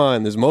gone, it's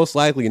gone. There's most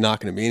likely not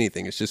going to be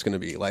anything. It's just going to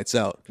be lights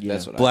out.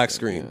 That's what I black think,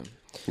 screen.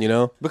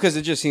 yeah. Because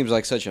it just seems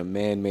like such a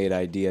man-made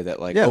idea that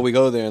like, Yeah. we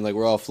go there and like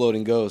we're all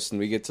floating ghosts and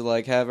we get to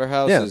like have our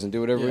houses Yeah. and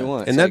do whatever we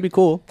want. And that'd be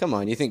cool. Come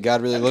on, you think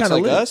God really That'd looks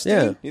kinda like lit. us? Dude?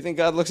 Yeah. You think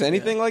God looks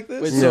anything like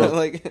this? Wait, so-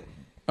 like,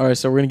 All right,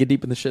 so we're gonna get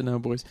deep in the shit now,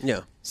 boys.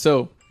 Yeah.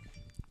 So,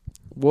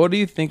 What do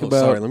you think about?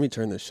 Sorry, let me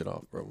turn this shit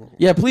off, bro.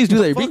 Yeah, please do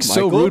that. You're being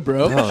so rude,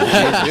 bro.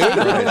 Oh, Jesus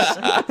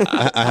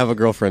Christ. I have a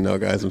girlfriend now,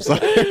 guys. I'm sorry.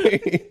 Oh,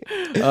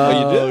 you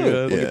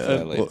do? God.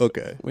 Yeah. Well,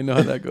 okay. We know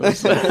how that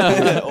goes.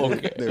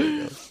 Okay. There we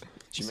go.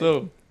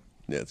 So,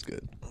 Yeah, it's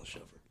good.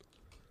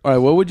 all right,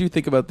 what would you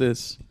think about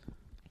this?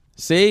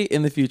 Say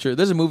in the future,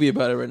 there's a movie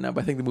about it right now,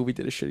 but I think the movie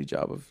did a shitty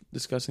job of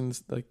discussing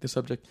this, like the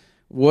subject.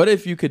 What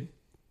if you could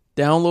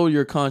download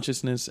your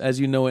consciousness as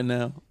you know it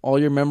now, all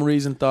your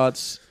memories and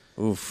thoughts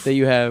Oof. that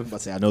you I'm have, about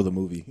to say I know the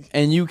movie.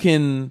 and you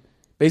can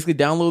basically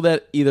download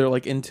that either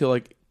like into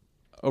like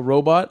a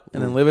robot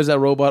and then live as that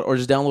robot, or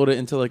just download it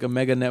into like a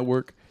mega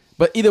network.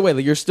 But either way,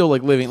 like you're still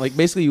like living, like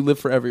basically you live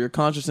forever. Your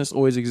consciousness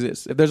always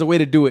exists. If there's a way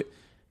to do it,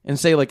 and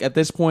say like at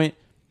this point,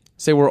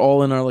 say we're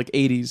all in our like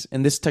 80s,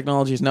 and this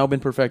technology has now been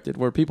perfected,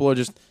 where people are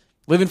just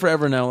living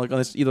forever now, like on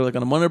this, either like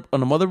on a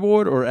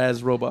motherboard or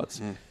as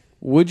robots.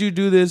 Would you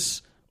do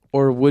this,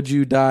 or would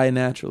you die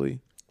naturally?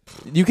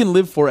 You can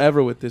live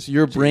forever with this.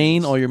 Your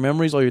brain, all your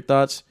memories, all your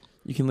thoughts,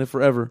 you can live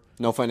forever.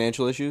 No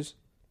financial issues.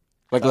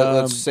 Like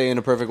let's say in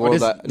a perfect world,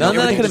 that None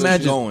that I can everything's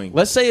imagine. going.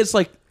 Let's say it's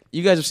like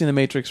you guys have seen The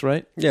Matrix,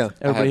 right? Yeah.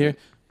 Everybody here.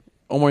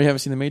 Omar, you haven't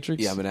seen The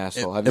Matrix? Yeah, I'm an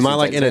asshole. Have you Am I seen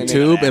like in a Titanic?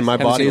 tube and my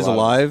Haven't body seen is a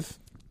lot of it. alive?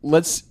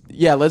 Let's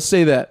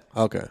say that.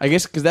 Okay. I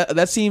guess because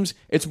that seems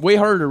it's way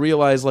harder to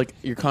realize like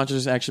your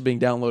consciousness actually being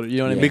downloaded. You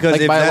know what I mean? Because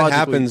like, if that biologically.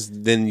 happens,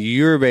 then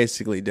you're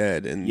basically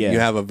dead, and Yeah. you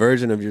have a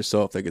version of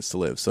yourself that gets to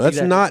live. So that's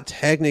Exactly. not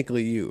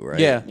technically you, right?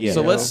 Yeah. Yeah.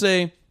 So Yeah. let's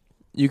say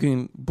you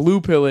can blue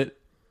pill it,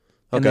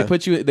 and they Okay.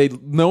 put you. They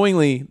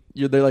knowingly,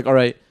 they're like, all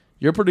right,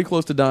 you're pretty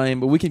close to dying,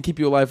 but we can keep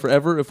you alive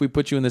forever if we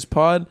put you in this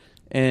pod,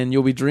 and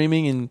you'll be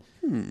dreaming, and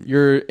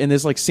you're in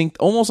this like synced,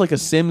 almost like a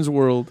Sims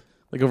world,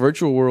 like a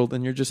virtual world,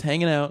 and you're just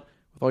hanging out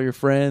with all your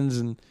friends,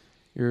 and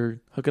you're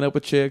hooking up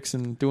with chicks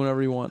and doing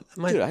whatever you want.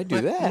 Dude, I'd do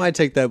that. I might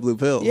take that blue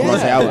pill. Yeah. I'm about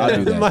to say I'll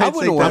do that. Might I take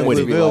wouldn't that want blue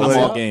to be pill, alive. I'm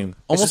but- all game.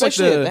 Almost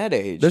Especially like at that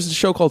age. There's a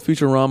show called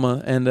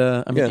Futurama, and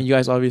I mean, Yeah. you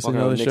guys obviously Walking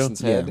know around the show.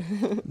 Nixon's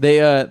head.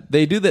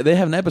 They do that. They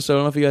have an episode. I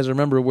don't know if you guys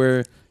remember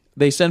where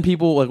they send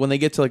people like when they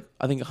get to like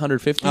I think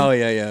 150. Oh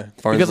yeah.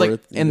 Because like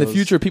Farnsworth in the goes-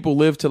 future, people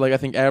live to like I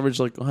think average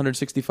like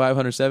 165,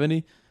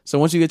 170. So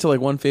once you get to like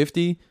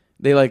 150,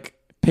 they like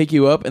pick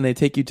you up and they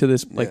take you to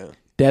this like Yeah.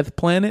 death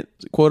planet,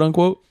 quote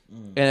unquote.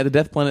 And at the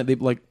death planet, they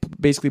like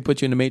basically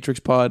put you in a Matrix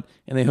pod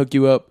and they hook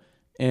you up,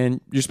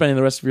 and you're spending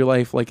the rest of your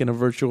life like in a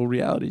virtual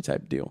reality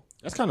type deal.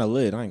 That's kind of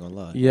lit. I ain't gonna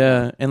lie.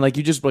 Yeah, and like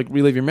you just like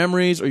relive your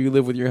memories, or you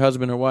live with your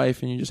husband or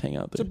wife, and you just hang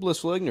out It's a there.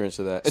 blissful ignorance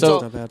of that.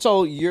 So- It's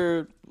all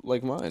your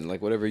like mine,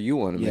 like whatever you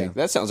want to Yeah. make.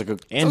 That sounds like a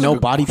And sounds no like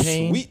a body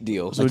pain. Sweet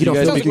deal. So Like, would you you don't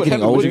guys feel be like you're getting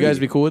would older. you guys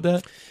be cool with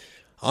that?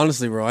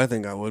 Honestly, bro, I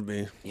think I would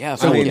be. Yeah,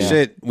 I mean, yeah.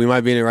 shit, we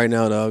might be in it right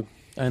now, dog.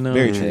 I know.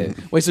 Very true.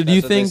 Wait, so do That's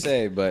you what they think?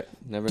 say, but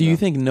never Do know. you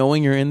think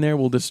knowing you're in there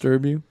will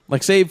disturb you?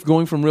 Like, say if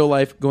going from real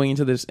life going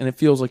into this, and it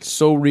feels like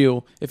so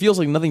real. It feels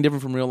like nothing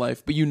different from real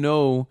life, but you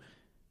know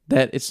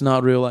that it's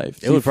not real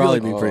life. It would probably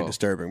be. be pretty Oh.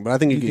 disturbing, but I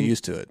think you get think-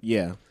 used to it.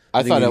 Yeah.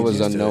 I think thought you I get was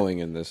used to it. unknowing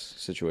in this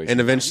situation. And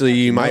eventually,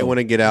 you might know. want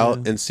to get out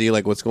Yeah. and see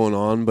like what's going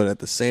on, but at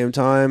the same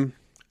time,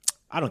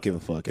 I don't give a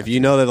fuck. if you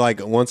know that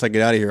like once I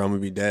get out of here, I'm gonna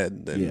be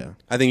dead, then Yeah.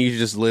 I think you should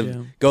just live,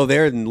 Yeah. go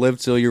there and live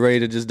till you're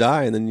ready to just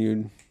die, and then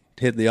you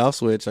hit the off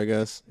switch, I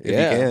guess, if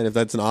Yeah. you can, if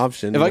that's an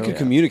option. if you I know? could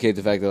communicate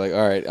the fact that like,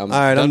 all right, I'm all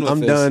right, done I'm, with I'm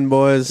this. done,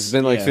 boys. It's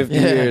been like Yeah. 50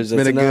 Yeah. years. It's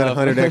been a That's good enough.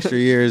 100 extra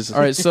years. All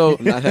right, so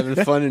I'm not having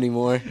fun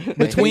anymore.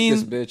 Between- I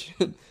hate this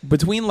bitch.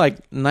 between like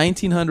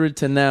 1900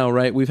 to now,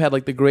 right? We've had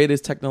like the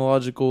greatest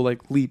technological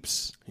like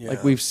leaps, like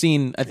Yeah. we've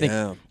seen. I think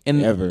Yeah.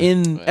 in Ever.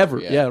 ever,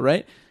 Yeah. yeah,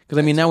 right? Because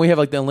I mean, now we have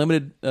like the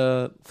unlimited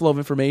flow of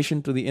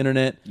information through the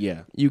internet. Yeah.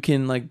 You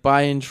can like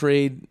buy and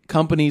trade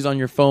companies on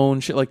your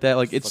phone, shit like that.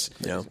 Like it's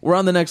Yeah. we're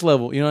on the next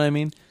level. You know what I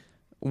mean?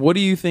 What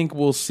do you think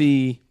we'll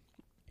see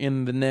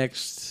in the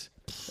next?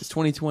 It's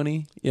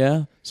 2020,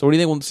 yeah. So what do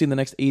you think we'll see in the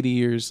next 80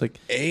 years? Like, do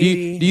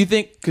 80? you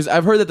think? Because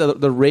I've heard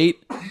that the rate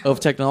of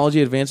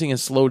technology advancing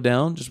has slowed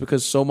down just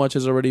because so much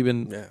has already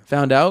been Yeah.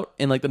 found out,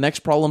 and like the next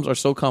problems are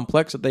so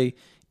complex that they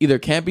either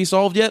can't be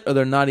solved yet or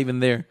they're not even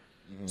there.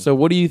 So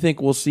what do you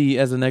think we'll see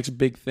as the next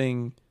big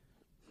thing?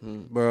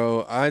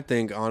 Bro, I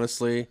think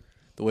honestly,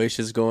 the way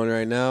shit's going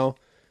right now,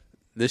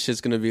 this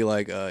shit's gonna be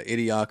like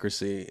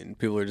idiocracy, and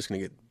people are just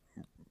gonna get.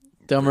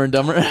 Dumber and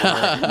dumber.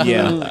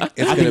 Yeah.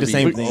 It's I gonna think the be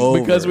same thing. over.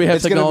 Because we have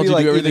It's gonna technology be like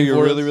to do either everything you're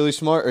for really us. really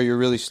smart or you're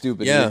really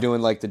stupid. Yeah. You're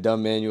doing like the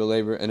dumb manual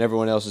labor, and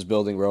everyone else is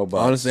building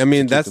robots. Honestly, I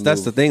mean to keep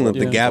that's the move thing. That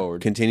forward. the gap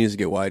Forward. continues to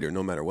get wider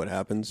no matter what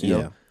happens. You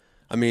Yeah. know?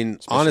 I mean,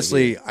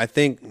 honestly, I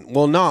think.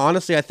 Well, no,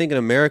 honestly, I think in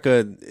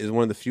America is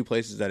one of the few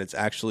places that it's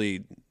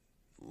actually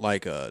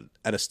like at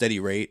a steady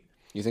rate.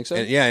 You think so?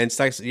 And yeah, it's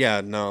like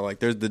like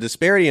there's the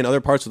disparity in other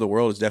parts of the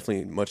world is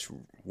definitely much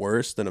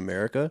worse than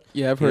America.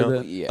 Yeah, I've You heard know?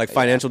 that. Yeah, like yeah.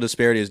 financial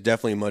disparity is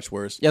definitely much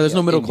worse. Yeah, there's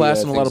no middle India,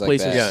 class in a lot of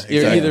things like places. that. Yeah,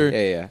 You're exactly.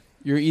 either yeah.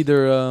 you're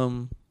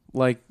either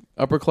like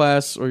upper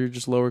class or you're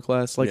just lower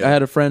class. Like Yeah. I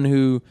had a friend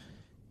who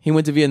he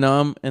went to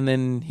Vietnam and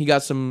then he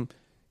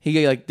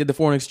like did the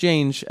foreign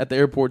exchange at the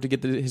airport to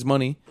get his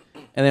money,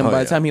 and then Oh, by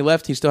yeah. the time he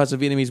left, he still had some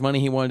Vietnamese money.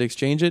 He wanted to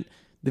exchange it.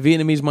 The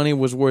Vietnamese money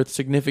was worth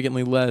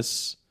significantly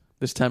less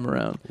this time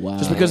around. Wow.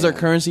 Just because their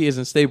currency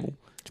isn't stable.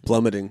 It's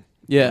plummeting.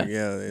 Yeah. Like,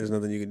 yeah. There's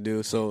nothing you can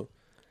do. So,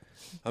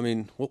 I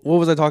mean, what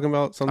was I talking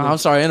about? Something. I'm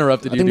sorry, I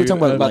interrupted I you. think we're dude.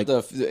 talking about,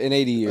 About in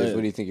 80 years,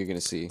 what do you think you're gonna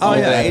see? Oh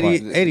yeah, that-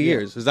 80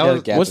 years. Is that Yeah,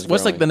 what? gap what's is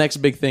like growing. the next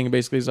big thing?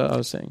 Basically, is what I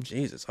was saying.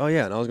 Jesus. Oh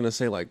yeah, and I was gonna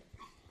say like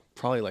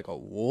probably like a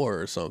war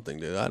or something,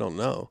 dude. I don't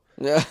know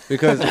Yeah.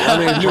 because I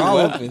mean New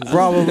probably, weapons.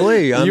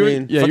 probably. I You were-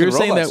 mean, yeah, you Fucking were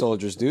saying robot that.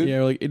 soldiers, dude.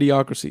 Yeah, like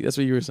idiocracy. That's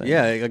what you were saying.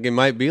 yeah, like it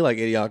might be like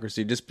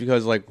idiocracy just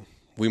because like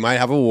we might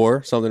have a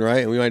war, something, right?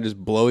 And we might just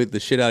blow the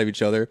shit out of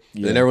each other,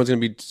 and then everyone's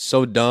gonna be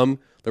so dumb.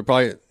 They're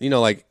probably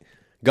like,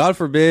 God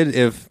forbid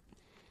if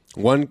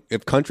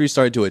countries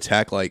started to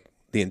attack like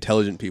the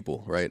intelligent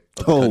people, right?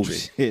 Of the Oh country.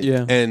 shit!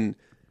 Yeah. And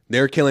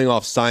they're killing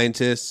off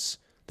scientists.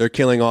 They're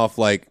killing off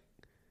like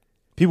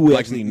People we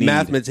like actually need.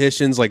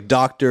 mathematicians, like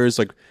doctors,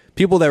 like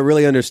people that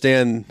really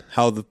understand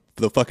how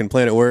the fucking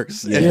planet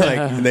works. And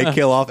like they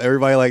kill off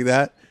everybody like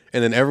that.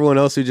 And then everyone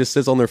else who just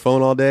sits on their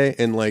phone all day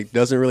and like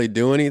doesn't really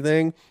do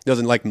anything,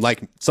 doesn't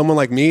like someone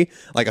like me,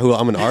 like who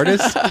I'm an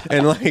artist,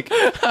 and like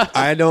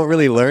I don't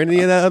really learn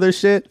any of that other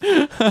shit.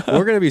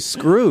 We're gonna be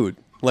screwed.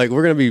 Like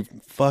we're gonna be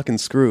fucking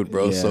screwed,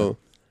 bro. Yeah. So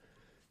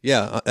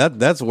yeah,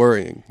 that's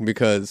worrying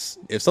because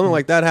if something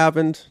like that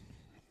happened,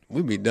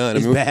 we'd be done.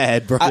 It's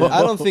bad, bro. I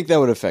don't think that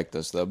would affect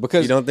us though,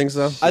 because You don't think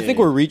so? I think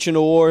we're reaching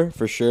a war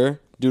for sure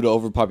due to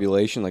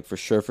overpopulation, like for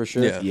sure.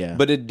 Yeah. Yeah.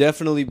 But it'd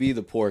definitely be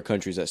the poor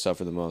countries that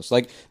suffer the most.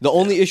 Like the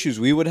only issues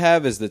we would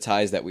have is the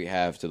ties that we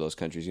have to those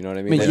countries. You know what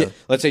I mean? I mean, Like, yeah.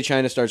 let's say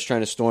China starts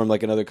trying to storm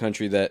like another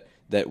country that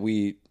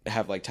we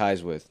have like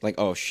ties with. Like,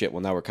 oh shit,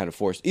 well now we're kind of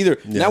forced. Either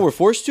now we're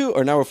forced to,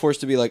 or now we're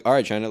forced to be like, all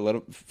right, China, let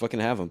them fucking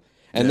have them.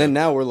 And then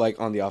now we're like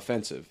on the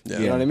offensive. You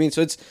know what I mean?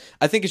 So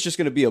I think it's just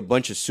going to be a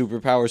bunch of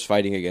superpowers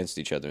fighting against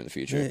each other in the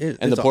future,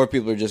 and the poor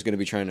people are just going to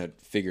be trying to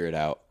figure it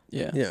out.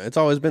 Yeah. Yeah, it's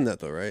always been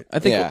that though, right? I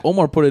think Yeah.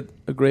 Omar put it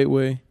a great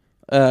way.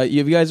 Have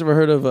you guys ever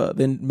heard of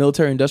the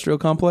military-industrial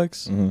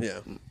complex? Yeah.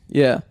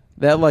 Yeah,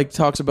 that like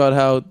talks about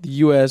how the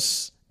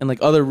U.S. and like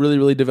other really,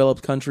 really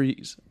developed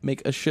countries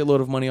make a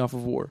shitload of money off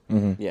of war,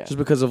 Yeah. just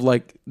because of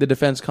like the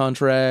defense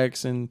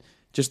contracts and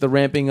just the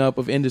ramping up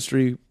of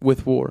industry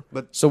with war.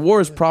 So war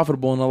is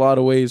profitable in a lot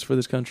of ways for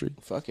this country.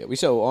 Fuck yeah. We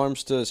sell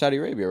arms to Saudi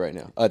Arabia right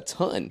now. A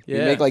ton. We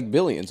Yeah. make like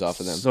billions off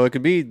of them. So it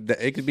could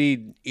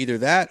be either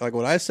that, like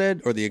what I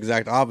said, or the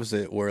exact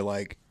opposite, where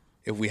like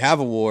if we have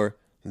a war,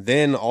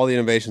 then all the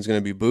innovation is going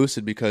to be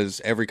boosted because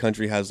every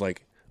country has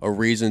like a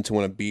reason to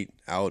want to beat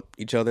out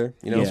each other.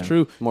 You know, Yeah. It's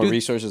true. More Dude,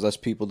 resources, less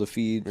people to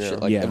feed. Shit,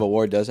 like Yeah. if a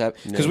war does happen,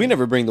 because we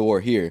never bring the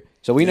war here,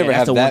 so we never that's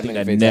have the that one thing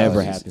many that never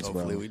fatalities. happens,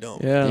 hopefully bro. we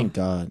don't. Yeah. Thank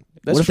God.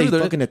 That's what if true, they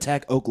though. fucking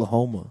attack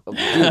Oklahoma? Dude,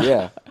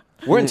 yeah.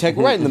 We're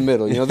right in the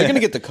middle. You know, they're gonna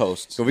get the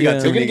coast. So we got Yeah.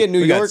 too They're gonna many- get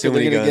New we got York, too or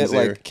they're many gonna get guns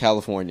here. like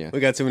California. We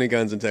got too many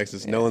guns in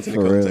Texas. No one's gonna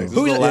For come real. to Texas.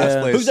 Who's This is the last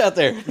yeah. place. Who's out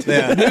there?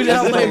 Yeah, this is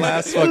the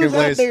last fucking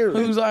place.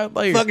 Who's out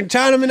there? Fucking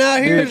Chinaman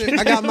out here.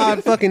 I got my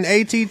fucking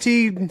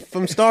ATT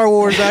from Star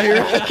Wars out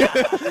here.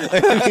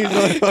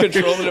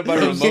 Controlling it by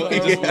remote,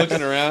 just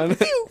looking around.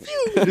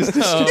 Just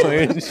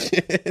destroying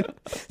shit.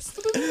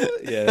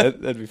 Yeah,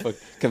 that'd be fucking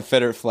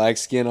Confederate flag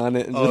skin on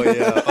it. Oh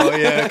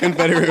yeah,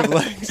 Confederate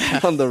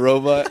flags. on the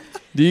robot.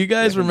 Do you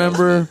guys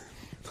remember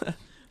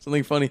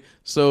something funny?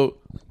 So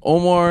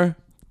Omar,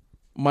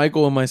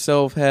 Michael, and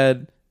myself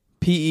had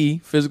PE,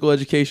 physical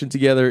education,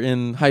 together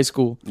in high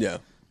school. Yeah.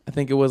 I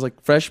think it was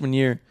like freshman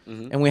year,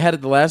 and we had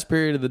it the last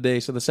period of the day,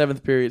 so the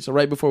 7th period, so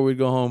right before we'd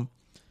go home.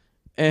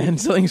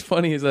 And something's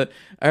funny is that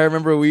I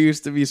remember we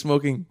used to be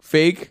smoking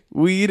fake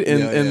weed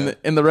in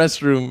the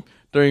restroom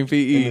during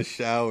PE. In the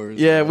showers.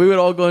 Yeah, we would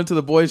all go into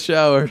the boys'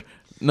 shower.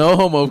 No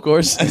homo, of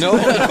course. No,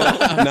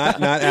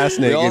 not ass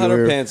naked. we all had our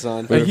We're- pants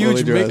on. a We're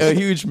fully dressed.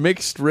 huge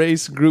mixed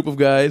race group of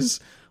guys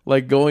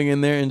like going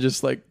in there and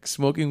just like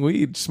smoking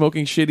weed,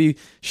 smoking shitty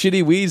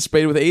weed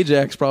sprayed with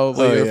Ajax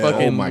probably Oh, or yeah.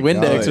 fucking Oh, my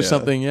Windex God. or Yeah.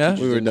 something. Yeah,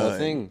 We were Did dying.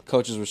 nothing.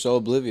 Coaches were so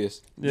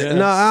oblivious. yeah.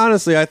 No,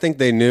 honestly, I think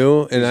they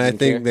knew, and I didn't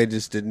think care. they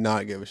just did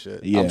not give a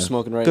shit. Yeah. I'm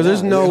smoking right now. 'Cause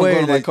there's no I'm way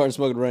going to my that- car and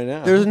smoking right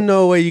now. There's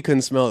no way you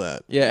couldn't smell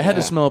that. Yeah, it had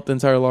to smell up the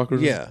entire locker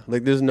room. Yeah,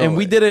 like there's no. and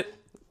we way. did it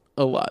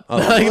a lot.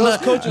 Like, Well, those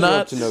coaches were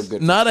up to no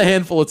good. not a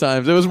handful of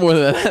times. It was more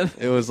than that.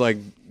 It was like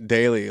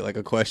daily, like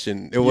a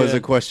question. It was Yeah. a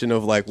question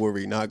of like, were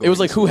we not going? It was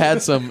like who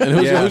had some and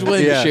who's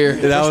willing to share.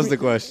 That was the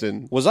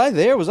question. Was I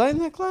there? Was I in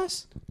that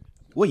class?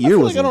 What I year feel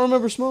was like I don't it?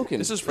 remember smoking.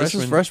 This is This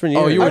freshman. was freshman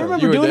year. Oh, you I were.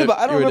 remember you were doing de- it, but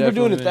I don't you were remember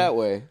doing it definitely that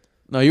way.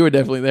 No, you were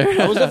definitely there.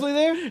 I was definitely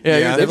there. Yeah, Yeah, you I were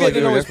feel Maybe I like definitely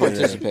didn't always we were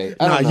definitely participate.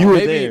 Nah, I don't you know. were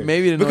maybe there.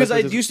 maybe you didn't Because I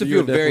always used to you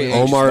were feel very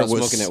definitely- anxious Omar about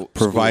was smoking at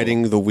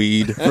providing the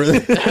weed. For the,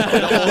 the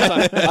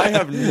whole time. I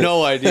have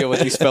no idea what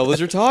these fellas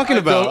are talking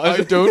about. I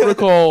don't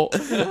recall.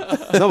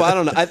 No, but I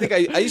don't know. I think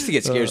I used to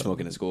get scared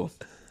smoking at school.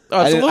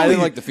 Absolutely. I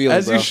didn't like the feeling,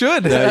 as bro. you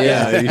should. yeah,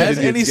 you as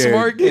should get any scared.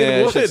 smart kid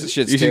Yeah, would. shit's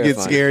you should get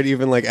terrifying. scared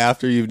even like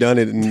after you've done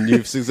it and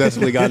you've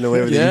successfully gotten away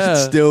with it. You Yeah.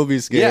 should still be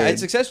scared. Yeah,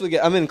 it's successfully.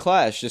 I'm in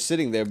class, just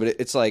sitting there, but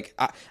it's like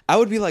I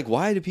would be like,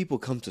 why do people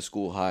come to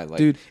school high? Like,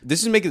 Dude.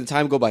 this is making the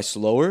time go by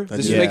slower.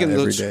 This is Yeah, making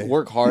every them day.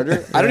 work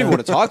harder. I don't even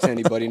want to talk to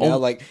anybody now.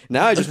 Like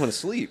now, I just want to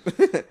sleep.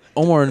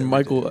 Omar and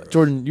Michael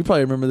Jordan, you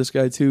probably remember this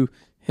guy too.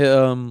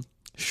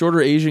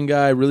 shorter Asian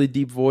guy, really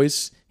deep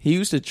voice. He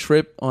used to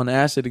trip on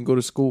acid and go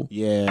to school.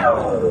 Yeah.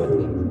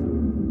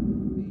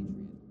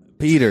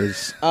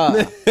 Peters.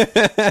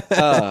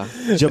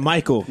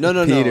 Jamichael.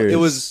 No. Peters. It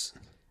was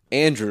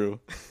Andrew.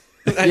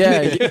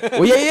 Yeah.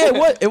 Well, yeah.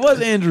 What? It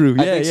was Andrew.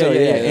 I Yeah, think so. Yeah,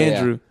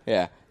 Andrew.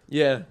 Yeah.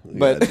 Yeah.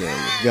 But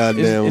Goddamn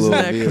Isn't little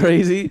that Peter.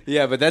 crazy?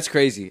 yeah, but that's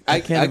crazy. I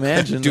can't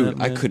imagine dude.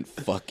 that, I man. couldn't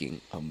fucking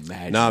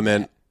imagine. Nah,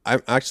 man. I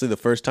actually the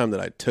first time that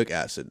I took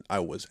acid, I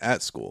was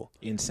at school,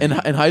 Insane.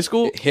 In high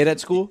school. Hit at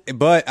school.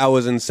 but I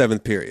was in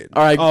 7th period.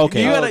 All right. Oh,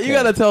 okay. You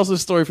gotta tell us the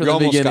story from You're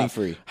the almost beginning.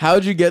 scot-free.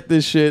 How'd you get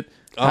this shit?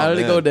 Oh, How did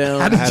it man. go down?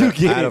 How did you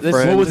get I had it? a This-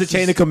 friend- What was the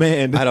chain of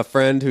command? I had a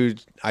friend who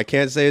I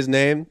can't say his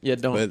name. Yeah,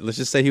 don't. But let's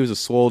just say he was a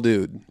swole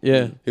dude.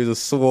 Yeah. He was a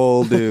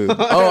swole dude.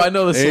 Oh, I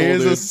know the soul, he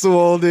was a dude.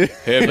 swole dude.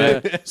 Hey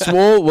man, Yeah.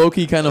 Swole,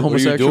 low-key kind of What are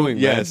you homosexual. doing?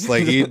 Yes,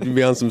 like he'd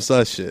be on some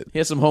sus shit. He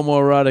had some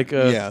homoerotic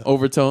Yeah.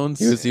 overtones.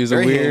 He was a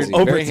very weird.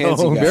 handsy, very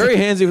handsy guy. Very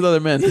handsy with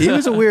other men. He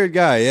was a weird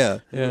guy. Yeah.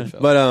 Yeah.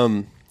 But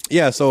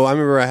yeah. So I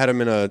remember I had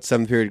him in a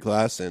 7th period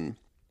class, and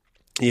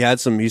he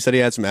said he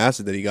had some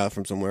acid that he got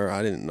from somewhere.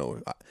 I didn't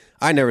know.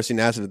 I never seen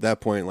acid at that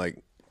point.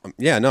 Like,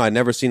 yeah, no, I'd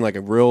never seen like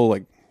a real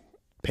like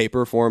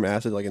paper form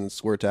acid like in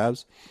square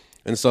tabs.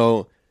 And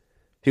so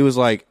he was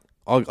like,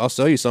 I'll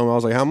sell you some. I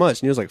was like, how much?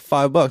 And he was like,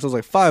 $5. I was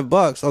like,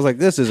 $5? I was like,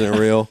 this isn't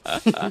real.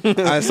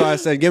 So I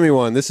said, give me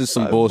one. This is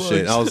some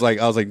bullshit. I was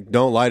like,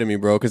 don't lie to me,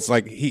 bro. Cause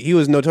like he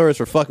was notorious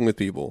for fucking with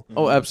people.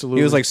 Oh, absolutely.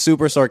 He was like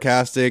super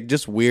sarcastic,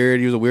 just weird.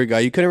 He was a weird guy.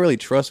 You couldn't really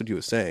trust what he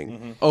was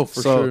saying. oh,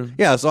 for so sure.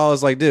 yeah, so I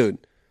was like, dude,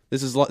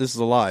 this is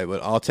a lie,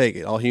 but I'll take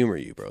it. I'll humor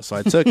you, bro. So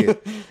I took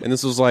it, and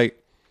this was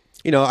like,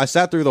 I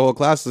sat through the whole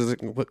class.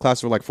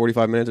 Class for like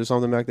 45 minutes or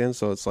something back then.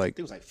 So it's like,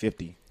 It was like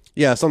 50.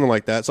 yeah, something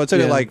like that. So I took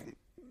Yeah. it like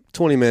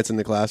 20 minutes in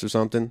the class or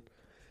something,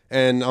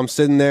 and I'm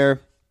sitting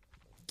there.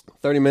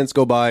 30 minutes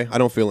go by. I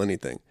don't feel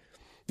anything.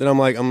 Then I'm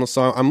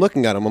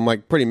looking at him. I'm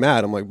like pretty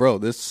mad. I'm like, bro,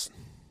 this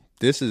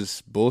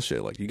is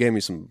bullshit. Like you gave me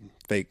some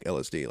fake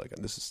LSD. Like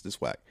this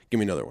is whack. Give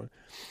me another one.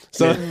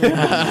 So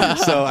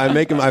so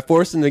I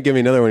forced him to give me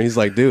another one. He's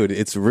like, dude,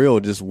 it's real.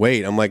 Just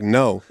wait. I'm like,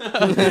 no,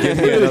 give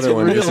me another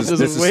one. real, This is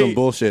just some wait.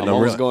 bullshit. I'm And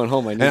almost real- going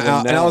home. I need and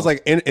them I now. was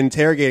like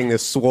interrogating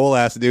this swole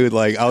ass dude.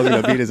 Like I was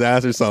gonna beat his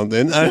ass or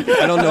something. I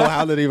don't know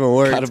how that even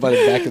worked. Caught him by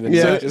the back of the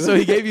Yeah. neck. So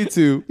he gave you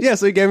two. Yeah,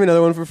 so he gave me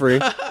another one for free.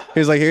 He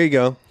was like, "Here you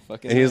go,"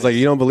 Fucking and he was nice. like,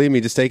 "You don't believe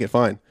me? Just take it,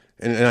 fine."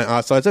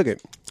 And so I took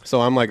it.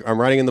 So I'm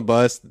riding in the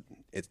bus.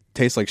 It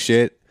tastes like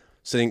shit.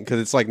 Sitting because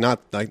it's like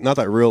not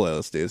that real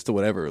LSD. It's to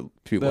whatever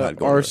people The had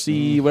going. on.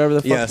 RC, whatever the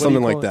fuck. Yeah, what do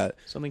something you like call it? that.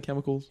 Something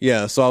chemicals.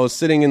 Yeah, so I was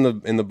sitting in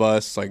the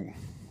bus, like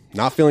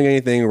not feeling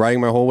anything,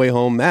 riding my whole way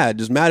home, mad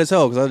as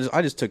hell because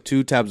I just took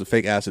 2 tabs of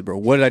fake acid, bro.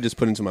 What did I just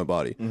put into my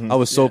body? I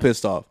was so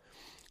pissed off.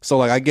 So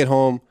like I get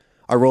home,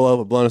 I roll up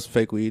a blunt of some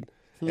fake weed.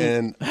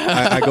 And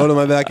I go to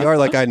my backyard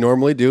like I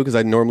normally do because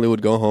I normally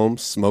would go home,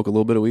 smoke a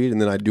little bit of weed,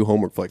 and then I'd do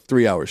homework for like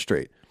 3 hours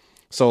straight.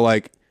 So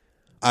like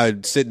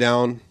I'd sit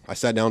down, I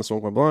sat down to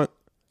smoke my blunt.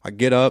 I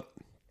get up,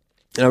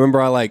 and I remember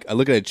I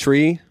look at a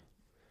tree,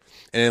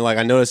 and like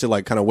I noticed it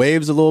like kind of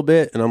waves a little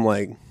bit, and I'm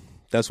like,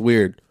 that's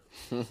weird.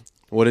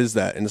 What is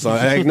that? And so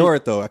I ignore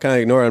it though. I kind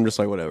of ignore it. I'm just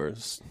like, whatever. I'm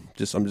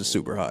just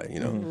super high,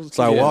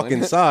 So I walk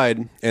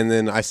inside, and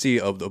then I see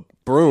the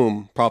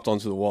broom propped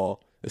onto the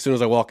wall. As soon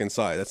as I walk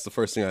inside, that's the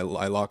first thing I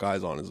lock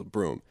eyes on is a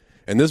broom.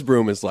 And this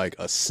broom is like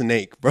a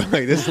snake, bro.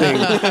 Like this thing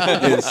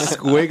is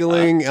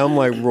squiggling. I'm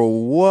like, bro,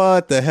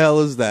 what the hell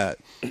is that?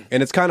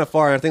 And it's kind of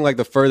far. And I think like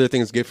the further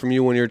things get from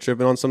you when you're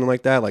tripping on something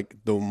like that, like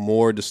the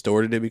more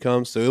distorted it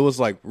becomes. So it was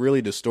like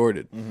really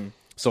distorted.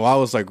 So I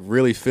was like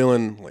really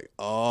feeling like,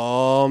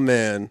 oh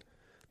man,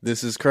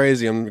 this is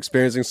crazy. I'm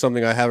experiencing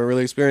something I haven't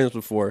really experienced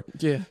before.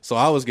 Yeah. So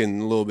I was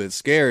getting a little bit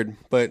scared,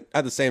 but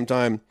at the same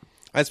time,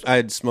 I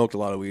had smoked a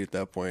lot of weed at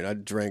that point. I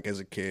drank as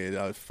a kid.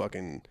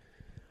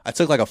 I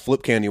took like a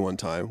flip candy one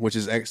time, which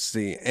is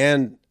ecstasy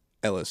and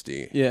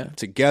LSD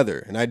together.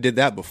 And I did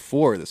that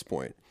before this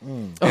point.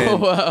 And, Oh,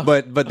 wow.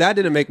 But that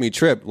didn't make me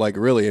trip. Like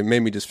really, it made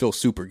me just feel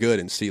super good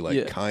and see like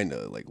Yeah. kind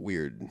of like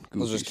weird. Those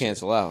goofy just shit.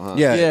 cancel out, huh?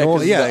 Yeah, Yeah, well,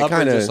 'cause yeah, The it upper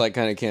kind of. just like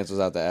kind of cancels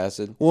out the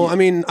acid. Well, I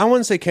mean, I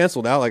wouldn't say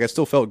canceled out. Like I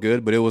still felt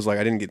good, but it was like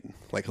I didn't get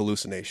like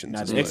hallucinations. Nah,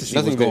 and the stuff. ecstasy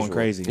Nothing was going visual.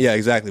 crazy. Yeah,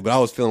 exactly. But I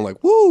was feeling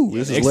like, woo,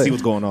 this The is ecstasy lit.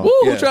 was going on. Woo,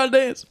 Yeah. trying to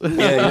dance.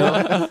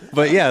 Yeah,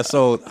 But yeah,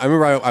 so I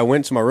remember I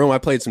went to my room. I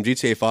played some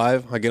GTA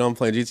 5. I get on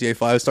playing GTA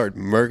 5, start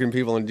murking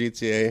people in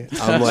GTA.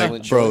 I'm like,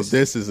 Excellent bro, choice.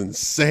 this is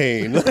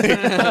insane. Like,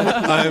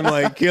 I'm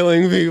like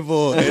killing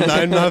people, and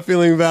I'm not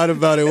feeling bad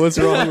about it. What's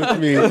wrong with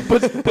me?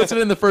 Puts it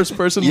in the first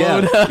person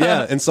Yeah, mode.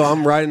 yeah. And so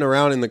I'm riding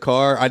around in the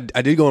car. I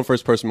did go in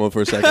first person mode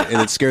for a second,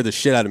 and it scared the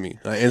shit out of me.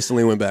 I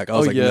instantly went back. I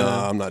was Oh, like, yeah.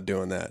 nah, I'm not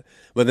doing that.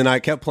 But then I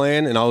kept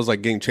playing, and I was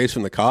like getting chased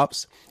from the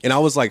cops, and I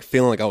was like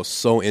feeling like I was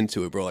so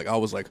into it, bro. Like I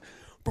was like,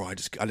 bro, I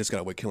just got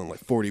away killing like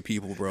 40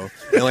 people, bro.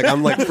 And like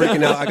I'm like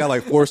freaking out. I got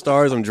like 4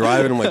 stars. I'm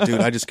driving. I'm like, dude,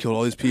 I just killed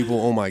all these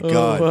people. Oh my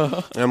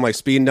god. And I'm like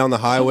speeding down the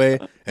highway,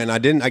 and I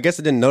guess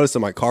I didn't notice that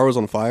my car was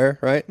on fire,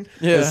 right?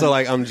 Yeah. And so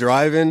like I'm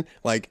driving,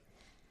 like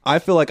I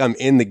feel like I'm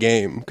in the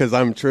game because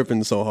I'm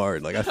tripping so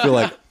hard. Like I feel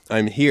like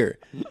I'm here.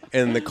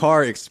 And the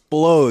car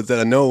explodes out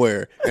of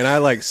nowhere. And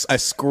I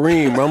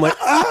scream. I'm like,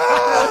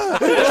 ah!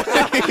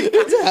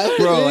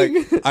 Bro, like,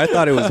 I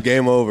thought it was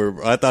game over.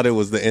 Bro. I thought it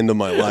was the end of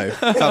my life.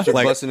 Cops are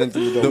Like, busting into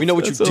the door. We know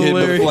what you That's did.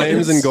 hilarious. the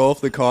flames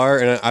engulf the car,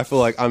 and I feel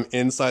like I'm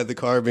inside the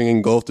car being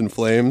engulfed in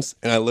flames.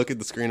 And I look at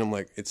the screen, I'm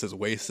like, it says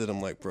wasted.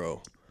 I'm like,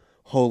 bro,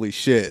 holy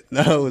shit,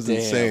 that was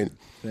insane.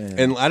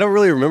 And I don't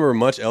really remember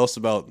much else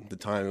about the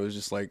time. It was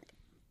just like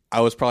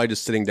I was probably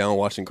just sitting down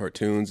watching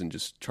cartoons and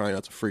just trying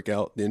not to freak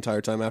out the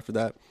entire time after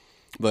that.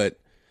 But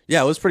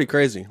yeah, it was pretty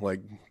crazy,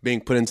 like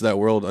being put into that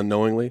world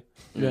unknowingly.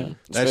 Yeah.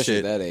 That Especially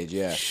shit, at that age,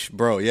 yeah.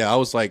 bro. Yeah, I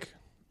was like,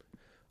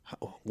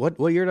 what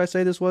year did I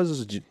say this was? This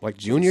is like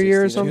junior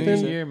year or 16, something?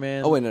 Junior year,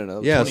 man. Oh, wait,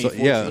 no. Yeah, so,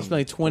 2014. yeah. It's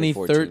like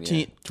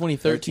 2013.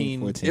 2013.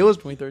 14. It was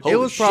 2013. it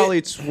was shit.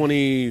 probably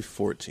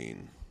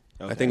 2014.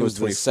 I think it was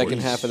the 2014. second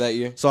half of that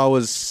year. So I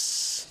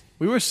was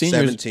We were seniors.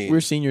 17. We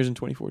were seniors in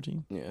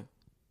 2014. Yeah.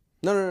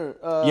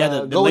 No. Yeah,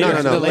 the go later-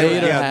 into no, the no,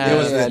 later yeah, half. it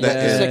was Yeah, the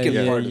the second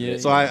yeah. part of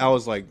it. So I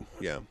was like,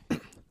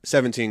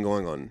 17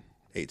 going on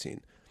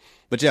 18.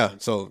 But yeah,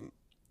 so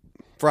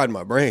fried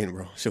my brain,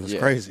 bro. Shit was Yeah.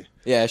 crazy.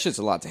 Yeah, that shit's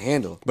a lot to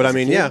handle. But I As a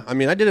mean, kid. yeah, I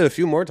did it a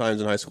few more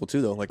times in high school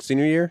too, though. Like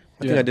senior year, I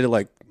think Yeah. I did it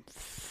like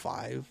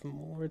 5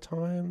 more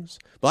times.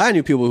 But I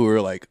knew people who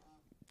were like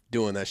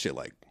doing that shit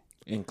like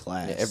in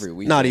class. Yeah, every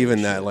week. not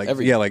even that, like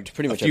like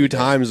pretty much a few every day.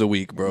 times a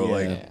week, bro. Yeah.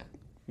 Like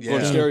Going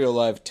to Stereo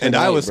Live and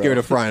tonight, I was scared bro.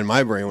 of frying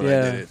my brain when I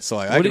Yeah. did it, so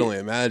like, What I do can you- only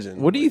imagine.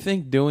 What do you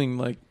think doing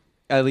like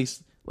at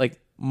least like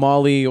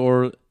Molly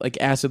or like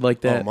acid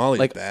like that? Oh, Molly's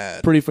like,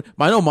 bad. Pretty.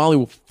 I know Molly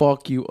will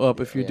fuck you up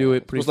if you do it.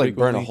 It's Pretty supposed to like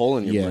burn a frequently. hole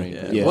in your Yeah. brain.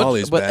 Yeah. Yeah.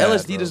 Molly's but bad,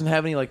 LSD bro. doesn't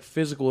have any like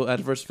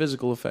adverse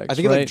physical effects. I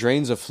think it right? like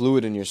drains a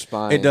fluid in your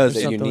spine. It does. that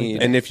you Something like need.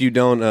 that. And if you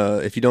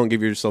don't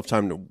give yourself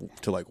time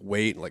to like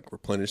wait, like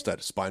replenish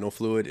that spinal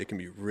fluid, it can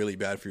be really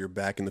bad for your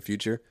back in the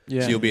future.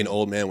 Yeah. So you'll be an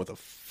old man with a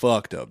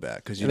fucked up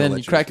back because you And know then that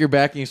you crack your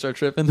back and you start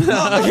tripping.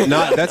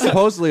 Not that's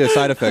supposedly a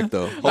side effect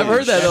though. I've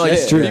heard that. Like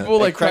shit. people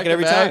They like crack it their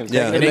every back, time.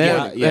 Yeah. and And they, they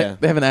have, get-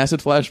 they have an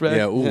acid flashback.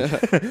 Yeah,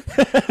 ooh.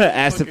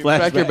 Acid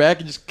Crack your flashback. back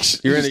and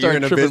just You're you in start a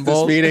tripping business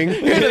balls. meeting.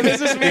 You're in a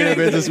business You're in a meeting.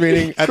 business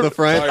meeting at the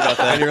front,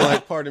 and you're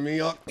like, "Pardon me,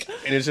 y'all,"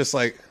 and it's just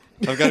like.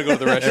 I've got to go to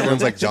the restroom.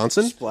 Everyone's like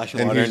Johnson, Splash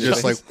and water he's in your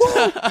just like,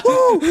 face.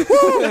 woo, woo,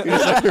 woo. You're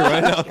just like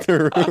running out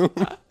the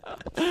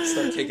room.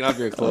 Start taking off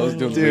your clothes,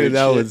 doing Dude, weird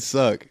that shit. would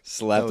suck.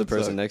 Slap that the would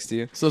person suck. next to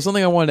you. So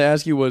something I wanted to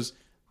ask you was,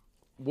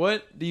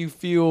 what do you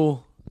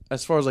feel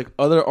as far as like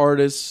other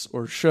artists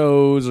or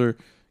shows or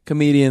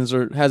comedians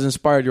or has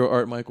inspired your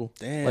art, Michael?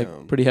 Damn.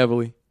 Like pretty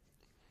heavily.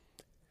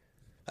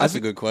 That's a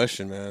good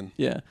question, man.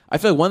 Yeah, I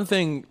feel like one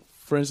thing,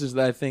 for instance,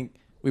 that I think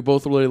we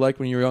both really liked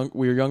when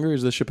we were younger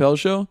is the Chappelle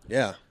Show.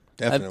 Yeah,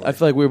 I definitely.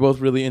 feel like we were both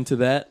really into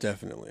that,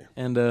 Definitely.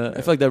 and I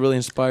feel like that really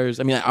inspires.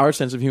 I mean, our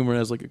sense of humor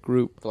as like a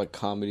group. For like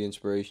comedy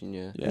inspiration,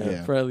 yeah. Yeah,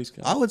 Yeah. for at least.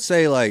 I would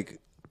say like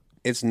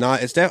it's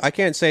not. It's I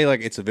can't say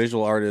like it's a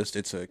visual artist.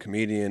 It's a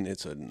comedian.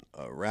 It's a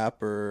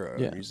rapper,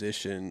 a Yeah.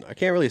 musician. I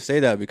can't really say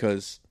that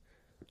because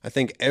I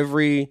think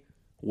every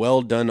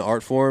well done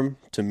art form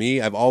to me,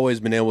 I've always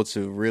been able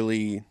to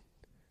really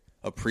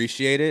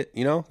appreciate it.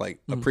 You know, like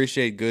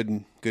appreciate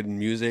good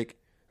music,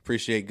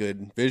 appreciate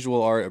good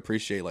visual art,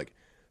 appreciate like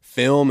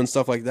film and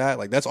stuff like that.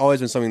 Like that's always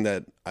been something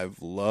that I've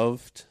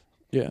loved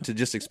Yeah, to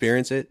just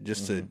experience it,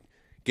 just to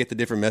get the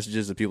different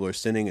messages that people are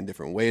sending in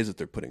different ways that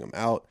they're putting them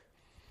out.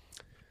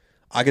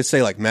 I could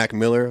say like Mac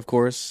Miller, of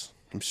course.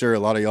 I'm sure a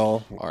lot of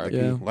y'all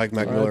Yeah. like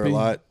Mac Miller a R.I.P.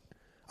 lot.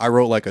 I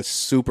wrote like a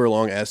super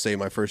long essay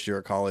my first year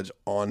of college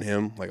on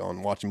him, like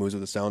on watching movies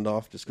with the sound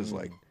off, just because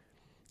like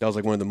that was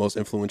like one of the most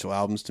influential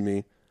albums to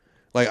me.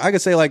 Like I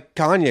could say like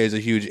Kanye is a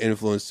huge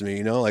influence to me,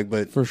 you know, like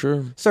but for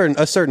sure.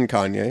 a certain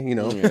Kanye, you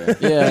know.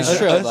 Yeah, He's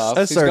trailed off.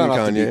 A He's certain gone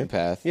off the Kanye. beaten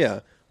path.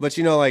 Yeah, but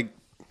you know, like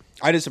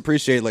I just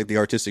appreciate like the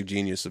artistic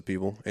genius of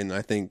people, and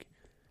I think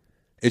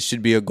it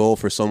should be a goal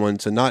for someone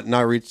to not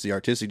reach the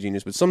artistic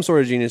genius, but some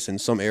sort of genius in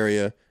some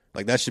area.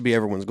 Like that should be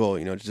everyone's goal,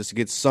 you know, just to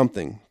get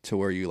something to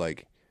where you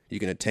like you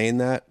can attain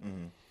that,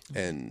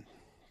 and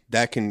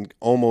that can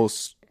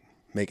almost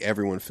make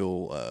everyone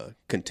feel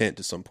content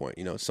to some point,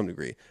 you know, to some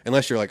degree.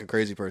 Unless you're like a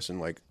crazy person,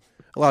 like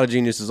a lot of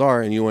geniuses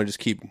are, and you want to just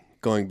keep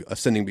going,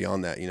 ascending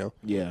beyond that, you know.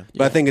 Yeah.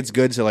 But I think it's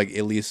good to like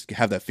at least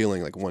have that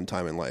feeling like one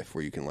time in life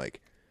where you can like,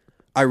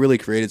 I really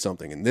created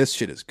something and this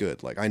shit is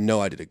good. Like I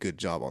know I did a good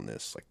job on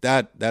this. Like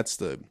that's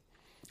the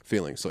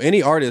feeling. So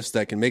any artist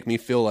that can make me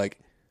feel like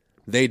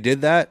they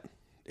did that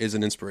is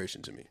an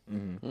inspiration to me.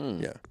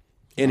 Yeah.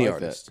 Any like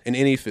artist in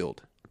any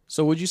field.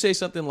 So would you say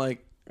something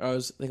like I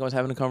was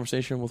having a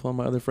conversation with one of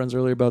my other friends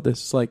earlier about this.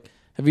 It's like,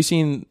 have you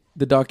seen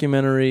the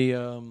documentary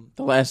The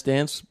Last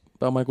Dance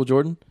about Michael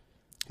Jordan?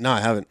 No, I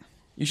haven't.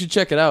 You should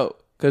check it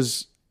out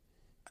because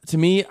to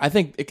me, I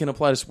think it can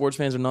apply to sports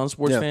fans or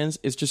non-sports Yeah. fans.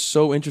 It's just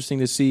so interesting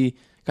to see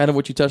kind of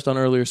what you touched on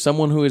earlier.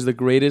 Someone who is the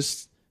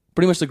greatest,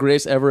 pretty much the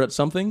greatest ever at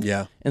something.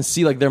 Yeah. And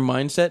see like their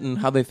mindset and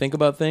how they think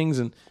about things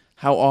and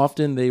how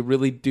often they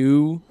really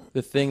do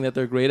the thing that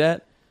they're great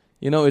at.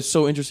 You know, it's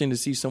so interesting to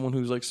see someone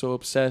who's like so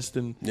obsessed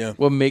and Yeah.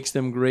 what makes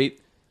them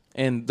great.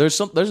 And there's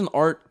an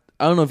art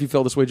I don't know if you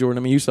felt this way, Jordan.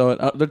 I mean, you saw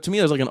it. To me,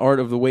 there's like an art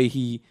of the way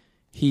he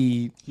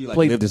like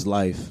played. lived his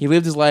life. He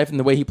lived his life and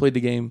the way he played the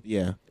game.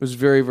 Yeah. It was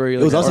very, very. It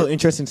was like, also art.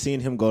 interesting seeing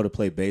him go to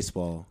play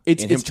baseball.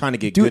 It's and him trying to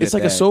get dude. good It's at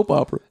like a that. soap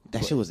opera.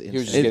 That shit was He was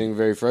just insane. getting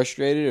very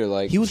frustrated, or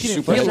like He was getting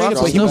super frustrated,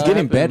 but he was stuff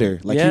getting happened. better.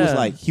 Like he was Yeah.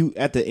 like he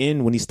at the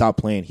end when he stopped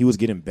playing, he was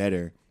getting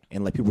better,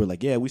 and like people were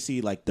like, yeah, we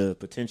see like the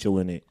potential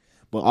in it,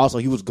 but also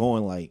he was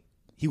going like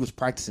he was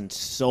practicing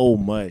so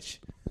much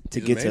to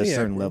He's a get to a maniac,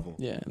 certain bro. level.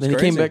 Yeah. And then he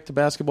crazy. came back to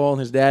basketball, and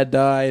his dad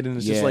died, and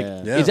it's just like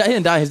Yeah. his dad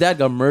didn't die. His dad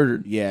got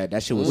murdered. Yeah,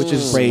 that shit was Which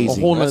is crazy.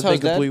 a whole That's nother how thing his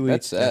dad- completely.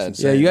 That's sad.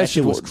 Yeah, you That guys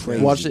shit should was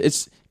crazy. watch it.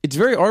 It's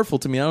very artful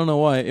to me. I don't know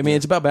why. I mean,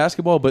 it's about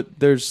basketball, but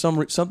there's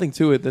something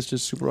to it that's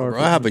just super Bro,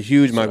 artful. I have a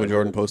huge Michael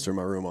Jordan poster in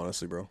my room,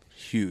 honestly, bro.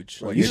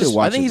 Huge. Like, you it's should just-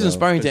 watch I think it, he's though.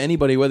 inspiring to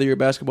anybody, whether you're a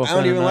basketball I fan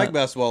don't even or like not.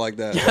 basketball like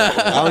that.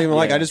 I don't even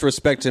like. I just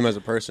respect him as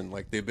a person,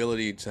 like the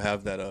ability to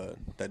have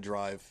that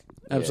drive.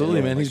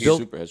 Absolutely, man. Like, He's built.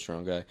 super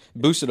headstrong guy.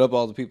 Boosted up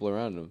all the people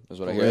around him. Is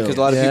what I hear. Really? Because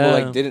a lot of people Yeah.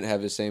 like didn't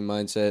have his same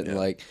mindset and Yeah.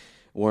 like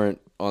weren't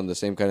on the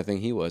same kind of thing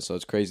he was. So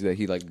it's crazy that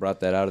he like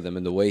brought that out of them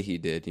in the way he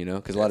did. You know,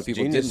 because a lot of It's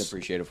people genius. didn't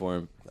appreciate it for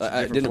him. I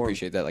different didn't form.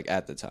 appreciate that like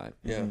at the time.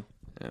 Yeah.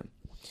 Yeah.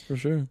 For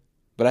sure.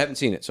 But I haven't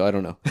seen it, so I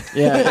don't know.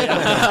 Yeah.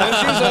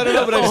 I don't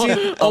know, but I've seen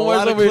a Omar's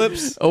lot of over-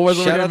 clips. Omar's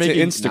over Shout here out to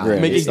making Instagram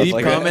and making stuff deep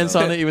like that. comments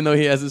on it, even though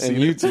he hasn't And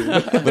seen it.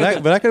 YouTube.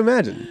 But I can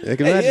imagine. I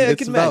can imagine. Yeah, I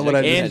it's can about imagine. what I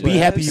I can just And imagine. be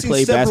said. happy I've you seen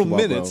played several basketball,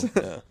 minutes.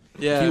 bro.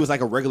 Yeah. If he was like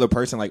a regular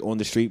person, like on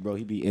the street, bro,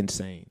 he'd be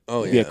insane.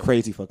 Oh, he'd be yeah. a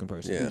crazy fucking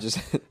person. Yeah. Just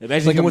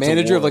Imagine like he a went to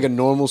manager of war. like a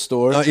normal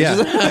store. Yeah.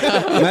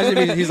 Imagine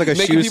if he's like a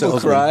Making shoe people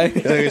salesman. cry.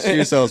 Like a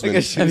shoe salesman. Like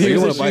a shoe He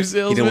didn't salesman. wanna Shoe buy- He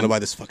didn't want salesman. to buy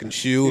this fucking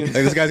shoe. Like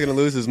this guy's gonna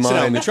lose his Sit down,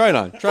 mind. man. Try it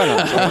on. Try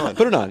it on.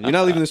 Put it on. You're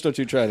not leaving the store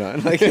till you try it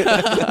on.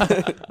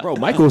 Like, Bro,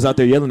 Michael was out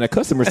there yelling at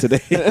customers today.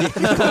 He's going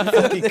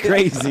fucking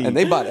crazy. and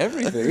they bought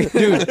everything,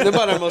 dude. They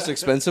bought our most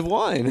expensive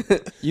wine.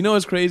 You know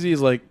what's crazy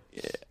is like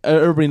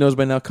everybody knows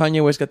by now.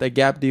 Kanye West got that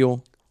Gap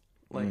deal,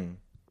 like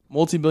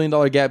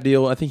multi-billion-dollar Gap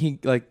deal. I think he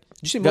like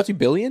Did you say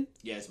multi-billion?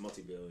 Yeah, it's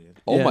multi-billion.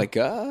 Oh Yeah. my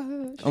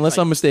god! unless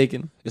I'm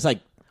mistaken. It's like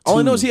All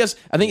I know is two. he has.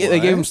 I think they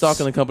gave him What? stock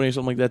in the company or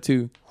something like that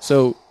too.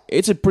 So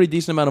it's a pretty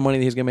decent amount of money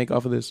that he's gonna make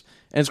off of this.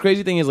 And his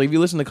crazy thing is, like, if you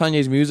listen to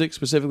Kanye's music,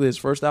 specifically his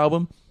first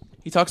album,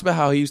 he talks about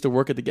how he used to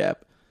work at the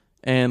Gap,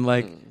 and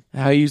like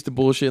how he used to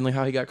bullshit and like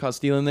how he got caught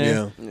stealing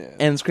there. Yeah. Yeah.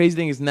 And his crazy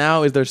thing is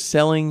now is they're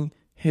selling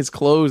his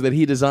clothes that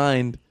he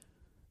designed.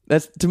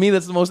 That's to me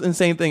that's the most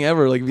insane thing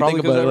ever. Like if you Probably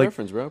think because about of it, that like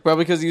reference, bro.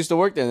 Probably because he used to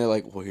work there, and they're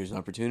like, "Well, here's an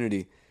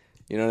opportunity."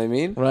 You know what I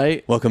mean?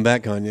 right? Welcome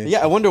back, Kanye. Yeah,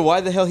 I wonder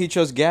why the hell he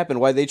chose Gap and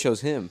why they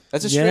chose him.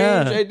 That's a strange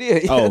Yeah.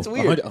 idea. Yeah, Oh, that's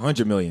weird.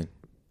 100 million.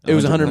 It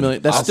was 100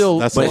 million. That's still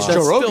that's but a lot.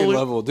 Joe Rogan still-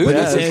 level, dude. But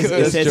Yeah, it says,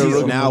 that's it says Joe he's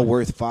Rogan now level.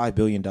 worth $5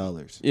 billion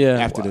Yeah.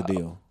 after the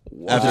deal.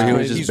 After he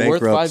was just he's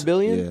worth bankrupt. $5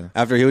 billion. Yeah.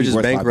 After he was He's just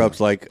worth $5 bankrupt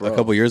billion. like a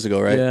couple years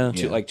ago, right? Yeah.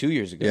 Two- like 2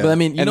 years ago. Yeah. But I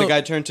mean, you and know, the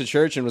guy turned to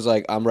church and was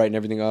like, "I'm writing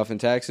everything off in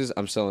taxes.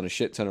 I'm selling a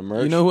shit ton of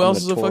merch. you know who I'm else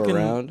is gonna a tour fucking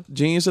around."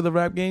 genius of the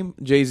rap game?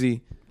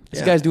 Jay-Z. This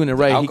Yeah. guy's doing it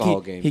right.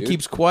 alcohol game, he dude.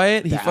 keeps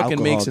quiet. He The fucking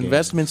alcohol makes game.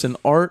 investments in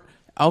art,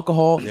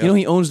 alcohol. You know,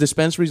 he owns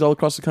dispensaries all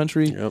across the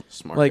country. Yep.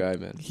 Smart Like guy,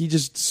 man. he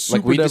just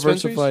super weed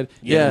dispensaries? diversified.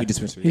 Yeah, weed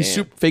dispensaries. He's Damn.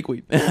 super fake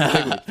weed.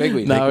 Fake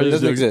weed. Nah, we're It just doesn't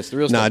joking. exist. The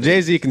real Nah, stuff.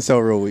 Jay Z can sell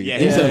real weed. Yeah,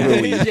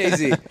 Yeah. he's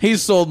Jay-Z.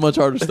 He's sold much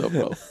harder stuff,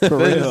 bro. for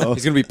real.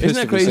 He's gonna be pissed. Isn't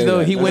that if we crazy say though?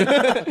 that. He went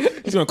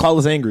He's going to call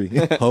us angry.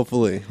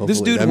 Hopefully. This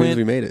dude that means went-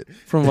 we made it.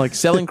 from like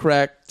selling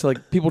crack to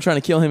like people trying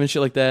to kill him and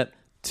shit like that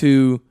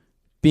to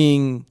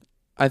being,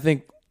 I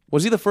think,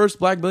 was he the first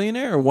black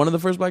billionaire or one of the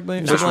first black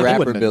billionaires? First Something like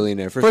that. rapper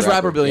billionaire. First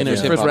rapper billionaire. Yeah,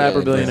 First hip-hop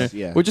rapper billionaire.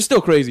 billionaire. Yeah. Which is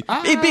still crazy.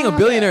 Being a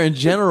billionaire in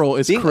general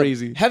is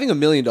crazy. Having $1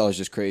 million is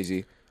just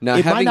crazy. Now,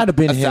 It might having not have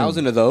been him.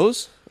 1,000 of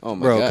those. Oh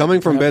my Bro, god,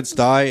 coming from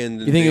Bed-Stuy and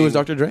You think it was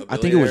Dr. Dre? I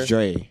think it was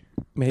Dre.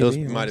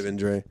 Maybe. It might have been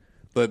Dre.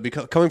 But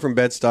coming from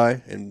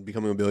Bed-Stuy and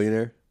becoming a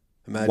billionaire,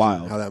 imagine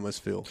Wild. how that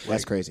must feel.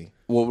 That's crazy.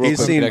 Well, real He's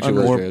quick, seen actually,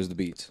 more- Dre was the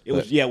beats. It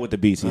was with the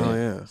beats. Yeah. Oh,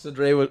 yeah. So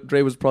Dre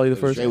was probably the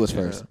first. Dre was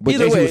first. But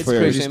Either Jay-Z way, was it's first.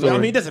 crazy I story.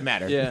 mean, it doesn't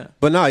matter. Yeah.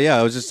 But no, yeah,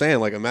 I was just saying,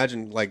 like,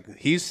 imagine, like,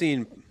 he's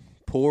seen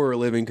poorer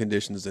living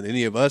conditions than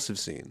any of us have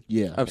seen.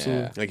 Yeah.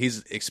 Absolutely. Yeah. Like,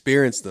 he's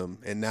experienced them,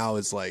 and now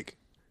it's, like,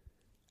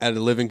 at a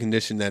living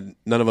condition that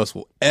none of us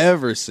will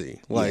ever see.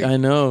 Like, I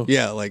know.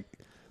 yeah, like,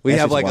 we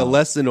That's have, just like, wild. a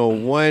less than a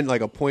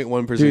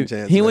 0.1% Dude,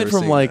 chance. he of went ever from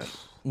seeing like that.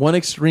 one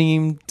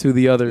extreme to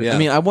the other. Yeah. I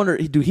mean, I wonder,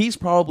 dude, he's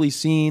probably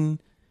seen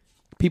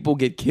people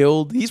get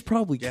killed. He's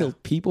probably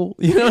killed people.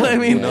 You know what I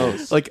mean? Who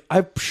knows? Like,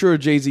 I'm sure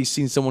Jay-Z's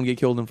seen someone get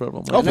killed in front of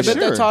him. Oh, And I for bet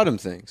that sure. taught him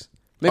things.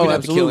 Maybe Oh, not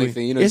absolutely. the killing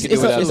thing. You know, It's, you can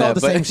it's, do without it's that, all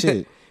the but same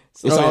shit.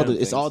 It's Oh, all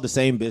yeah. it's all the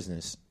same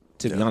business.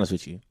 To be honest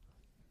with you,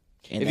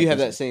 And if you have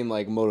that business- same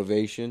like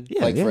motivation,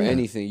 Yeah, like yeah, for yeah.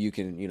 anything, you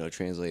can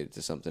translate it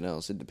to something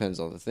else. It depends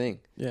on the thing.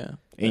 Yeah.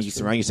 and you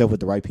surround yourself with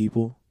the right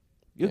people,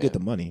 you'll Yeah. get the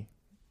money.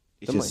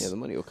 It's The just,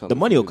 money will come. the if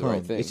money you will do the right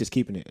come. thing. It's just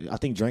keeping it. I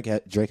think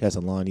Drake has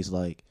a line. He's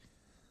like,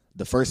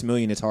 "The first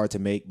million is hard to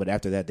make, but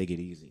after that, they get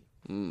easy."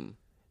 And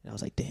I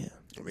was like, "Damn,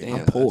 Damn,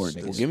 I'm poor, that's-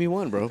 nigga. Well, give me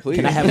one, bro. Please.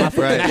 Can I have my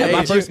Right. can I have my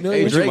Hey, first hey,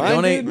 million?" Drake, mind,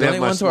 donate, dude? They have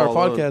donate my one to our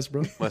small loan. podcast,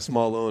 bro. My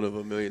small loan of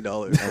 $1 million. small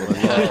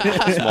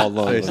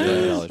loan of $1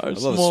 million. I love a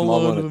small small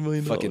loan loan of $1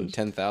 million. Fucking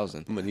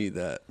 10,000. I'm gonna need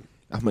that.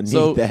 I'm gonna need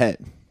So- that.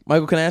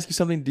 Michael, can I ask you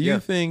something? Do you Yeah.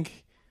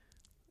 think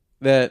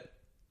that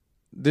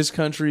this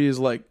country is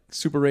like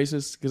super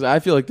racist? Because I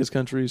feel like this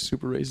country is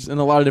super racist in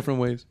a lot of different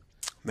ways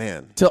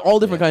Man. to all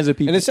different kinds of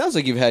people. And it sounds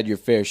like you've had your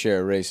fair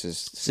share of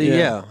racists. See, Yeah.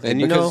 yeah.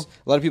 And you because know,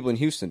 a lot of people in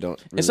Houston don't.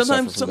 Really And suffer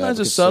sometimes from that it's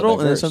because so subtle, and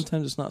then diverse.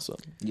 sometimes it's not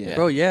subtle. Yeah.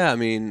 bro, yeah, I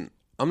mean,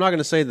 I'm not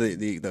gonna say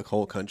the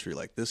whole country.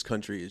 Like, this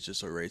country is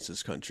just a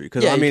racist country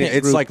because Yeah, I you mean, can't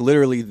it's group- like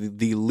literally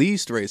the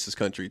least racist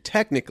country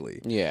technically.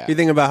 Yeah. If you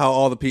think about how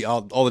all the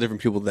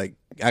different people that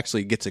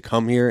actually get to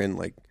come here and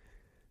like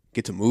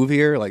get to move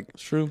here, like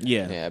It's true.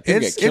 Yeah. Yeah,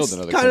 people it's get killed in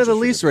other kind of the countries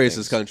for least different racist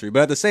things. country.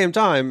 But at the same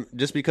time,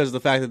 just because of the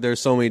fact that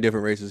there's so many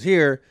different races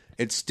here,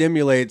 it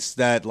stimulates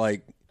that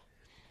like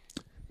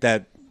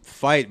that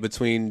fight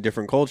between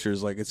different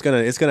cultures. Like it's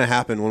gonna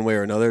happen one way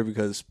or another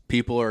because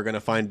people are gonna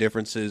find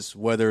differences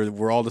whether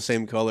we're all the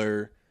same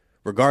color.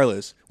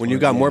 Regardless, when you've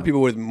got more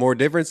people with more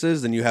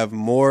differences, then you have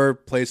more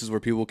places where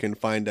people can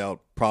find out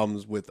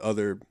problems with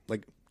other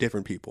like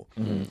different people.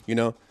 You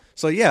know,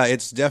 so yeah,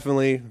 it's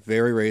definitely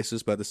very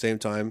racist, but at the same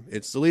time,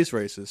 it's the least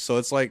racist. So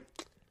it's like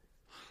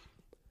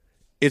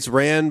it's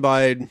ran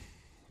by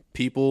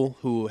people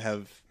who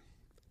have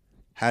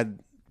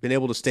been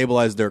able to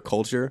stabilize their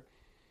culture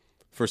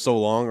for so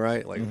long,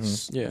 right? Like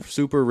Yeah.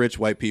 super rich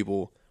white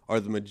people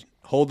are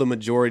hold the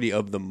majority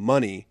of the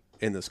money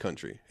in this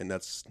country, and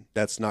that's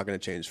not going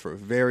to change for a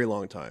very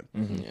long time.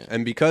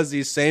 And because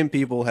these same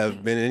people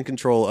have been in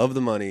control of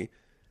the money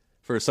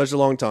for such a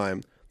long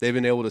time, they've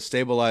been able to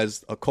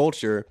stabilize a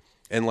culture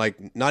and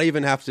like not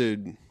even have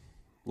to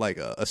like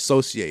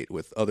associate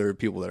with other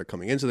people that are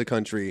coming into the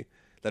country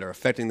that are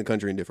affecting the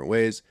country in different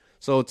ways.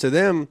 So to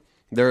them,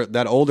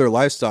 that older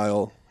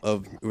lifestyle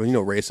of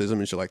racism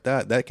and shit like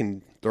that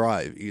can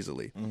thrive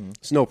easily.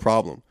 It's no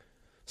problem.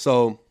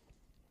 So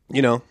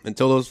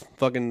until those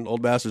fucking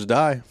old bastards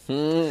die.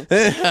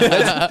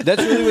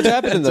 That's really what's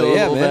happening though. Until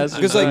Yeah, old man. bastards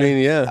Because die. like, I mean,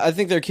 yeah. I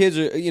think their kids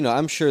are.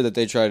 I'm sure that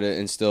they try to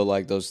instill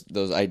like those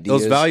ideas,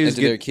 Those values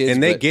into their kids,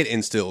 and they but- get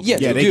instilled. Yeah,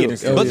 Yeah, they they do. get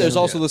instilled. But there's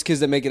Yeah. also those kids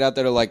that make it out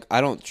that are like, I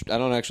don't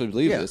actually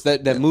believe Yeah. this.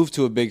 That move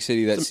to a big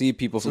city that see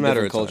people from a matter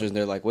different of time. cultures and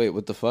they're like, wait,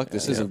 what the fuck?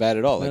 This isn't bad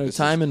at all. Like, Matter of this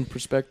time is- and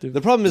perspective.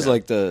 The problem is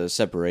like the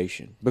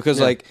separation because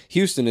like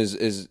Houston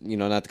is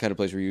not the kind of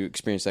place where you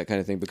experience that kind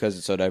of thing because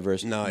it's so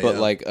diverse. No, but yeah.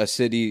 like a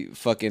city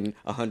fucking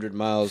 100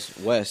 miles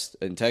west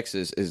in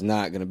Texas is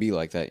not going to be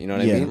like that. You know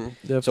what Yeah. I mean?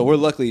 Definitely. So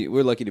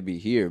we're lucky to be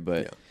here,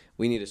 but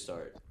we need to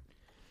start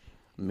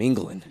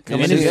mingling.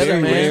 Coming And it's together,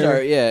 very man.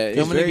 rare. It's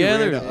Coming very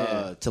together.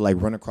 rare To like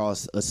run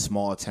across a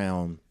small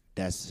town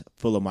that's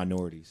full of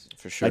minorities.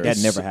 For sure. Like that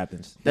never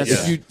happens.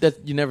 That's Yeah.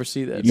 you never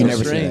see that. You It's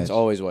never see strange. It's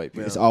always white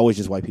people. It's always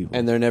just white people.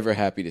 And they're never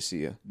happy to see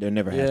you. they're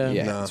never Yeah. happy.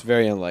 Yeah, No. it's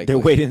very unlikely. They're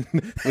waiting.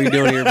 What are you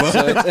doing here, boy? You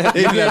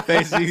see that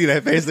face? You see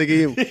that face they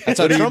give you? That's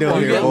how What are you Trump doing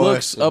won. You here, get boy?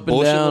 looks up and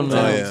Bullshit down,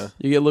 little man. towns.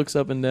 You get looks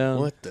up and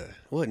down.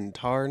 What in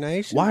tar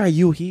nation? Why are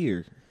you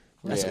here?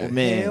 That's Yeah.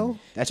 man. Hell?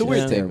 That's It's a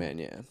weird just thing, man.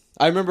 Yeah,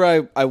 I remember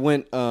I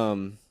went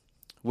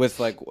with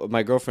like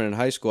my girlfriend in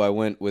high school. I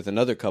went with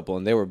another couple,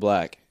 and they were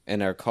black,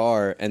 and our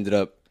car ended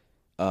up.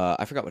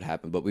 I forgot what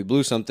happened, but we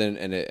blew something,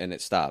 and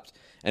it stopped.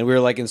 And we were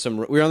like we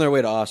were on our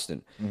way to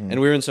Austin, and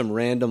we were in some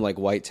random like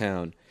white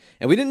town.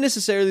 And we didn't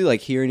necessarily like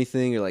hear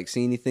anything or like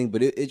see anything,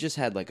 but it just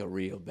had like a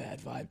real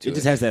bad vibe to it. It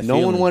just has that No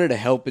one feeling. wanted to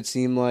help. It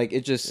seemed like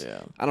it just.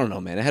 I don't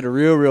know, man. It had a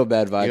real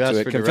bad vibe You asked to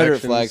it. for Confederate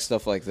directions. flag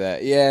stuff like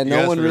that. Yeah, You no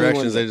ask one for really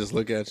directions, wanted. they just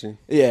look at you.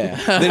 Yeah,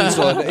 they didn't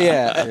slow it down.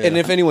 Yeah. And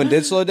if anyone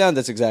did slow it down,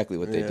 that's exactly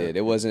what they Yeah. did.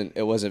 It wasn't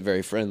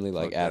very friendly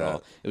like Fuck at that.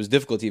 all. It was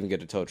difficult to even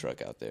get a tow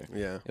truck out there.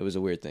 Yeah. It was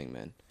a weird thing,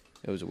 man.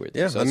 It was a weird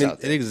thing. Yeah, So I it's mean, out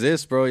it there.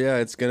 exists, bro. Yeah,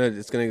 it's gonna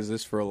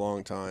exist for a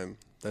long time.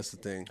 That's the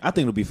thing. I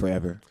think it'll be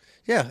forever.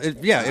 Yeah, it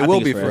I will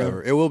think be it's forever.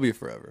 forever. It will be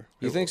forever.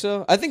 You think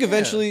so? I think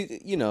eventually,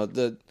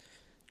 the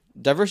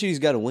diversity's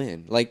got to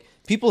win. Like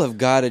people have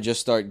got to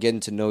just start getting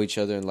to know each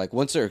other, and like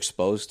once they're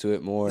exposed to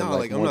it more, No, and like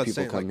like I'm more not people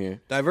saying come like,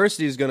 here.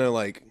 diversity is gonna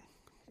like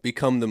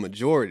become the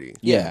majority.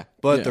 Yeah.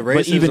 But Yeah. the But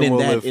racism even in will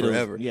that, live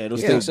forever. it'll You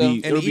still think so? be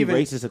And it'll be even-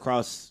 racist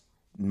across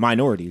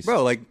minorities.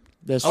 Bro, like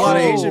That's a lot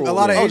of true. Asian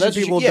that's what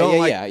people you- don't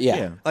like.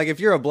 yeah. Like if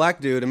you're a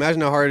black dude,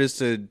 imagine how hard it is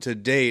to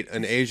date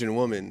an Asian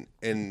woman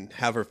and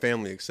have her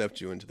family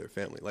accept you into their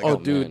family. Like, Oh,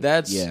 man. dude,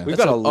 that's Yeah. We've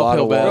that's got a an lot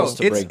of uphill battle. walls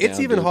to it's break it's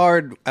down, even dude.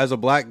 hard as a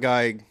black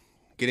guy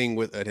getting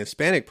with a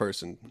Hispanic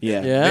person.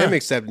 Yeah. Yeah. Them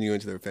accepting you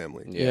into their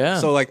family. Yeah.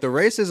 So like the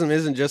racism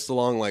isn't just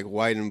along like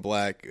white and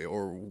black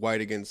or white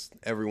against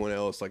everyone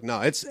else. Like no,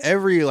 it's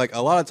every like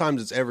a lot of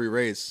times it's every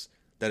race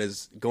that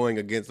is going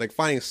against like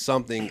finding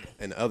something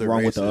in other Wrong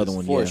with races. the other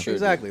one, For yeah. sure.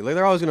 Exactly. Like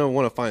they're always gonna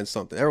want to find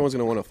something. Everyone's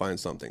gonna want to find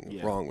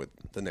something wrong with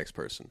the next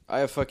person. I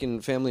have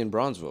fucking family in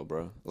Bronzeville,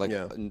 bro. Like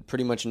Yeah.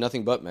 pretty much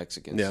nothing but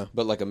Mexicans. Yeah.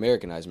 But like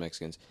Americanized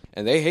Mexicans,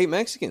 and they hate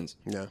Mexicans.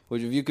 Yeah.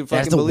 Which if you could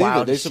That's fucking the believe it,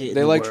 wildest shit in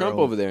they the like Trump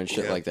world. over there and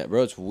shit Yeah. like that,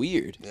 bro. It's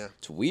weird. Yeah.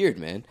 It's weird,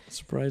 man.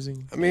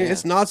 surprising. I mean, Yeah.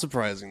 it's not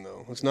surprising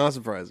though. It's not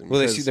surprising. Well,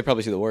 because- they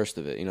probably see the worst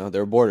of it. You know,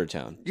 they're a border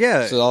town.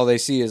 Yeah. So all they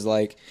see is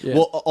like, Yeah.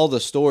 well, all the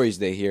stories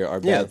they hear are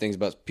bad Yeah. things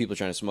about people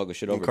trying to smuggle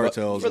shit And over.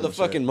 cartels But for the and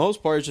shit. fucking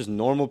most part, it's just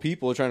normal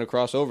people trying to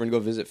cross over and go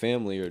visit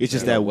family or It's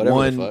just you know, that whatever the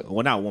one, fuck.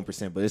 well, not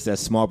 1%, but it's that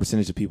small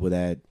percentage of people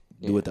that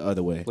do it the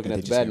other way. Looking that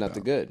at they the bad, just not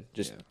the care good.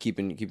 Just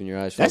keeping your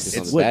eyes That's focused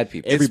on it's the what bad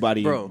people.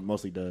 everybody bro,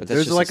 mostly does. But that's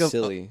There's just like a a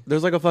silly.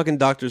 there's like a fucking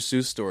Dr.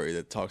 Seuss story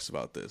that talks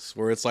about this,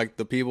 where it's like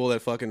the people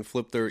that fucking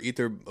eat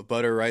their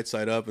butter right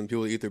side up, and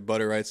people that eat their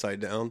butter right side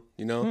down.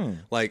 You know,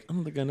 like. I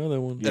don't think I know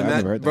that one. Yeah, And I've that,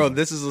 never heard that bro, one.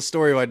 this is a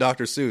story by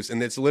Dr. Seuss,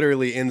 and it's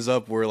literally ends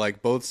up where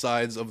like both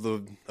sides of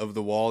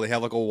the wall, they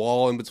have like a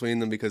wall in between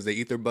them because they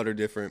eat their butter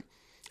different,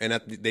 and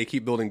they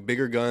keep building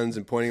bigger guns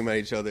and pointing them at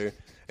each other,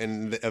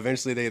 and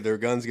eventually their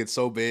guns get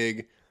so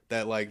big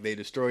that like they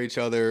destroy each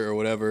other or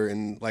whatever,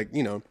 and like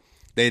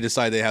they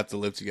decide they have to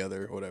live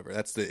together or whatever.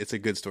 It's a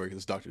good story because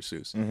it's Dr.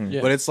 Seuss,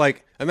 Yeah. but it's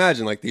like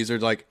imagine like these are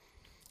like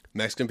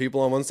Mexican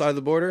people on one side of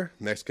the border,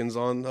 Mexicans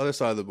on the other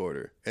side of the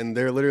border, and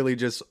they're literally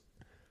just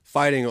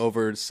fighting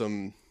over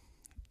some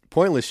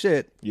pointless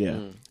shit, Yeah.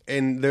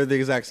 and they're the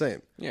exact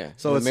same. Yeah.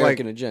 So the it's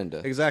American like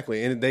agenda.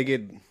 exactly, and they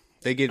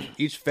get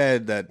each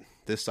fed that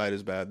this side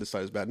is bad, this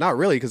side is bad. Not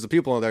really, because the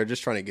people that are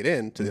just trying to get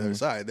in to the other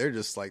side, they're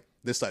just like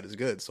this side is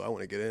good, so I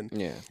want to get in.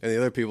 Yeah. and the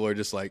other people are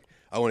just like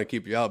I want to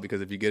keep you out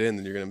because if you get in,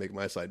 then you're gonna make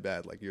my side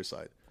bad, like your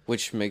side.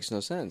 Which makes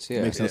no sense.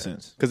 Yeah. Makes no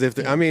sense. Because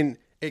if I mean,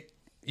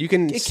 you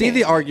can see can,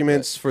 the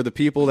arguments for the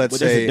people that But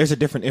say there's a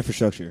different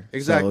infrastructure.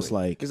 exactly. So it's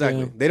like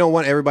exactly. Yeah. They don't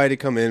want everybody to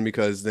come in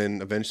because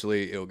then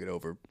eventually it'll get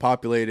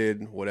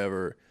overpopulated,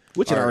 whatever.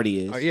 Which it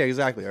already is. Yeah,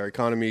 exactly. Our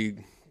economy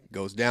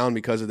goes down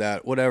because of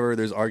that. Whatever.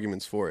 There's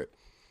arguments for it.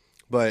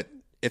 But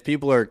if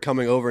people are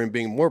coming over and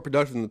being more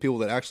productive than the people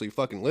that actually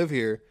fucking live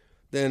here,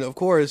 then of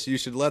course you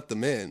should let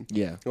them in.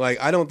 Yeah. Like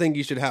I don't think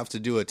you should have to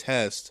do a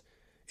test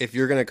if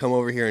you're gonna come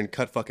over here and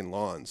cut fucking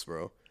lawns,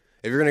 bro.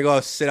 If you're gonna go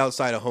sit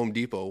outside a Home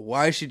Depot,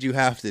 why should you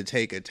have to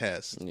take a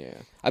test? Yeah.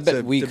 I bet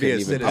To- we to be couldn't a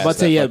even citizen. pass I'm about to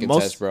say, that yeah, fucking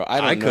most- test, bro. I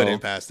I don't couldn't know.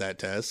 pass that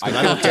test. I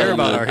don't care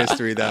about our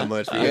history that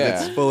much because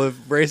Yeah. it's full of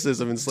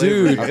racism and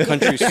slavery. Our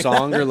country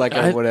song or like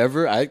or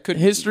whatever. I could.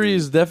 History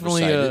is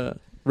definitely recite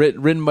it.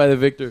 written by the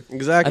victor.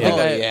 Exactly. I think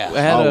Oh, I, yeah.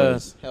 I had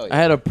Always. Hell yeah. I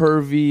had a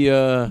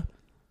pervy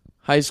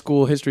high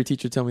school history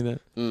teacher tell me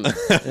that.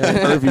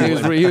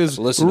 Yeah, he was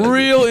Listen to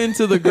real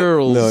into the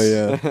girls. No,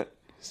 yeah.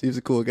 Seems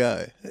a cool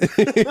guy. He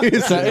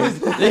was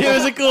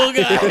a cool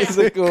guy. He's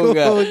a cool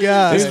guy.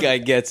 guy. This guy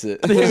gets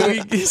it.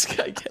 This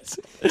guy gets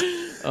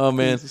it. Oh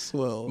man,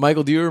 Swell.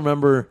 Michael, do you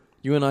remember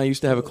you and I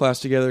used to have a class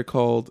together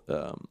called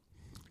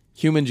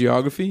Human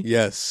Geography?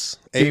 Yes.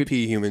 Dude. AP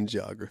Human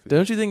Geography.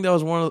 Don't you think that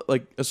was one of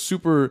like a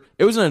super?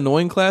 It was an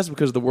annoying class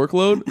because of the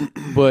workload,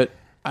 but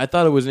I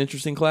thought it was an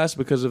interesting class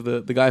because of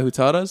the guy who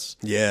taught us.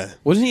 Yeah.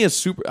 Wasn't he a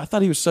super? I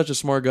thought he was such a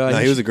smart guy. No,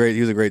 he was a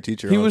great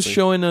teacher. He was honestly.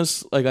 showing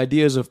us like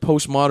ideas of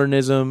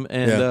postmodernism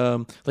and Yeah.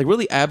 like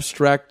really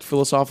abstract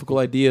philosophical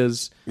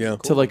ideas Yeah.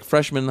 to like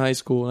freshmen in high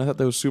school, and I thought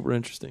that was super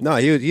interesting. No,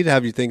 he'd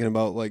have you thinking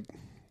about like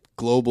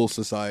global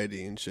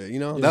society and shit. You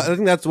know, I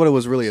think that's what it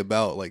was really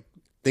about. Like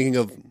thinking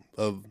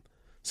of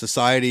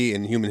society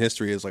and human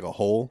history as like a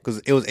whole, because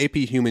it was AP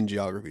Human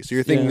Geography. So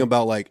you're thinking Yeah.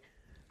 about like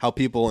how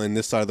people in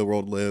this side of the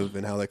world live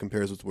and how that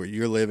compares with where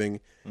you're living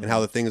and how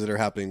the things that are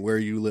happening where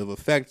you live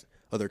affect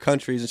other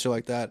countries and shit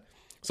like that.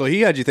 So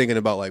he had you thinking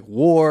about like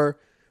war,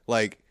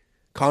 like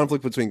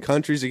conflict between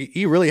countries.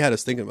 He really had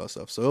us thinking about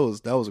stuff. So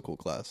that was a cool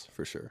class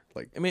for sure.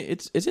 Like I mean,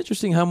 it's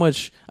interesting how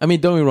much. I mean,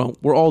 don't get me wrong,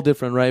 we're all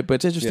different, right? But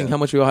it's interesting Yeah. how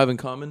much we all have in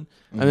common.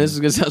 I mean, this is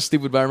gonna sound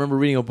stupid, but I remember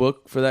reading a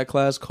book for that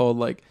class called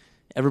like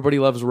 "Everybody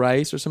Loves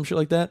Rice" or some shit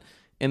like that,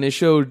 and it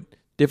showed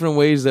different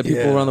ways that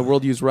people Yeah. around the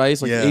world use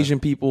rice, like Yeah. Asian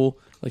people,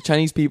 like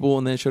Chinese people,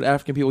 and then it showed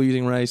African people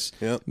using rice,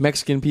 Yep.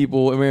 Mexican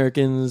people,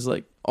 Americans,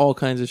 like all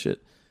kinds of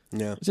shit.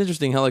 yeah, It's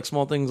interesting how like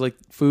small things like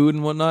food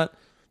and whatnot.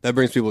 that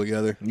brings people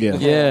together. Yeah.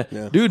 Yeah,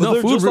 Yeah. dude, But no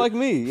they're food. just like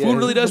me. Yeah. Food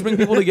really does bring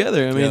people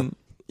together. I mean,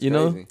 you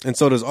know, Crazy. And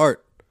so does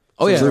art.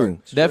 oh yeah, True.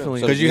 definitely.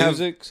 So Because you have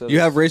music, so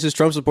you have racist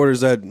Trump supporters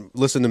that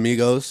listen to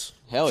Migos,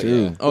 Hell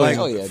True. yeah. Oh, like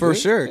hell yeah, for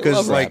dude. sure. I Because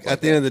love like rap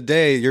at the end of the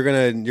day, you're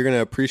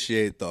gonna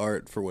appreciate the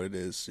art for what it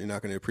is. You're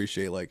not gonna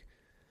appreciate like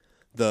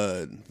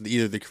the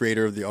either the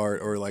creator of the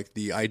art or like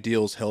the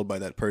ideals held by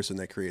that person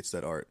that creates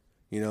that art.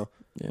 You know.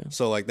 Yeah.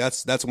 So like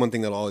that's one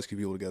thing that'll always keep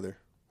people together.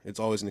 It's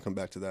always gonna come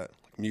back to that.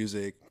 Like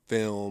music,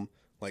 film,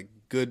 like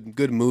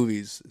good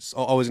movies. It's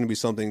always gonna be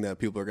something that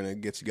people are gonna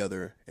get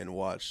together and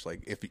watch.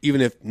 Like even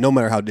if no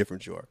matter how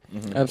different you are.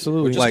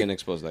 Absolutely. Just like- gonna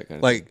expose that kind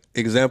of Like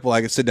example, I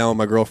could sit down with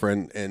my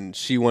girlfriend and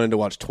she wanted to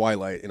watch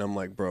Twilight, and I'm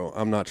like, bro,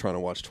 I'm not trying to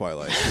watch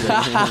Twilight.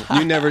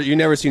 you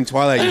never seen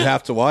Twilight, you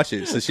have to watch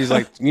it. So she's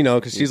like,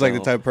 because she's like the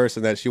don't. type of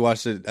person that she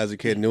watched it as a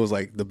kid and it was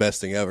like the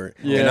best thing ever.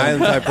 Yeah. And I'm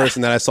the type of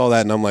person that I saw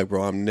that and I'm like,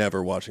 bro, I'm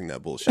never watching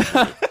that bullshit.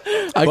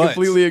 I but-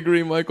 completely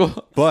agree,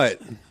 Michael.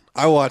 But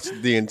I watched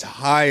the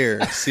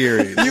entire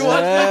series, You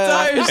watched the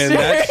entire and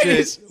that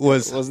series. shit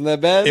was Wasn't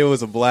that bad? it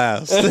was a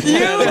blast.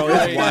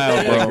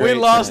 Wild, bro. We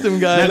lost him,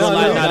 guys. No,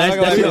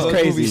 that's just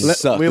crazy.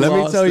 Suck. We Let me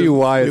lost tell him. you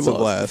why We it's a lost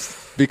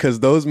blast.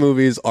 Because those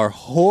movies are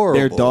horrible.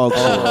 They're dog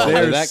shit.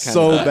 They're that kind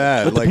so of-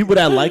 bad. But the Like, people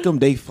that like them,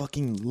 they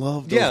fucking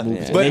love those yeah,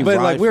 movies. but They like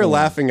ride we were for 'em.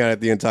 laughing at it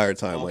the entire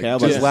time. Okay, I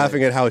Like was just about to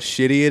laughing at how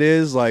shitty it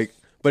is. Like,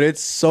 but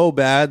it's so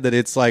bad that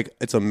it's like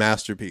it's a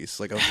masterpiece.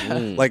 Like,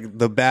 like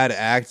the bad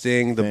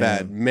acting, the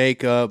bad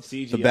makeup,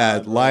 the CGI,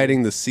 bad bro.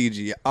 lighting, the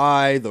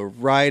CGI, the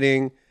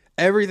writing.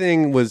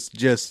 everything was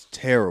just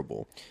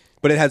terrible.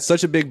 But it had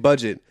such a big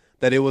budget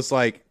that it was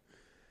like,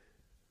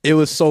 it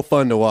was so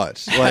fun to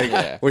watch.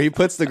 Like where he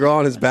puts the girl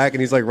on his back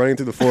and he's like running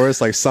through the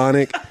forest like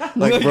Sonic.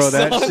 Like bro,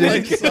 that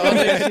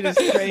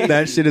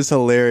shit is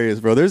hilarious,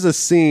 bro. There's a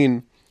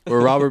scene where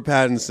Robert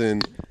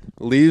Pattinson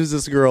leaves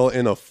this girl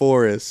in a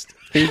forest.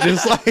 He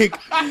takes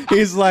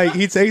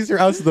her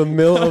out to the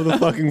middle of the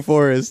fucking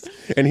forest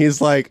and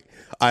he's like,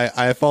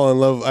 I've fallen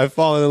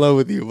in love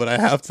with you, but I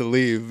have to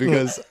leave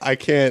because I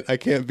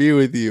can't be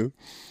with you.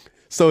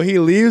 So he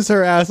leaves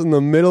her ass in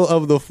the middle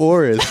of the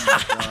forest.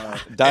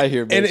 Die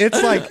here, bitch. And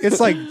it's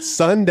like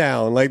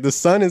sundown, like the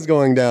sun is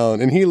going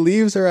down, and he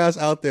leaves her ass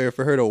out there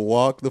for her to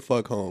walk the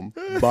fuck home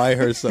by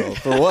herself.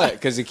 For what?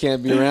 Because he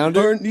can't be around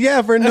her?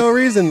 For no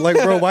reason. Like,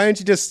 bro, why didn't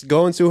you just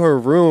go into her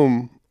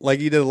room like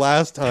you did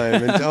last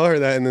time and tell her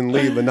that and then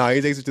leave? But nah,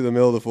 he takes her to the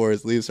middle of the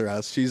forest, leaves her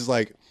ass. She's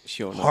like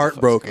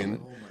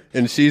heartbroken.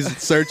 And she's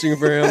searching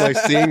for him, like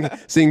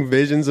seeing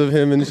visions of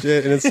him and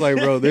shit. And it's like,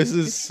 bro, this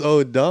is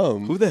so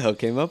dumb. Who the hell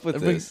came up with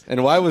this?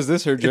 And why was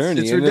this her journey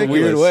it's in a weird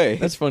ridiculous. way?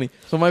 That's funny.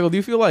 So, Michael, do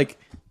you feel like,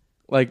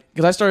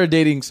 because I started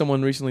dating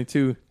someone recently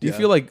too. Do you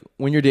feel like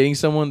when you're dating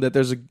someone that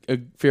there's a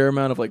fair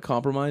amount of like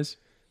compromise?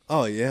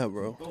 Oh yeah,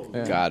 bro.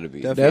 Yeah. Gotta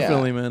be.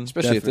 Definitely, man.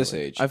 Especially at this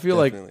age. I feel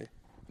like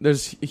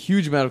there's a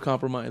huge amount of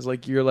compromise.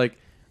 Like you're like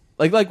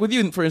with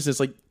you, for instance,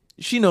 like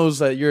she knows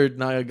that you're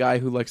not a guy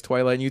who likes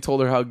Twilight, and you told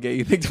her how gay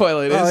you think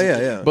Twilight is. Oh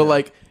yeah. But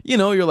like,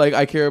 you're like,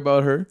 I care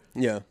about her.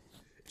 Yeah.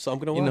 So I'm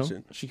gonna watch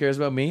it. She cares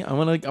about me. I'm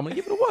gonna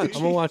give it a watch.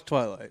 I'm gonna watch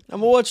Twilight. I'm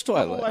gonna watch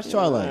Twilight.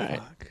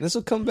 Twilight. This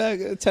will come back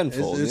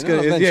tenfold. It's you know,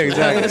 gonna, yeah,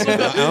 eventually.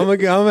 exactly. I'm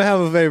gonna have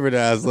a favorite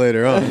ass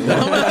later on. I'm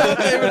gonna have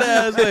a favorite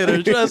ass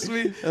later. Trust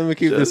me. I'm gonna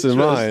keep this in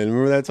mind.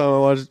 Remember that time I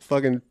watched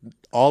fucking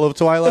all of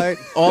Twilight?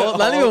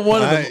 Not even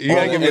one of them. You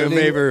gotta give me a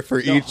favor for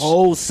each.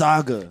 Whole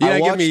saga. You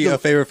gotta give me a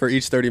favor for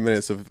each 30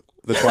 minutes of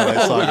the Twilight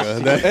Saga.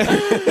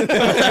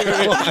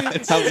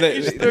 How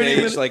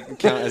they each like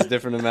count as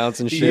different amounts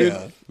and shit.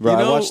 Yeah. Bro,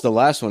 I know- watched the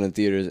last one in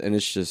theaters and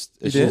it's just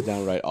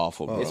downright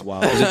awful. Bro. It's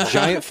wild. There's a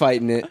giant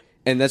fight in it.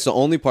 And that's the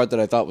only part that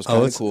I thought was kind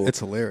of it's- cool. it's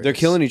hilarious. They're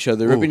killing each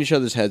other, ripping each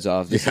other's heads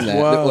off, this and that.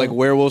 Wow. Like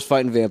werewolves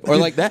fighting vampires,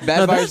 or like that- bad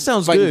now that vampires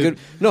sounds fighting good.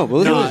 No, but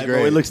literally, Nah,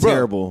 bro, It looks Bro.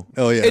 terrible.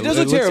 Oh yeah, it does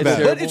look looks terrible,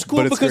 bad, but it's cool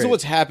but because great. of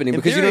what's happening. In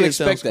Because you theory, don't it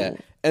sounds expect that,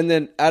 cool. and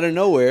then out of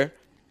nowhere,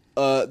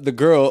 the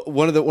girl,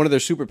 one of their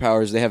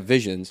superpowers, they have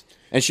visions,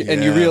 and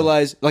and you Yeah.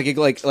 realize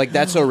like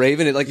that's so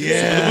Raven, it like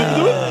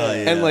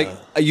and like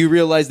you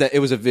realize that it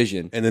was a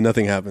vision. And then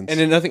nothing happens. And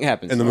then nothing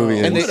happens. And the movie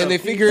and ends. they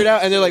figure it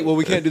out, and they're like, "Well,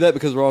 we can't do that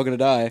because we're all gonna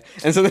die."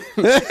 And so then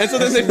they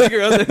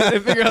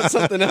figure out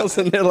something else,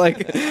 and they're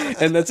like,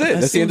 and that's it.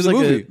 That's the end of the seems like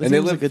movie. that And they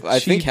seems live, like a I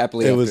think, cheap-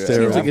 happily. It was after.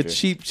 terrible. Seems like a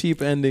After.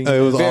 cheap ending. it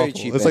was Very awful.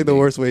 cheap It's like the ending.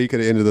 worst way you could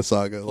have ended the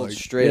saga. Pulled Like,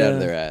 straight out of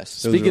Yeah. their ass.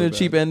 Speaking really of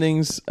cheap bad.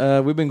 endings,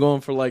 we've been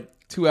going for like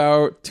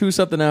 2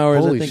 something hours.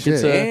 Holy I think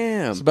shit.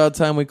 Damn. it's about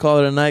time we call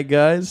it a night,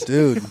 guys.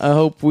 dude. I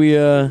hope we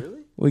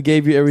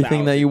gave you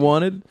everything that you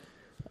wanted.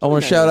 I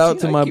want to shout out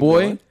to my Keep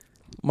boy going.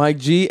 Mike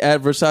G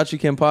at Versace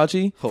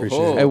Campacci,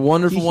 Appreciate a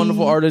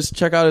wonderful artist.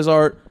 Check out his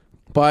art,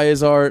 buy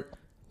his art,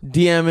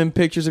 DM him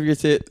pictures of your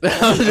tit.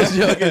 I'm just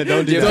joking.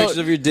 Don't do pictures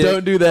of your dick.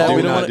 Don't do that. Do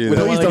we don't not want do to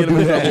that. get him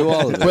in trouble. Do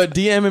all of that. But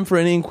DM him for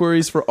any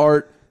inquiries for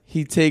art.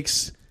 He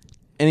takes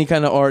any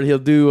kind of art. He'll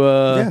do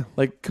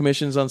like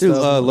commissions on Dude,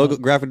 stuff. logo,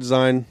 graphic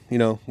design,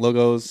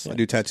 logos. I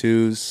do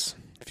tattoos.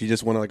 If you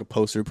just want like a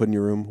poster put in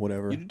your room,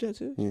 whatever. You do that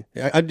too?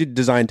 Yeah. I do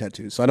design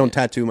tattoos, so I don't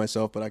tattoo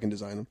myself, but I can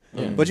design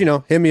them. But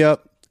hit me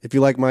up if you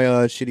like my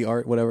shitty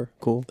art, whatever.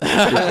 Cool.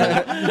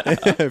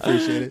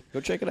 Appreciate it.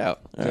 Go check it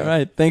out. All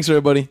right. Thanks,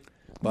 everybody.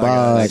 Bye,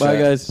 guys. Bye,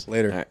 guys.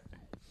 Later. All right.